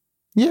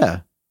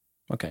 Yeah.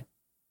 Okay.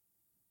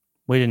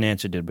 We didn't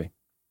answer, did we?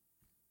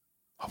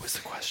 What was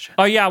the question?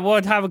 Oh, yeah,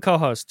 we'll have a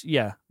co-host.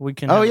 Yeah, we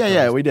can. Oh,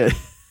 yeah, we did.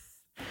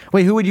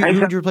 Wait, who would you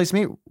replace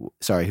me?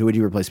 Sorry, who would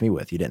you replace me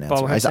with? You didn't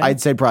answer.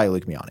 I'd say probably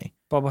Luke Miani.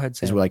 Bobblehead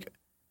Sam. We're like,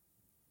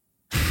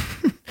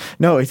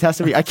 no, it has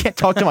to be. I can't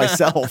talk to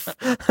myself.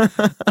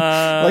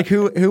 Like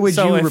who would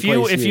you replace?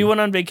 So if you went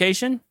on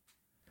vacation,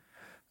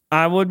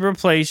 I would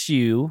replace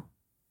you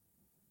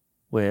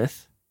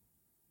with.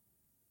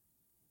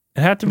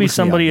 It had to be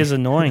somebody as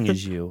annoying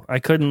as you. I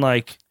couldn't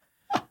have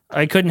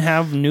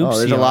Noopsy.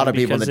 There's a lot of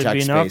people in the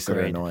tech space that are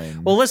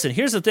annoying. Well, listen,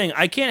 here's the thing.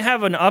 I can't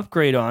have an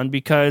upgrade on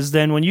because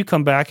then when you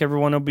come back,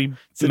 everyone will be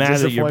mad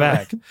that you're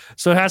back.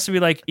 So it has to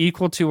be like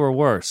equal to or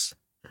worse.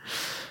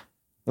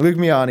 Luke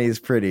Miani is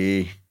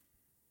pretty.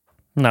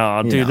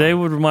 No, dude, they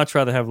would much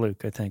rather have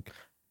Luke, I think.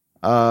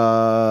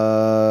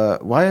 Why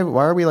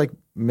are we like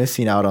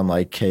missing out on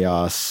like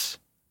chaos?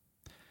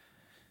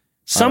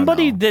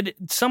 Somebody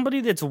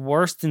that's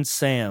worse than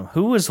Sam.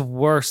 Who is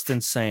worse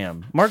than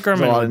Sam? Mark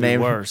Gurman would be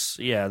worse.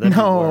 Yeah,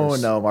 no,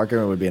 Mark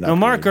Gurman would be an upgrade. No,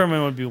 Mark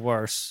Gurman would be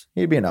worse.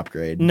 He'd be an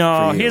upgrade.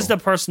 No, he has the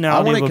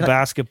personality of a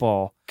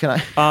basketball. Can I?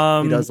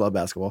 He does love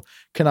basketball.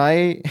 Can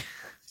I?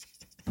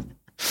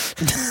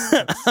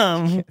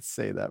 Can't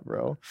say that,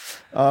 bro.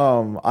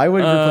 I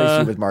would replace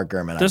you with Mark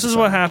Gurman. This is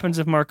what happens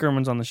if Mark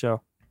Gurman's on the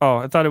show. Oh,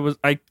 I thought it was.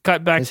 I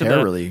cut back his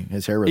hair really.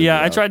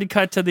 Yeah, I tried to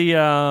cut to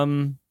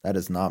the. That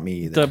is not me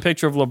either. The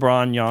picture of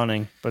LeBron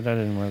yawning, but that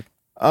didn't work.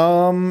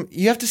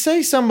 You have to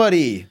say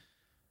somebody.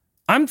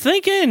 I'm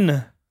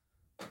thinking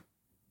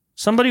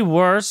somebody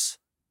worse.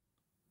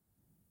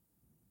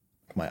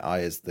 My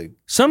eye is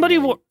somebody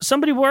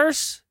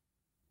worse.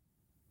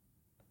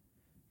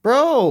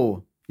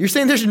 Bro, you're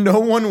saying there's no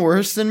one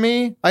worse than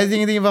me? I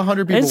think of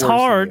 100 people. It's worse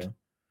hard. Than you.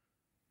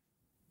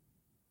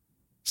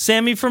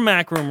 Sammy from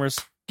Mac Rumors.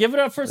 Give it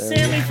up for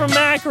Sammy from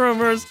Mac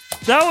Rumors.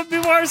 That would be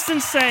worse than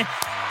Sam.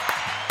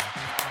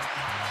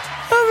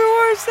 That would be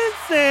worse than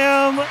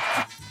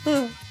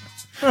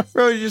Sam.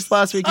 Bro, just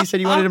last week you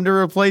said you wanted him to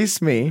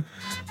replace me.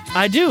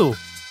 I do.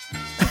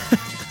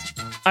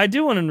 I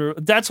do want him to.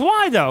 That's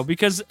why, though,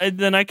 because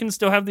then I can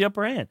still have the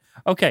upper hand.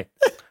 Okay.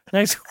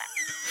 Next.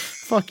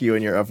 Fuck you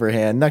and your upper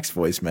hand. Next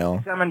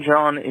voicemail. Sam and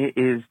John, it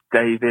is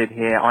David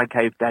here,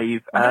 iCave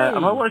Dave.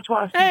 And I wanted to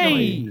ask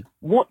you,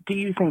 what do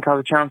you think are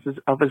the chances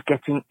of us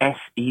getting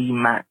SE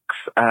Macs,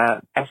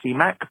 SE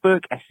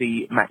MacBook,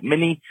 SE Mac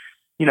Mini?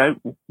 You know,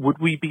 would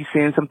we be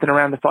seeing something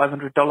around the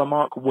 $500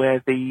 mark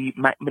where the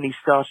Mac Mini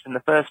started in the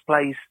first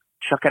place?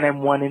 Chuck an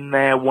M1 in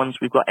there once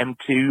we've got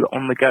M2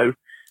 on the go.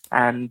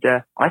 And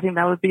I think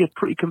that would be a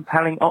pretty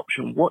compelling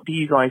option. What do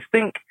you guys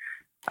think?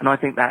 And I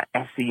think that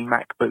SE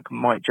MacBook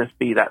might just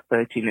be that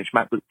 13-inch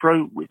MacBook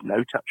Pro with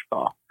no touch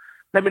bar.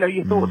 Let me know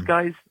your thoughts,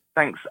 guys.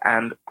 Thanks,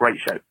 and great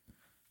show.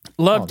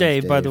 Love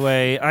Dave, by the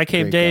way.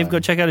 iCave Dave, go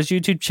check out his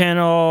YouTube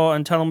channel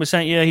and tell him we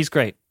sent you. He's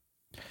great.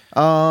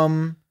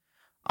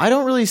 I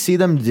don't really see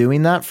them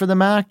doing that for the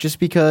Mac just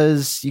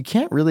because you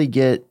can't really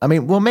get, I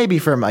mean, well, maybe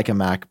for like a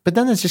Mac, but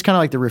then it's just kind of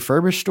like the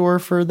refurbished store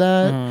for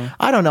that.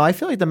 I don't know. I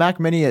feel like the Mac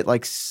Mini at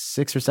like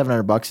 $600 or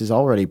 $700 is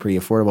already pretty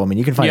affordable. I mean,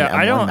 you can find an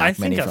M1 Mac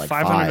Mini for like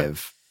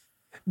 $500.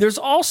 There's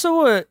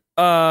also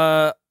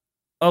a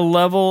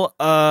level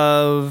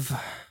of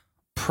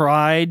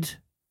pride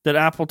that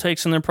Apple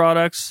takes in their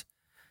products.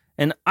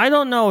 And I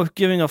don't know if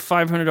giving a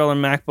 $500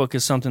 MacBook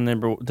is something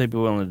they'd be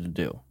willing to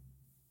do.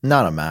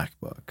 Not a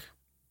MacBook.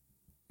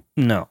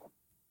 No.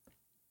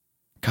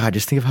 God,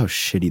 just think of how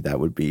shitty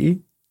that would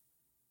be.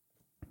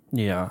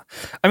 Yeah.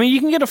 I mean, you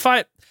can't get a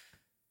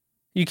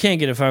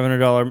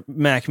 $500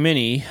 Mac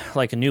Mini,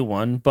 like a new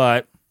one,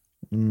 but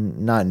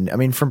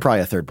from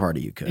probably a third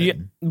party you could. Yeah,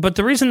 but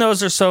the reason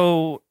those are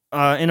so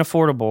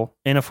inexpensive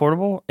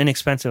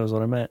is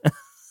what I meant.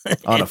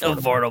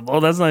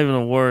 Unaffordable. That's not even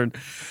a word.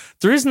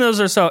 The reason those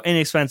are so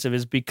inexpensive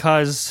is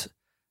because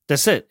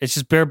that's it. It's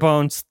just bare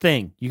bones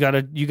thing. You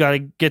gotta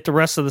get the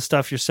rest of the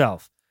stuff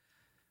yourself.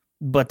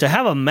 But to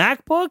have a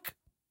MacBook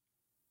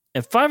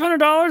at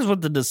 $500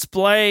 with the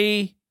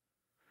display,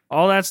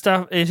 all that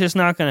stuff, it's just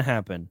not going to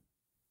happen.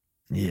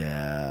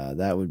 Yeah,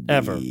 that would be...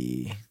 Ever.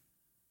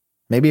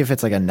 Maybe if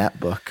it's like a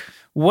netbook.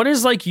 What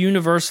is like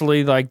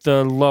universally like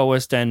the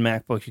lowest end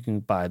MacBook you can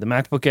buy? The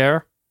MacBook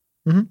Air?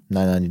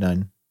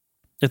 $999.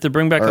 If they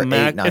bring back a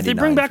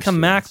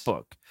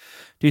MacBook,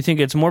 do you think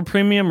it's more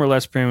premium or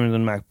less premium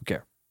than MacBook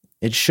Air?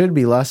 It should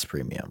be less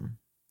premium.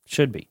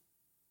 Should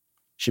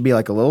be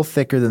like a little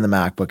thicker than the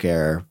MacBook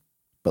Air,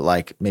 but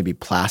like maybe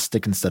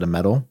plastic instead of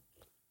metal.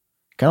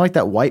 Kind of like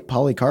that white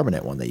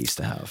polycarbonate one they used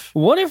to have.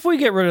 What if we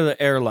get rid of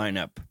the Air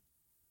lineup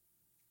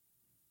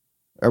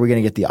are we going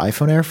to get the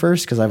iPhone Air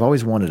first? Because I've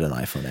always wanted an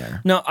iPhone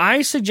Air. No,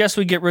 I suggest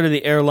we get rid of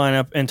the Air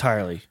lineup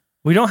entirely.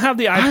 We don't have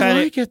the iPad.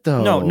 I like it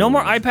though. No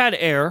more iPad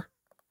Air.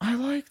 I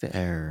like the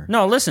Air.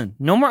 No, listen,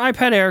 no more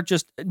iPad Air.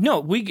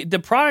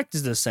 The product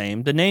is the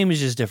same. The name is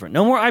just different.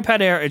 No more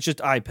iPad Air. It's just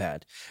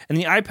iPad. And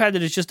the iPad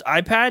that is just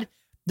iPad,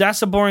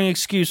 that's a boring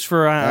excuse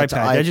for iPad.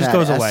 That just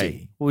goes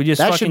away.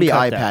 That should be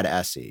iPad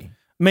SE.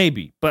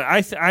 Maybe, but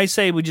I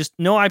say we just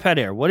no iPad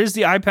Air. What is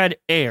the iPad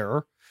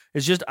Air?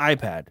 It's just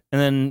iPad, and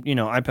then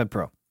iPad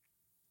Pro.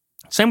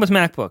 Same with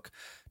MacBook.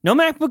 No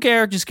MacBook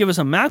Air. Just give us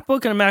a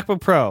MacBook and a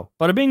MacBook Pro.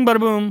 Bada bing, bada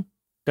boom.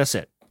 That's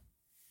it.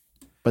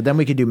 But then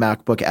we could do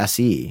MacBook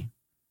SE,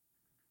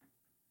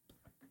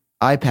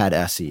 iPad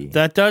SE.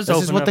 That does.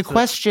 This is what the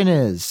question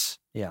is.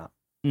 Yeah.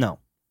 No.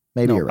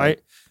 Maybe you're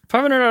right.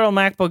 $500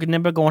 MacBook is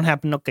never going to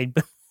happen. Okay.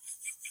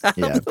 I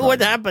don't know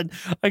what happened.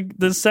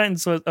 The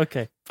sentence was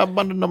okay. Hey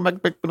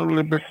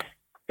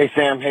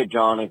Sam, hey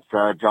John, it's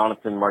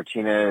Jonathan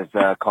Martinez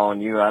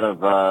calling you out of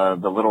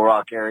the Little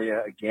Rock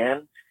area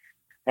again.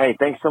 Hey,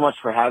 thanks so much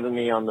for having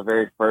me on the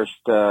very first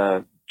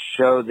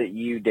show that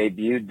you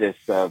debuted this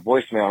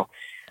voicemail.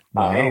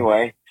 Wow.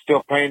 Anyway,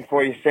 still praying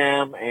for you,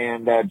 Sam,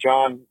 and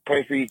John,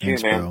 pray for you too,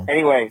 Thanks, man. bro.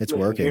 Anyway, it's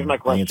working. Here's my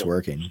question. I think it's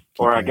working.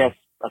 I guess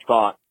a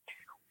thought.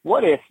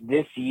 What if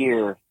this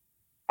year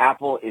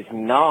Apple is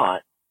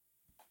not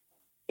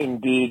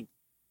indeed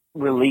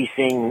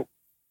releasing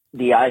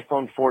the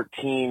iPhone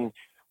 14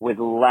 with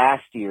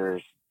last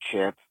year's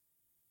chip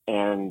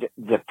and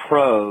the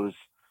Pros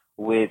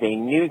with a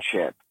new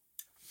chip?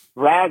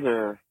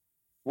 Rather,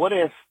 what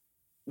if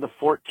the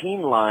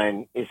 14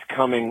 line is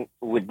coming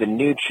with the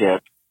new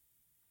chip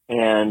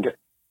and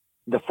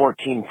the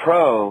 14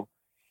 Pro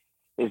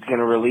is going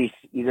to release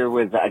either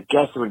with, I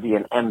guess it would be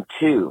an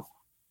M2?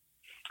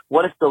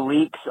 What if the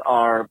leaks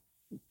are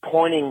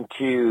pointing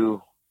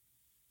to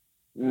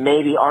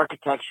maybe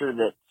architecture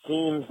that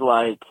seems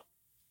like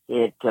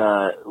it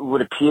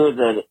would appear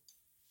that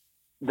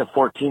the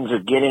 14s are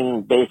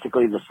getting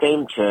basically the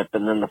same chip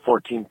and then the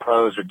 14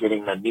 Pros are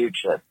getting a new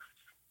chip?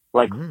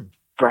 Like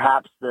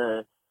perhaps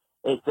the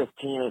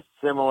A15 is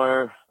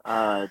similar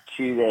to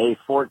the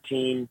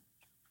A14,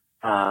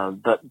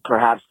 but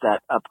perhaps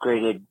that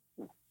upgraded,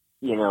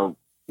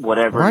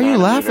 whatever. Why are you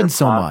laughing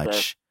so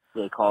much?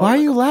 Why are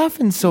you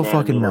laughing so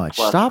fucking much?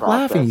 Stop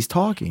laughing. He's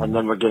talking. And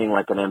then we're getting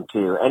like an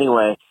M2.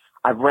 Anyway,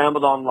 I've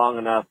rambled on long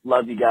enough.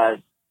 Love you guys.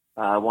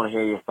 I want to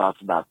hear your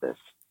thoughts about this.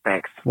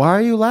 Thanks. Why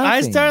are you laughing?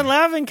 I started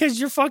laughing because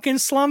you're fucking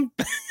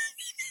slumped.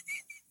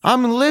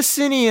 I'm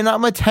listening and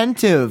I'm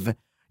attentive.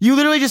 You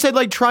literally just said,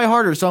 try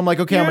harder. So I'm like,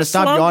 okay, I'm going to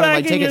stop yawning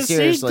and take it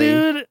seriously.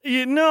 Dude,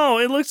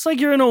 it looks like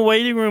you're in a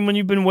waiting room when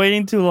you've been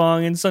waiting too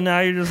long. And so now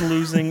you're just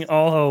losing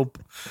all hope.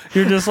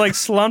 You're just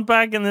slumped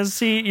back in the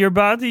seat. You're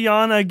about to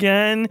yawn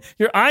again.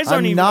 Your eyes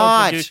aren't even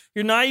open, dude.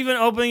 You're not even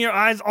opening your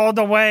eyes all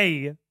the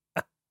way.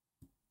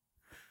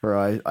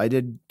 Bro, I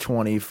did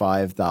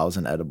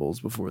 25,000 edibles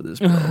before this,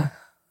 bro.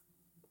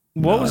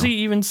 What was he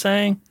even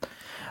saying?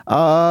 He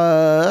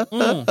was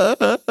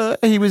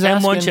asking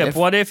M1 chip.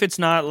 What if it's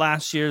not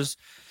last year's?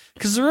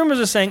 Because the rumors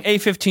are saying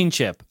A15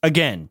 chip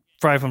again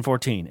for iPhone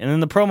 14, and then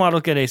the Pro model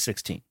get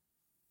A16.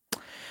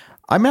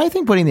 I mean, I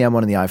think putting the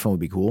M1 in the iPhone would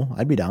be cool.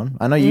 I'd be down.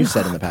 I know you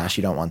said in the past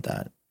you don't want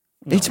that.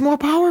 No. It's more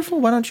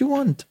powerful. Why don't you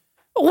want?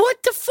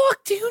 What the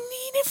fuck do you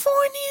need it for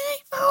in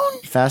the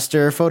iPhone?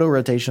 Faster photo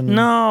rotation.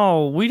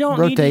 No, we don't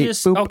need to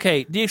just... Boop.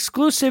 Okay, the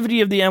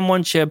exclusivity of the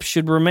M1 chip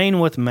should remain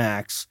with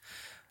Max.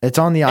 It's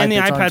on the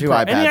iPad Pro.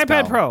 And the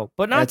iPad Pro.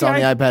 But not it's on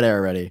the iPad Air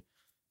already.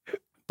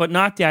 But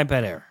not the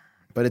iPad Air.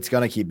 But it's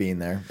going to keep being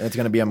there. It's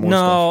going to be on more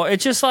stuff. No,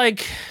 it's just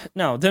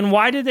then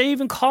why did they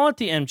even call it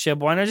the M chip?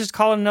 Why not just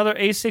call it another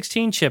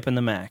A16 chip in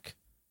the Mac?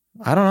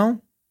 I don't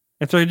know.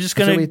 If they're just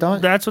going to,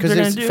 that's what they're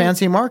going to do. Because it's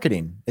fancy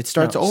marketing. It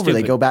starts over. Stupid.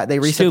 They go back. They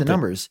reset the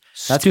numbers.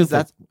 That's what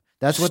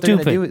they're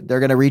going to do. They're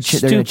going to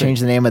They're going to change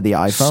the name of the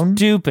iPhone.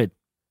 Stupid.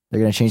 They're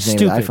going to change the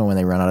name of the iPhone when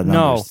they run out of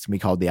numbers. No. It's going to be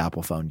called the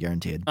Apple phone,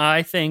 guaranteed.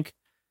 I think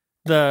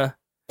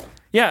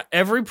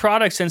every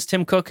product since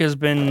Tim Cook has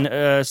been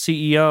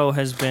CEO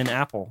has been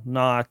Apple,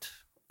 not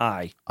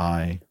I.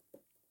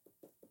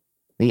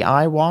 The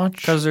iWatch?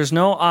 Because there's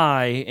no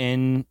I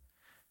in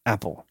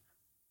Apple.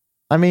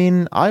 I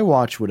mean,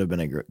 iWatch would have been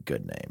a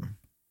good name.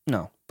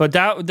 No, but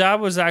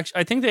that was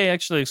actually, I think they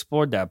actually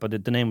explored that,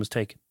 but the name was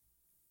taken.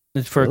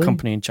 It's for a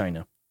company in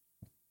China.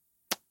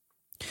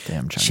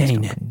 Damn Chinese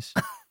companies.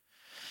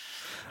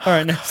 All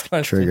right, next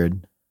question.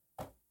 Triggered.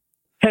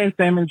 Hey,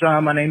 Sam and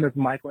John. My name is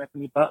Michael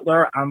Anthony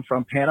Butler. I'm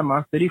from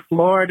Panama City,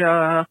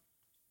 Florida.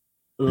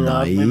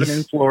 Love living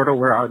in Florida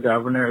where our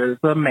governor is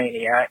a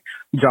maniac.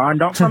 John,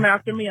 don't come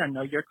after me. I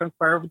know you're a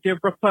conservative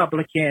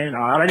Republican,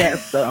 all of that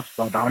stuff.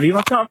 So don't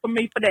even come for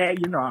me for that. I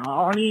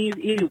don't need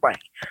anyway.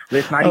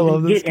 Let's not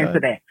even get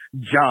into that.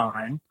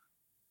 John,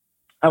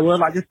 I would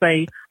like to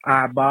say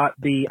I bought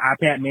the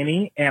iPad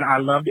mini and I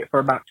loved it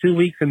for about 2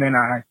 weeks and then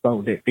I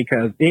sold it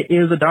because it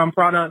is a dumb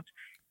product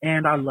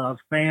and I love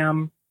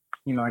Sam.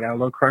 I got a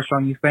little crush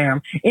on you,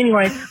 Sam.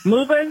 Anyway,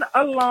 moving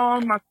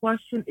along, my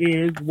question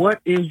is, what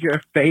is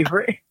your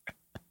favorite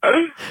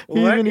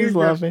What is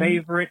your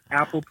favorite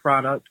Apple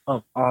product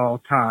of all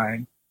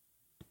time?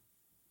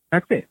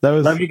 That's it.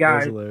 Love you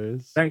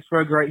guys. Thanks for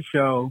a great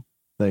show.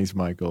 Thanks,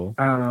 Michael.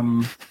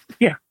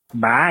 Yeah.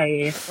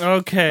 Bye.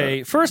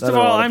 Okay. First of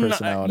all, I'm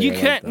not. You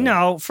can't.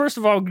 No. First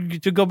of all,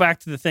 to go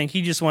back to the thing,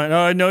 he just went, "Oh,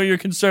 I know you're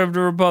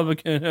conservative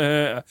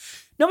Republican."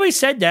 Nobody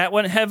said that.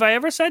 When have I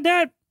ever said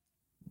that?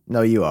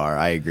 No, you are.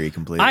 I agree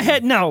completely.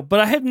 But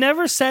I have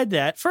never said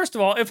that. First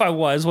of all, if I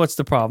was, what's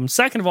the problem?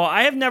 Second of all,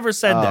 I have never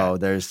said that. Oh,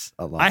 there's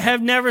a lot. I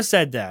have never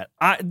said that.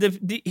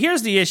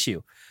 Here's the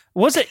issue.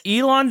 Was it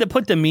Elon that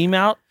put the meme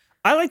out?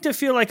 I like to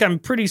feel like I'm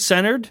pretty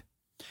centered.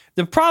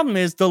 The problem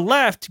is the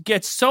left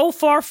gets so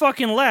far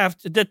fucking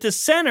left that the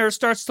center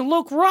starts to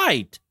look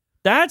right.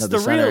 That's the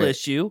real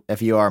issue.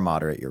 If you are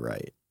moderate, you're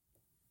right.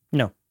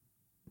 No.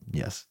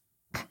 Yes.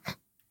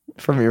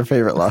 From your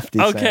favorite lefty.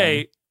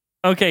 Okay. Sam.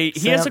 Okay.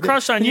 He has a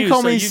crush on you. You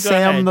call me you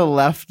Sam the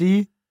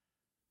lefty?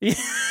 I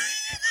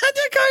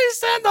did call you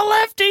Sam the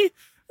lefty.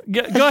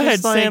 Go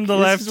ahead, Sam the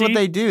lefty. This is what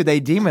they do. They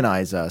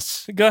demonize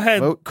us. Go ahead.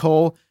 Vote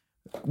Cole.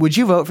 Would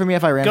you vote for me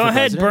if I ran for president? Go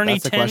ahead, Bernie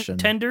That's the question.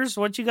 Tenders.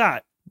 What you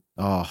got?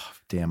 Oh,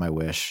 damn, I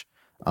wish.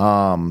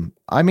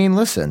 I mean,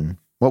 listen,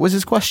 what was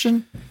his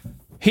question?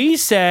 He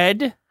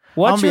said,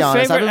 what's your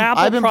favorite Apple product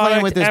I've been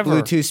playing with this ever?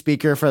 Bluetooth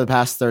speaker for the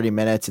past 30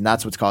 minutes, and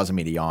that's what's causing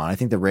me to yawn. I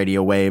think the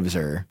radio waves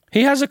are...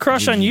 He has a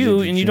crush on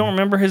you, and you don't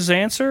remember his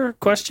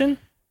question?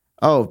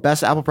 Oh,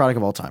 best Apple product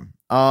of all time.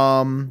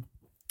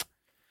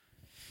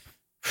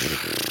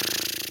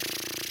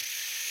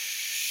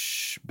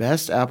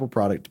 Best Apple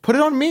product. Put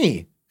it on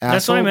me.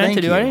 That's what I meant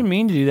to do. I didn't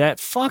mean to do that.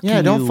 Fuck you.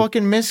 Yeah, don't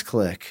fucking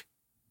misclick.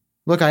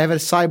 Look, I have a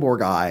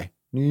cyborg eye.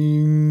 I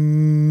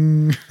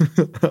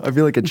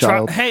feel like a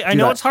child. Hey, I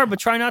know it's hard, but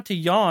try not to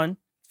yawn.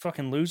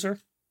 Fucking loser.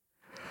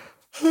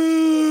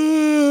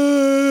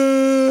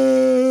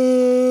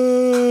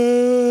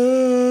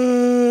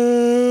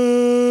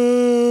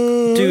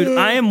 Dude,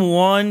 I am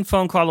one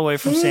phone call away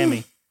from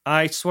Sammy.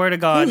 I swear to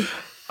God.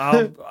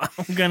 I'm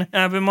going to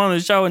have him on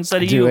the show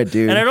instead of you. Do it,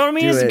 dude. And I don't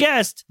mean as a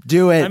guest.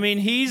 Do it. I mean,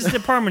 he's the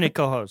permanent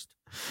co-host.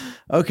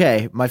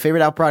 Okay, my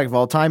favorite Apple product of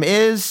all time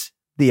is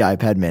the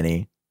iPad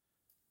mini.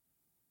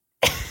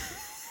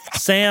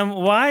 Sam,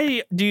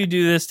 why do you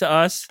do this to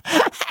us?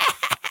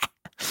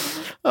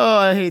 Oh,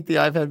 I hate the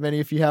iPad mini.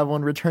 If you have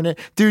one, return it.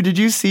 Dude, did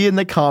you see in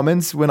the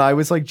comments when I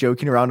was like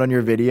joking around on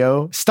your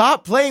video?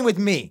 Stop playing with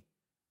me.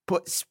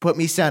 Put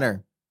me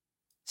center.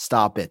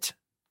 Stop it.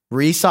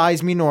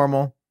 Resize me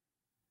normal.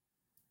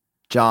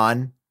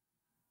 John.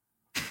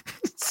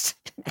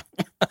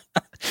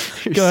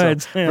 Go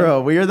ahead, Sam.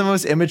 Bro, we are the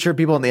most immature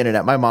people on the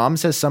internet. My mom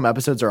says some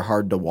episodes are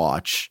hard to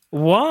watch.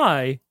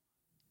 Why?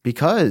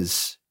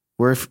 Because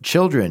we're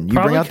children. You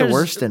bring out the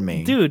worst in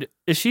me. Dude,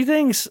 if she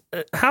thinks...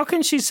 how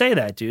can she say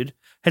that, dude?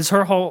 Has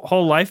her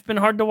whole life been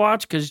hard to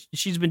watch? Because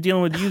she's been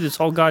dealing with you this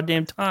whole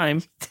goddamn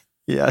time.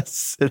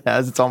 Yes, it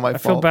has. It's all my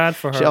fault. I feel bad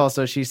for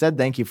her. She said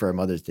thank you for her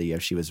Mother's Day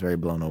gift. She was very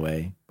blown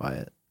away by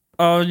it.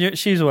 Oh,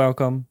 she's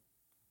welcome.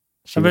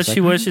 I bet she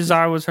wishes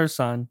I was her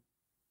son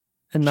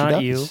and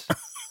not you.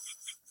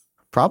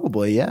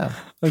 Probably, yeah.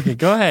 Okay,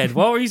 go ahead.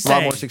 What were you saying? A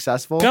lot more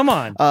successful. Come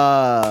on.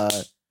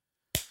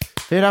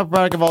 Favorite Apple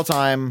product of all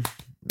time,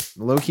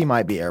 low-key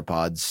might be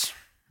AirPods.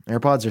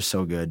 AirPods are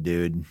so good,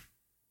 dude.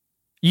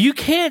 You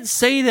can't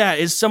say that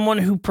as someone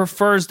who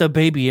prefers the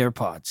baby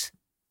AirPods.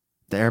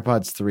 The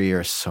AirPods 3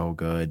 are so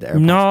good.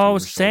 No,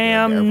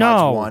 Sam, AirPods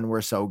no. 1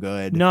 were so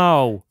good.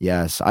 No.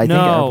 Yes, I think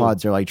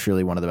AirPods are like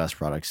truly one of the best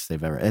products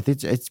they've ever.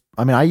 It's.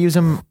 I mean, I use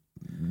them.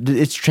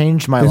 It's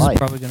changed my life. Is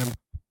probably gonna.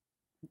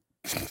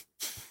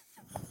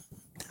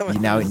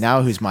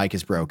 Now whose mic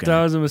is broken?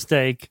 That was a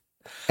mistake.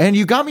 And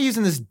you got me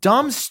using this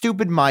dumb,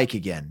 stupid mic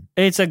again.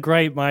 It's a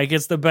great mic.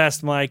 It's the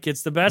best mic.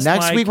 It's the best mic.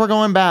 Next week we're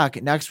going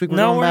back. No,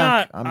 we're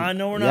not.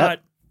 No, we're not.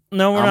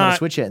 No, we're not. I'm going to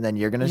switch it, and then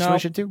you're going to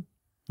switch it too?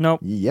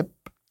 Nope. Yep.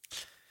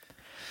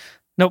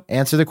 Nope.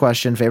 Answer the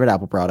question. Favorite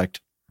Apple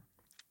product?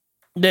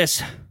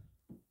 This.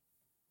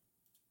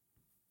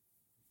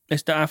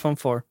 It's the iPhone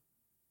 4.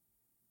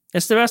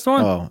 It's the best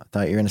one. Oh, I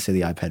thought you were going to say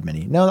the iPad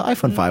mini. No, the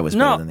iPhone 5 was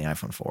better than the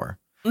iPhone 4.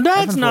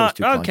 That's not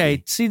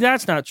okay. See,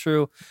 that's not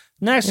true.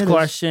 Next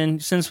question,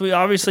 since we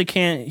obviously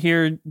can't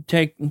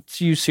take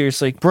you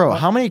seriously. Bro,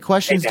 how many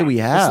questions do we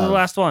have? This is the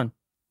last one.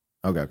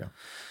 Okay.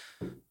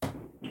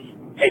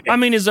 I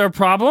mean, is there a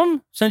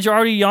problem since you're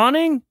already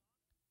yawning?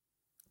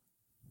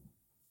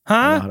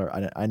 Huh?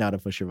 I know how to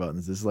push your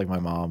buttons. This is like my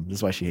mom. This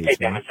is why she hates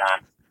me. Hey,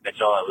 John.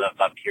 Mitchell, I live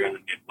up here in the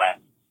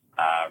Midwest,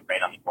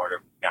 right on the border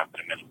of Wisconsin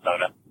and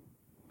Minnesota.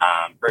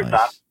 First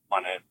off,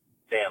 want to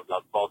say I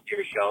love both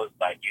your shows,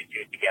 but you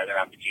two together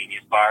on the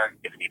Genius Bar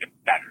is an even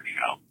better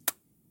show.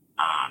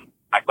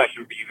 My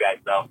question for you guys,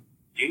 though,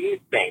 do you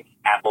think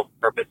Apple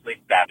purposely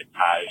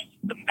sabotaged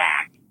the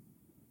Mac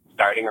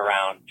starting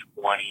around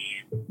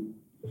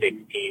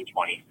 2016,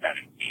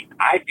 2017?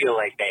 I feel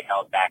like they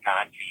held back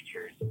on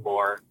features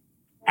for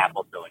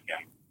Apple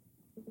Silicon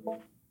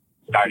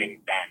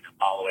starting then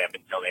all the way up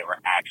until they were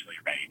actually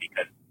ready,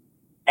 because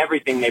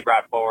everything they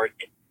brought forward,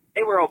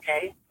 they were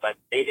okay, but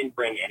they didn't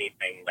bring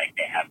anything like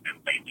they have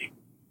been lately.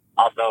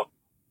 Also,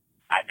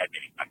 iPad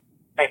mini sucks.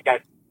 Thanks,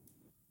 guys.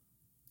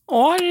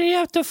 Why did he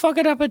have to fuck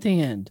it up at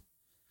the end?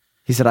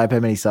 He said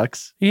iPad mini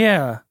sucks?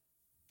 Yeah.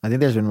 I think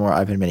there's been more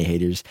iPad mini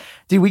haters.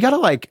 Dude, we got to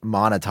like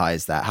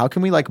monetize that. How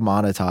can we like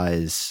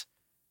monetize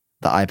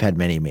the iPad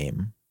mini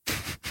meme?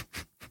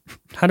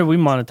 How do we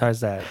monetize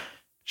that?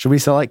 Should we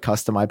sell like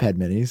custom iPad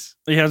minis?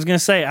 Yeah, I was going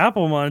to say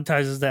Apple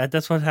monetizes that.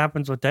 That's what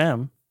happens with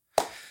them.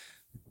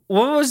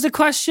 What was the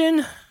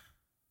question?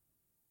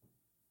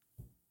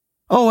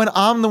 Oh, and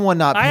I'm the one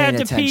not paying attention. I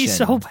had to pee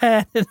so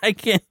bad that I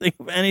can't think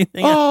of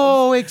anything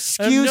else.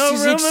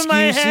 Excuses.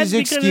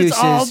 It's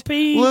all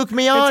pee. Luke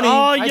Miani. It's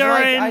all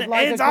urine.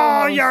 It's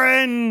all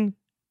urine.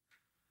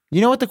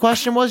 You know what the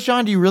question was,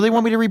 John? Do you really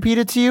want me to repeat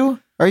it to you?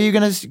 Or are you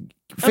going to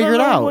figure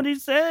it out? What he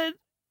said.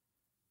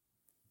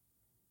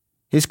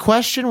 His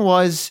question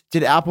was,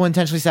 did Apple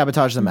intentionally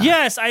sabotage the Mac?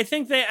 Yes, I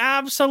think they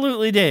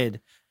absolutely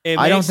did.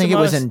 I don't think it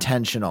was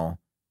intentional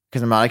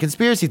because I'm not a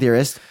conspiracy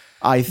theorist.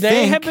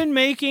 They have been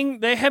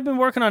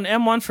working on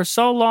M1 for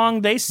so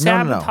long. They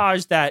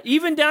sabotaged that,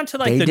 even down to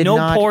like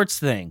the ports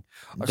thing.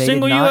 A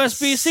single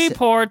USB-C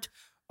port.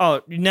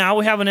 Oh, now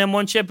we have an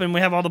M1 chip and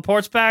we have all the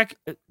ports back.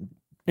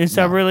 Is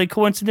that really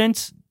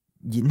coincidence?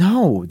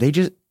 No, they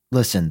just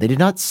listen. They did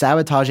not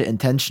sabotage it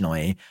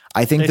intentionally.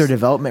 I think their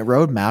development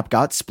roadmap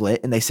got split,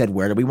 and they said,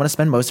 "Where do we want to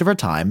spend most of our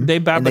time?"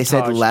 And they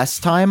said less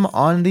time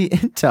on the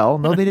Intel.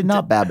 No, they did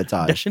not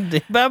sabotage.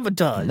 They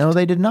sabotaged. No,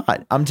 they did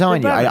not. I'm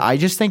telling you, I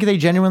just think they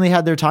genuinely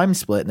had their time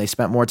split, and they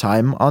spent more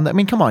time on. I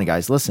mean, come on,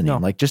 guys, listen. No.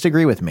 Like, just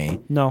agree with me.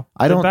 No,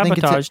 I don't think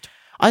it's.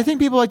 I think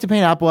people like to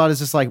paint Apple out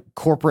as this like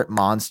corporate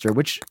monster,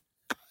 which.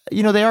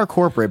 You know, they are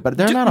corporate, but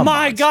they're not a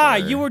monster.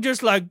 God, you were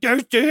just like,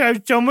 they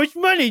have so much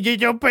money, they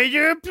don't pay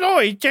their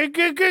employees.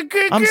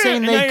 I'm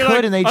saying they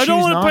could and they choose not to. I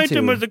don't want to paint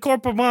them as a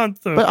corporate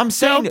monster. But I'm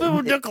saying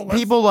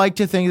people like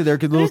to think that they're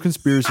little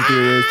conspiracy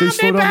theorists. They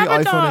slow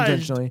down the iPhone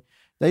intentionally.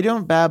 They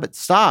don't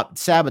stop.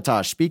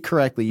 Sabotage. Speak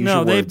correctly. Use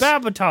your words. They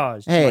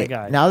sabotaged. Hey,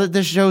 now that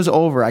this show's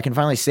over, I can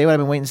finally say what I've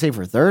been waiting to say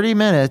for 30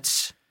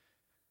 minutes.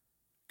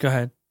 Go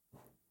ahead.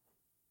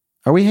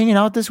 Are we hanging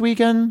out this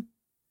weekend?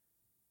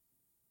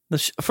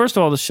 First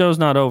of all, the show's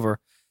not over.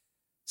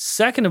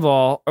 Second of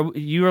all, are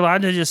you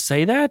allowed to just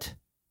say that?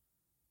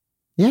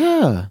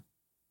 Yeah.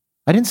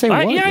 I didn't say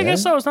what. Yeah, I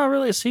guess so. It's not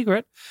really a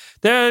secret.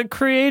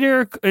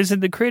 Is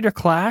it the Creator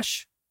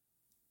Clash?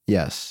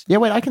 Yes. Yeah,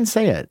 wait, I can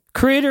say it.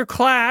 Creator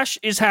Clash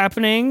is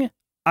happening.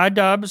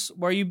 iDubbbz,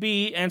 where you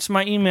be? Answer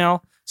my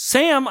email.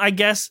 Sam, I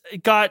guess,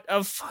 got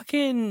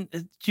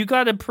you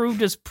got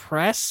approved as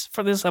press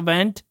for this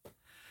event.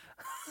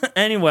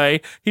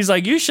 Anyway, he's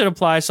like, you should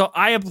apply. So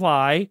I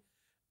apply.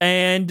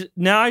 And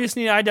now I just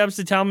need iDubbbz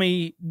to tell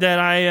me that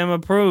I am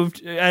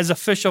approved as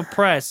official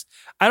press.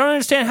 I don't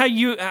understand how are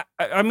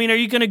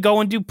you going to go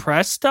and do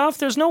press stuff?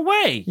 There's no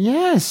way.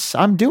 Yes,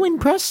 I'm doing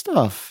press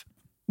stuff.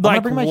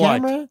 Like bring my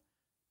what? Camera.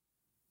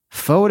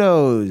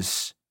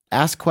 Photos.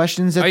 Ask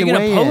questions at the weigh-in.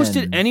 Are you going to post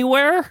it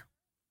anywhere?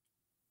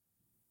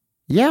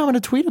 Yeah, I'm going to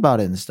tweet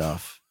about it and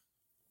stuff.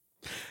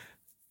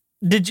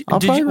 Did you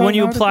when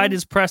you applied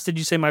as press, did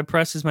you say my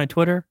press is my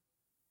Twitter?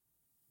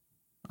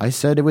 I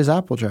said it was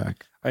Apple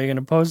Track. Are you going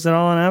to post it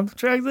all on Apple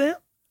Track then?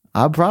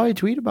 I'll probably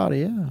tweet about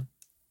it, yeah.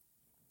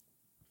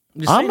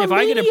 Just saying, if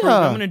I get approved,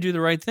 I'm going to do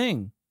the right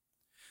thing.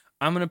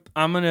 I'm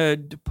gonna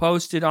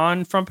post it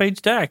on Front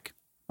Page Tech.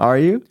 Are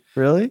you?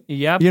 Really?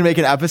 Yep. You going to make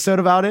an episode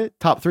about it?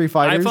 Top 3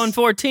 fighters? iPhone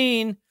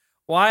 14,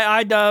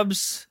 why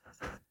iDubbbz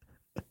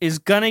is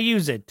going to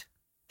use it.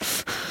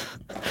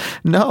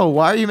 No,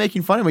 why are you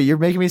making fun of me? You're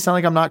making me sound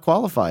like I'm not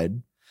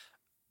qualified.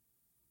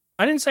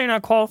 I didn't say you're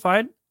not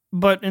qualified,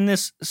 but in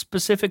this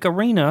specific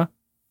arena...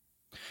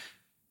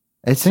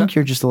 I think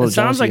you're just a little jealous. It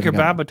sounds like you're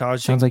sabotaging.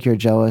 Sounds like you're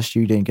jealous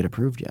you didn't get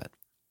approved yet.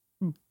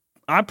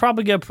 I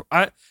probably get...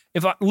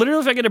 if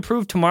I get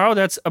approved tomorrow,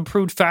 that's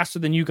approved faster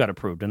than you got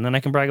approved, and then I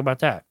can brag about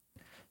that.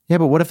 Yeah,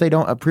 but what if they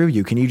don't approve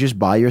you? Can you just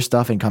buy your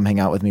stuff and come hang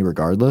out with me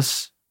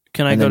regardless?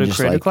 Can I go to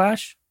Creator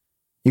Clash?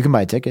 You can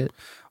buy a ticket.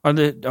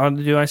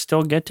 Do I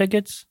still get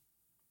tickets?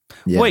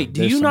 Yeah, wait,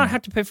 do you not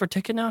have to pay for a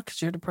ticket now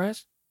because you're the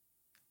press?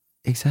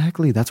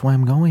 Exactly. That's why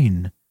I'm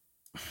going.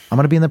 I'm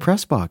going to be in the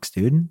press box,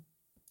 dude.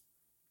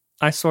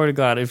 I swear to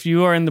God, if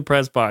you are in the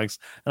press box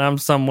and I'm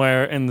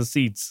somewhere in the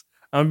seats,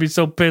 I'm going to be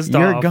so pissed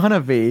off. You're going to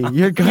be.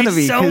 You're going to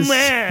be. So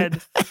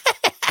mad.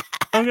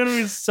 I'm going to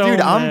be so dude,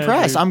 mad. I'm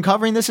press. I'm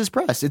covering this as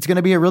press. It's going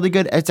to be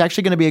it's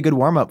actually going to be a good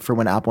warm-up for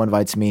when Apple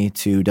invites me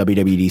to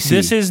WWDC.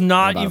 This is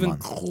not even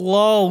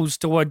close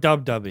to what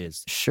Dub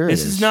is. Sure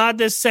This is not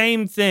the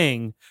same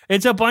thing.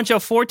 It's a bunch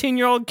of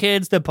 14-year-old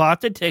kids that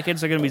bought the tickets.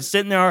 They're going to be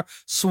sitting there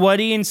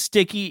sweaty and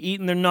sticky,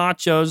 eating their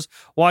nachos,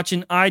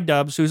 watching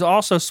iDubbbz, who's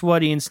also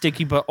sweaty and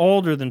sticky, but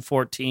older than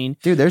 14.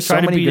 Dude, there's so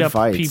many good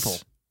fights. People.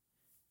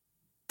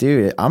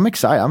 Dude, I'm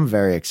excited. I'm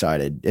very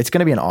excited. It's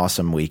going to be an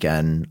awesome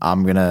weekend.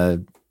 I'm going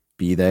to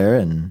be there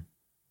and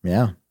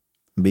yeah,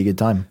 it'll be a good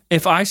time.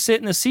 If I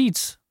sit in the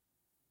seats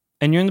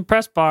and you're in the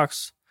press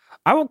box,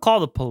 I will call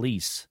the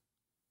police.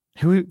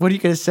 What are you going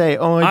to say?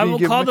 Oh, I will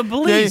call the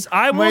police.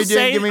 I will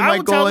say, I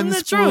will tell them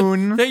the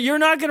truth that you're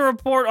not going to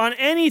report on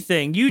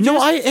anything. No,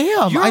 I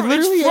am. I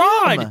literally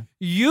am.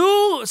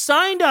 You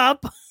signed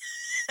up,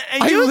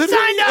 and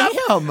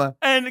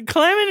and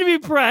claiming to be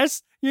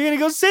press. You're going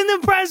to go sit in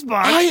the press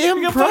box. I am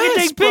You're press, going to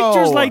take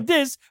pictures like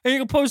this, and you're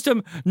going to post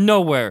them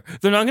nowhere.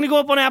 They're not going to go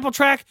up on Apple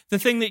Track. The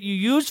thing that you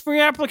used for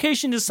your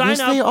application to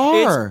sign up they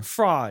are. It's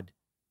fraud.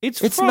 It's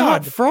fraud.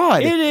 Not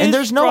fraud. It is and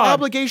there's no fraud.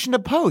 obligation to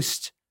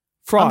post.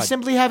 Fraud. I'm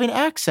simply having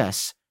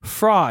access.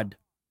 Fraud.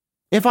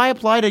 If I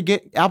apply to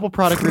get Apple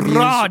product reviews.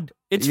 Fraud.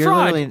 It's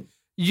fraud.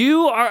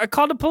 You are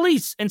call the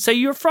police and say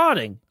you're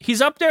frauding.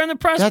 He's up there in the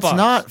press box. That's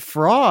not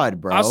fraud,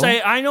 bro. I'll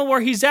say, I know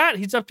where he's at.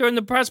 He's up there in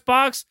the press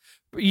box.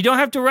 You don't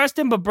have to arrest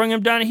him, but bring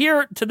him down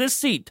here to this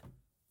seat.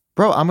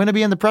 Bro, I'm going to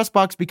be in the press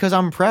box because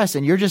I'm press,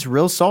 and you're just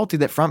real salty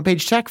that Front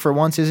Page Tech for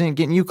once isn't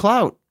getting you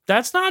clout.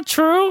 That's not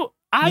true.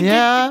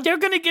 They're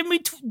going to give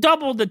me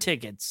double the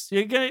tickets.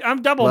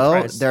 I'm double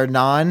press. They're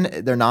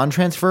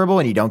non-transferable,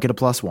 and you don't get a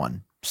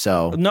 +1.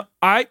 So no,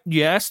 I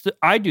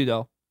do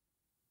though.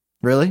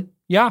 Really?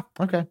 Yeah.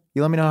 Okay.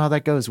 You let me know how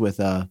that goes with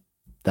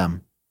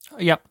them.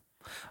 Yep.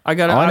 I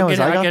get a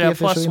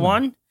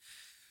 +1.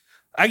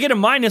 I get a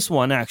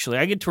 -1, actually.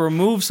 I get to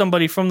remove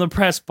somebody from the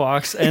press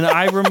box, and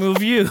I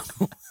remove you.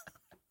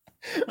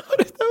 What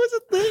if that was a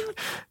thing?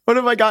 What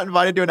if I got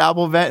invited to an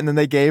Apple event, and then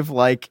they gave,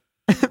 like,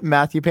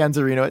 Matthew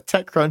Panzarino at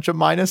TechCrunch a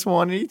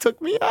 -1, and he took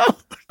me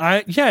out?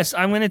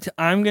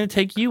 I'm gonna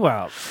take you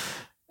out.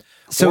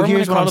 So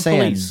here's what I'm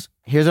saying.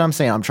 Here's what I'm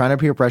saying. I'm trying to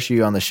peer pressure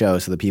you on the show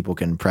so that people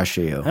can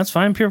pressure you. That's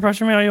fine. Peer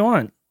pressure me all you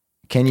want.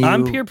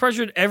 I'm peer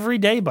pressured every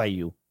day by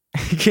you.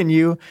 Can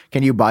you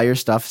buy your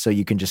stuff so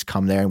you can just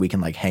come there and we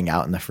can like hang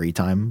out in the free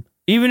time?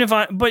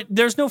 But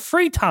there's no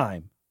free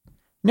time.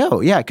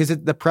 No, yeah, because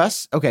the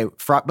press. Okay,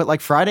 but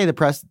like Friday, the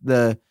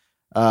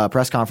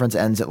press conference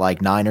ends at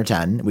like 9 or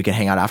 10. We can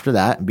hang out after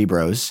that and be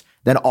bros.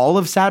 Then all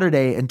of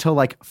Saturday until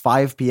like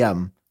 5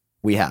 p.m.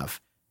 we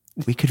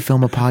could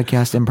film a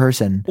podcast in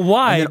person.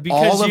 Why?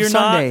 Because you're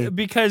Sunday,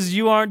 because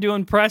you aren't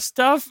doing press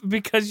stuff.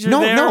 Because you're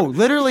there. No,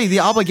 literally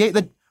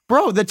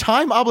the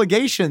time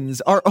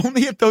obligations are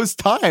only at those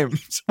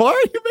times. Why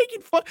are you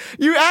making fun?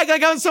 You act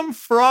like I'm some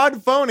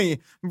fraud phony.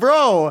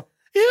 Bro.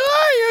 You're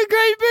a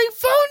great big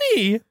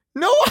phony.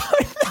 No,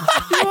 I'm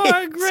not. You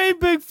are a great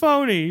big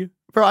phony.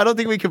 Bro, I don't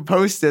think we can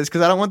post this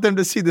because I don't want them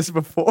to see this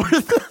before.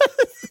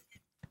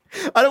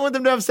 I don't want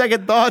them to have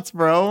second thoughts,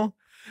 bro.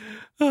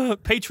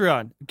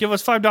 Patreon. Give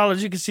us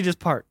 $5. You can see this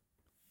part.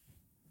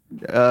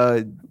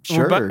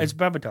 Sure. It's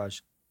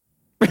Babatage.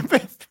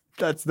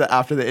 That's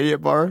after the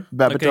idiot bar.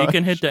 Babatage. Okay,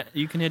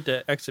 you can hit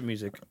the exit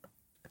music.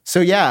 So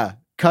yeah,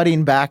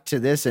 cutting back to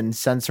this and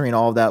censoring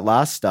all of that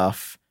last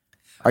stuff.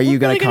 Are you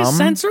going to come?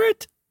 Censor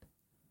it?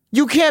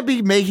 You can't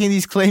be making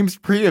these claims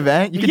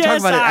pre-event. You can talk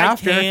about it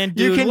after.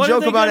 You can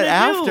joke about it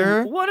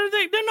after. What are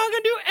they? They're not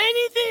going to do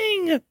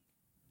anything.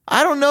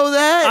 I don't know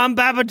that. I'm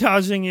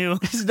Babataging you.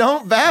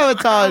 Don't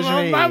Babatage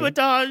me. I'm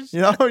Babatage.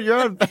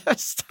 You're a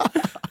best.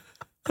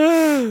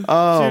 Dude,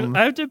 I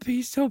have to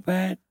pee so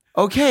bad.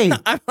 Okay,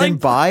 then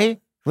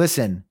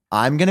listen,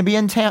 I'm going to be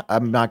in Tampa.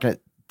 I'm not going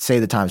to say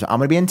the time. So I'm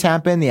going to be in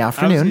Tampa in the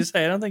afternoon. I was going to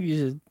say, I don't think you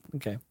should.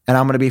 Okay. And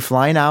I'm going to be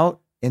flying out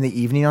in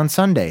the evening on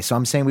Sunday. So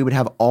I'm saying we would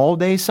have all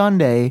day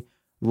Sunday,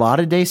 a lot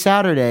of day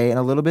Saturday, and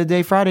a little bit of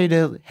day Friday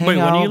to hang out. When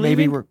are you leaving?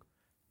 Maybe we're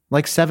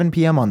like 7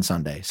 p.m. on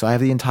Sunday. So I have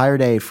the entire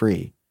day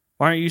free.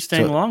 Why aren't you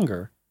staying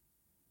longer?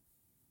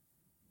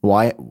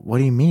 Why? What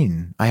do you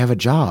mean? I have a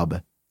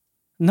job.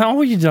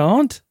 No, you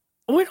don't.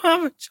 We don't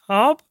have a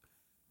job.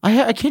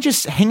 I can't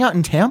just hang out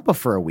in Tampa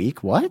for a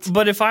week. What?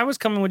 But if I was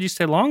coming, would you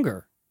stay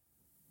longer?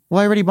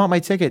 Well, I already bought my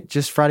ticket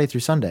just Friday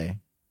through Sunday.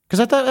 Because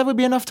I thought that would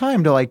be enough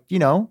time to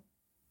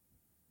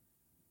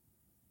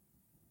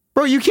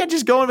Bro, you can't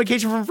just go on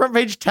vacation from Front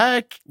Page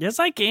Tech. Yes,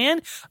 I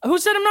can. Who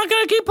said I'm not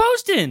going to keep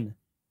posting?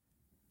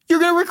 You're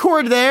going to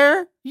record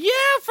there? Yeah,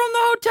 from the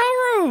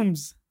hotel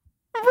rooms.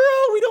 Bro,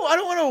 I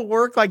don't want to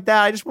work like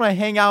that. I just want to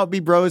hang out,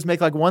 be bros,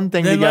 make like one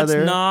thing together.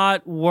 Let's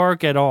not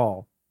work at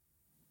all.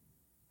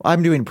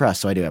 I'm doing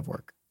press, so I do have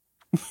work.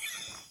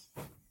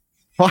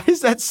 Why is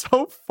that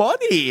so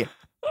funny?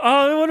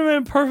 Oh, it would have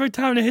been a perfect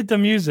time to hit the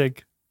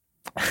music.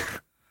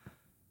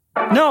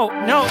 No,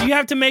 you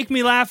have to make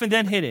me laugh and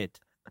then hit it.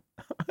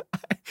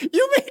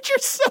 You made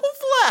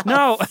yourself laugh.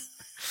 No.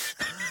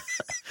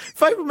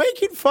 If I'm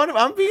making fun of,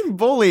 I'm being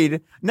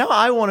bullied. Now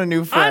I want a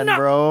new friend,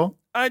 bro.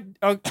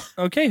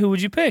 Okay, who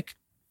would you pick?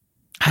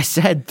 I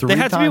said 3 times.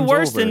 They have to be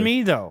worse than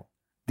me, though.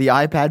 The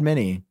iPad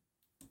Mini.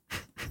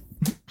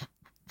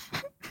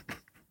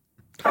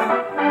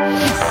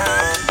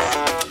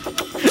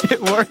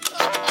 It worked.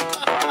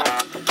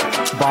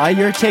 Buy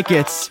your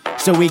tickets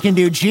so we can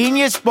do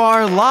Genius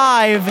Bar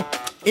live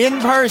in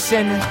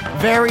person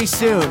very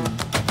soon.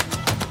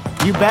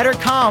 You better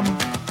come.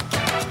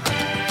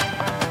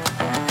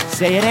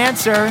 Say an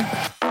answer.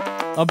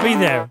 I'll be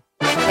there.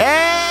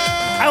 Hey!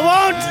 I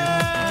won't.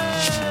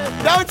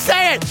 Don't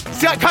say it.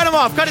 Cut him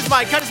off. Cut his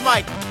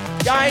mic.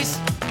 Guys,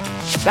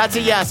 that's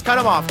a yes. Cut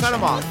him off.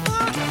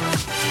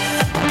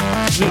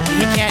 He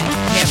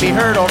can't be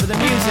heard over the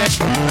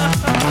music.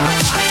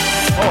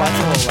 Oh, that's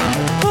a little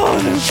loud. Oh,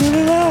 that's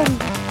really loud.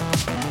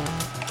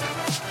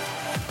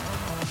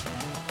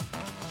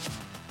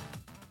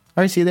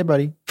 All right, see you there,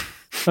 buddy.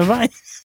 Bye-bye.